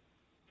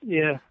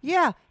 Yeah.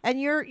 Yeah, and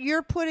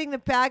you're putting the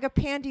bag of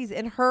panties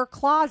in her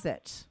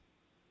closet.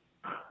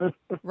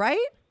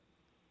 Right?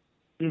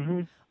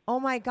 Mhm. Oh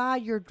my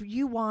God,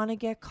 you want to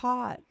get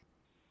caught.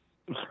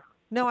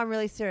 No, I'm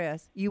really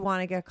serious. You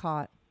want to get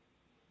caught.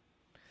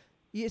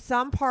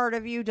 Some part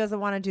of you doesn't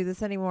want to do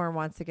this anymore and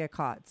wants to get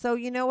caught. So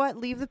you know what?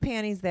 Leave the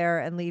panties there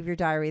and leave your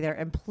diary there.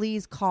 And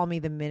please call me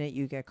the minute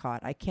you get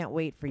caught. I can't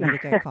wait for you to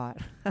get caught.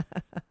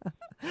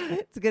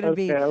 It's going to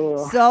be I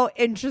will. so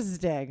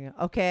interesting.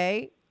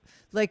 Okay.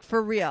 Like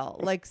for real,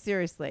 like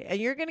seriously. And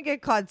you're going to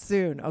get caught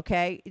soon.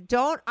 Okay.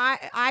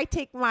 I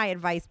take my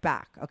advice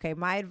back. Okay.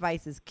 My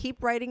advice is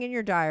keep writing in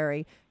your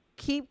diary,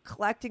 keep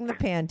collecting the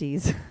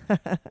panties.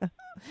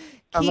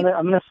 I'm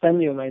gonna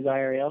send you my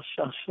diary. I'll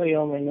show you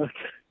all my notes.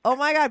 Oh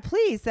my God,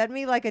 please send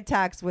me like a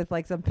text with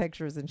like some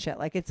pictures and shit.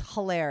 Like it's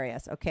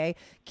hilarious, okay?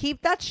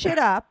 Keep that shit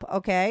up,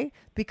 okay?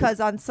 Because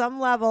on some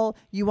level,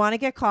 you want to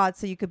get caught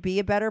so you could be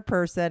a better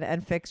person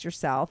and fix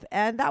yourself.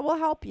 And that will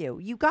help you.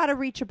 You got to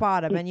reach a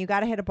bottom and you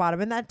got to hit a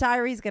bottom. And that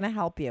diary is going to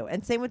help you.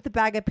 And same with the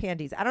bag of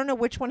panties. I don't know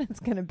which one it's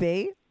going to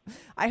be.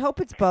 I hope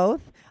it's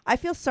both. I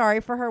feel sorry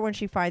for her when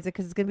she finds it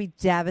because it's going to be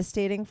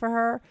devastating for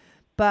her.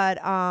 But,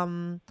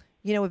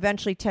 you know,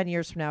 eventually 10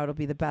 years from now, it'll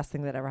be the best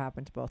thing that ever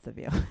happened to both of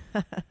you.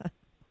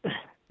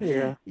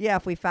 Yeah. Yeah,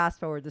 if we fast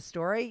forward the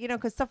story, you know,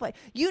 because stuff like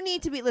you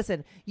need to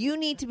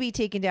be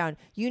taken down.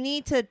 You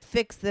need to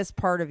fix this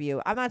part of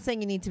you. I'm not saying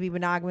you need to be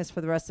monogamous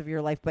for the rest of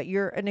your life, but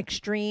you're an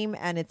extreme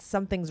and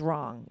something's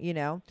wrong, you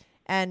know,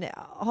 and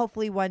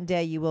hopefully one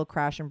day you will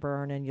crash and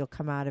burn and you'll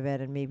come out of it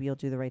and maybe you'll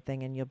do the right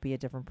thing and you'll be a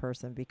different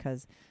person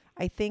because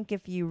I think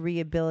if you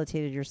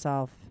rehabilitated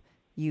yourself,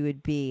 you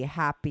would be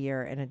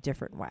happier in a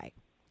different way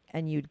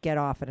and you'd get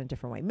off in a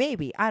different way.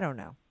 Maybe. I don't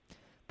know.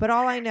 But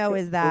all I know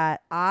is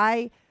that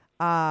I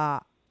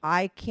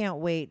can't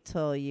wait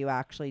till you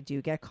actually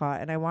do get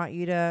caught. And I want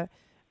you to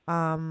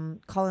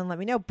call and let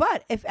me know.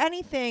 But if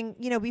anything,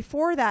 you know,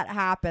 before that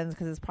happens,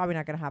 because it's probably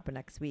not going to happen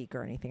next week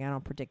or anything. I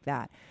don't predict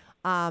that.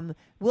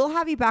 We'll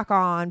have you back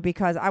on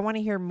because I want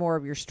to hear more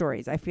of your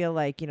stories. I feel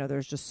like, you know,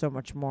 there's just so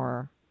much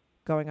more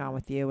going on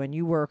with you and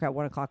you work at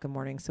 1 o'clock in the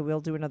morning. So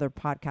we'll do another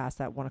podcast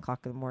at 1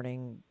 o'clock in the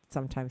morning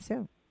sometime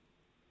soon.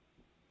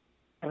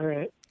 All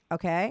right.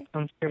 Okay.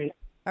 Sounds great.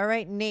 All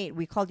right, Nate.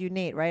 We called you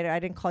Nate, right? I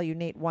didn't call you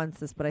Nate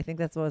once, but I think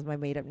that was my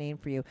made-up name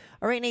for you.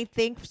 All right, Nate.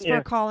 Thanks for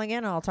calling in,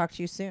 and I'll talk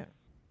to you soon.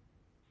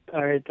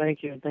 All right.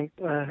 Thank you.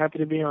 Happy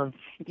to be on.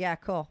 Yeah,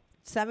 cool.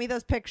 Send me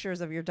those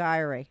pictures of your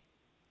diary.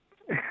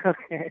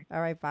 Okay.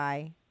 All right,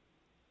 bye.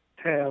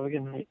 Hey, have a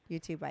good night. You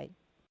too, bye.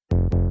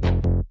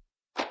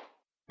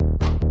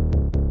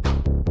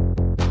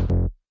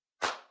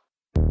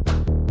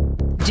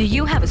 Do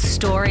you have a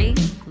story,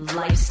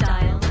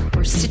 lifestyle,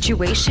 or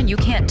situation you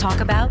can't talk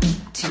about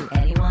to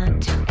anyone?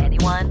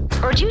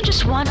 Or do you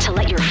just want to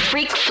let your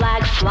freak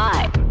flag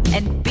fly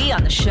and be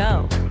on the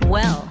show?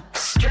 Well,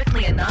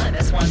 Strictly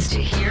Anonymous wants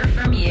to hear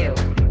from you.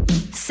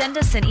 Send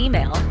us an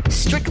email,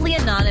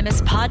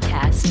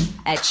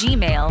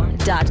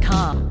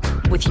 strictlyanonymouspodcast@gmail.com,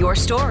 with your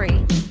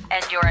story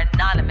and your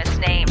anonymous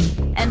name.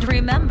 And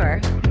remember,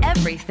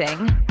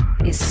 everything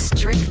is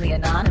strictly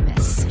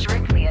anonymous.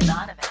 Strictly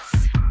Anonymous.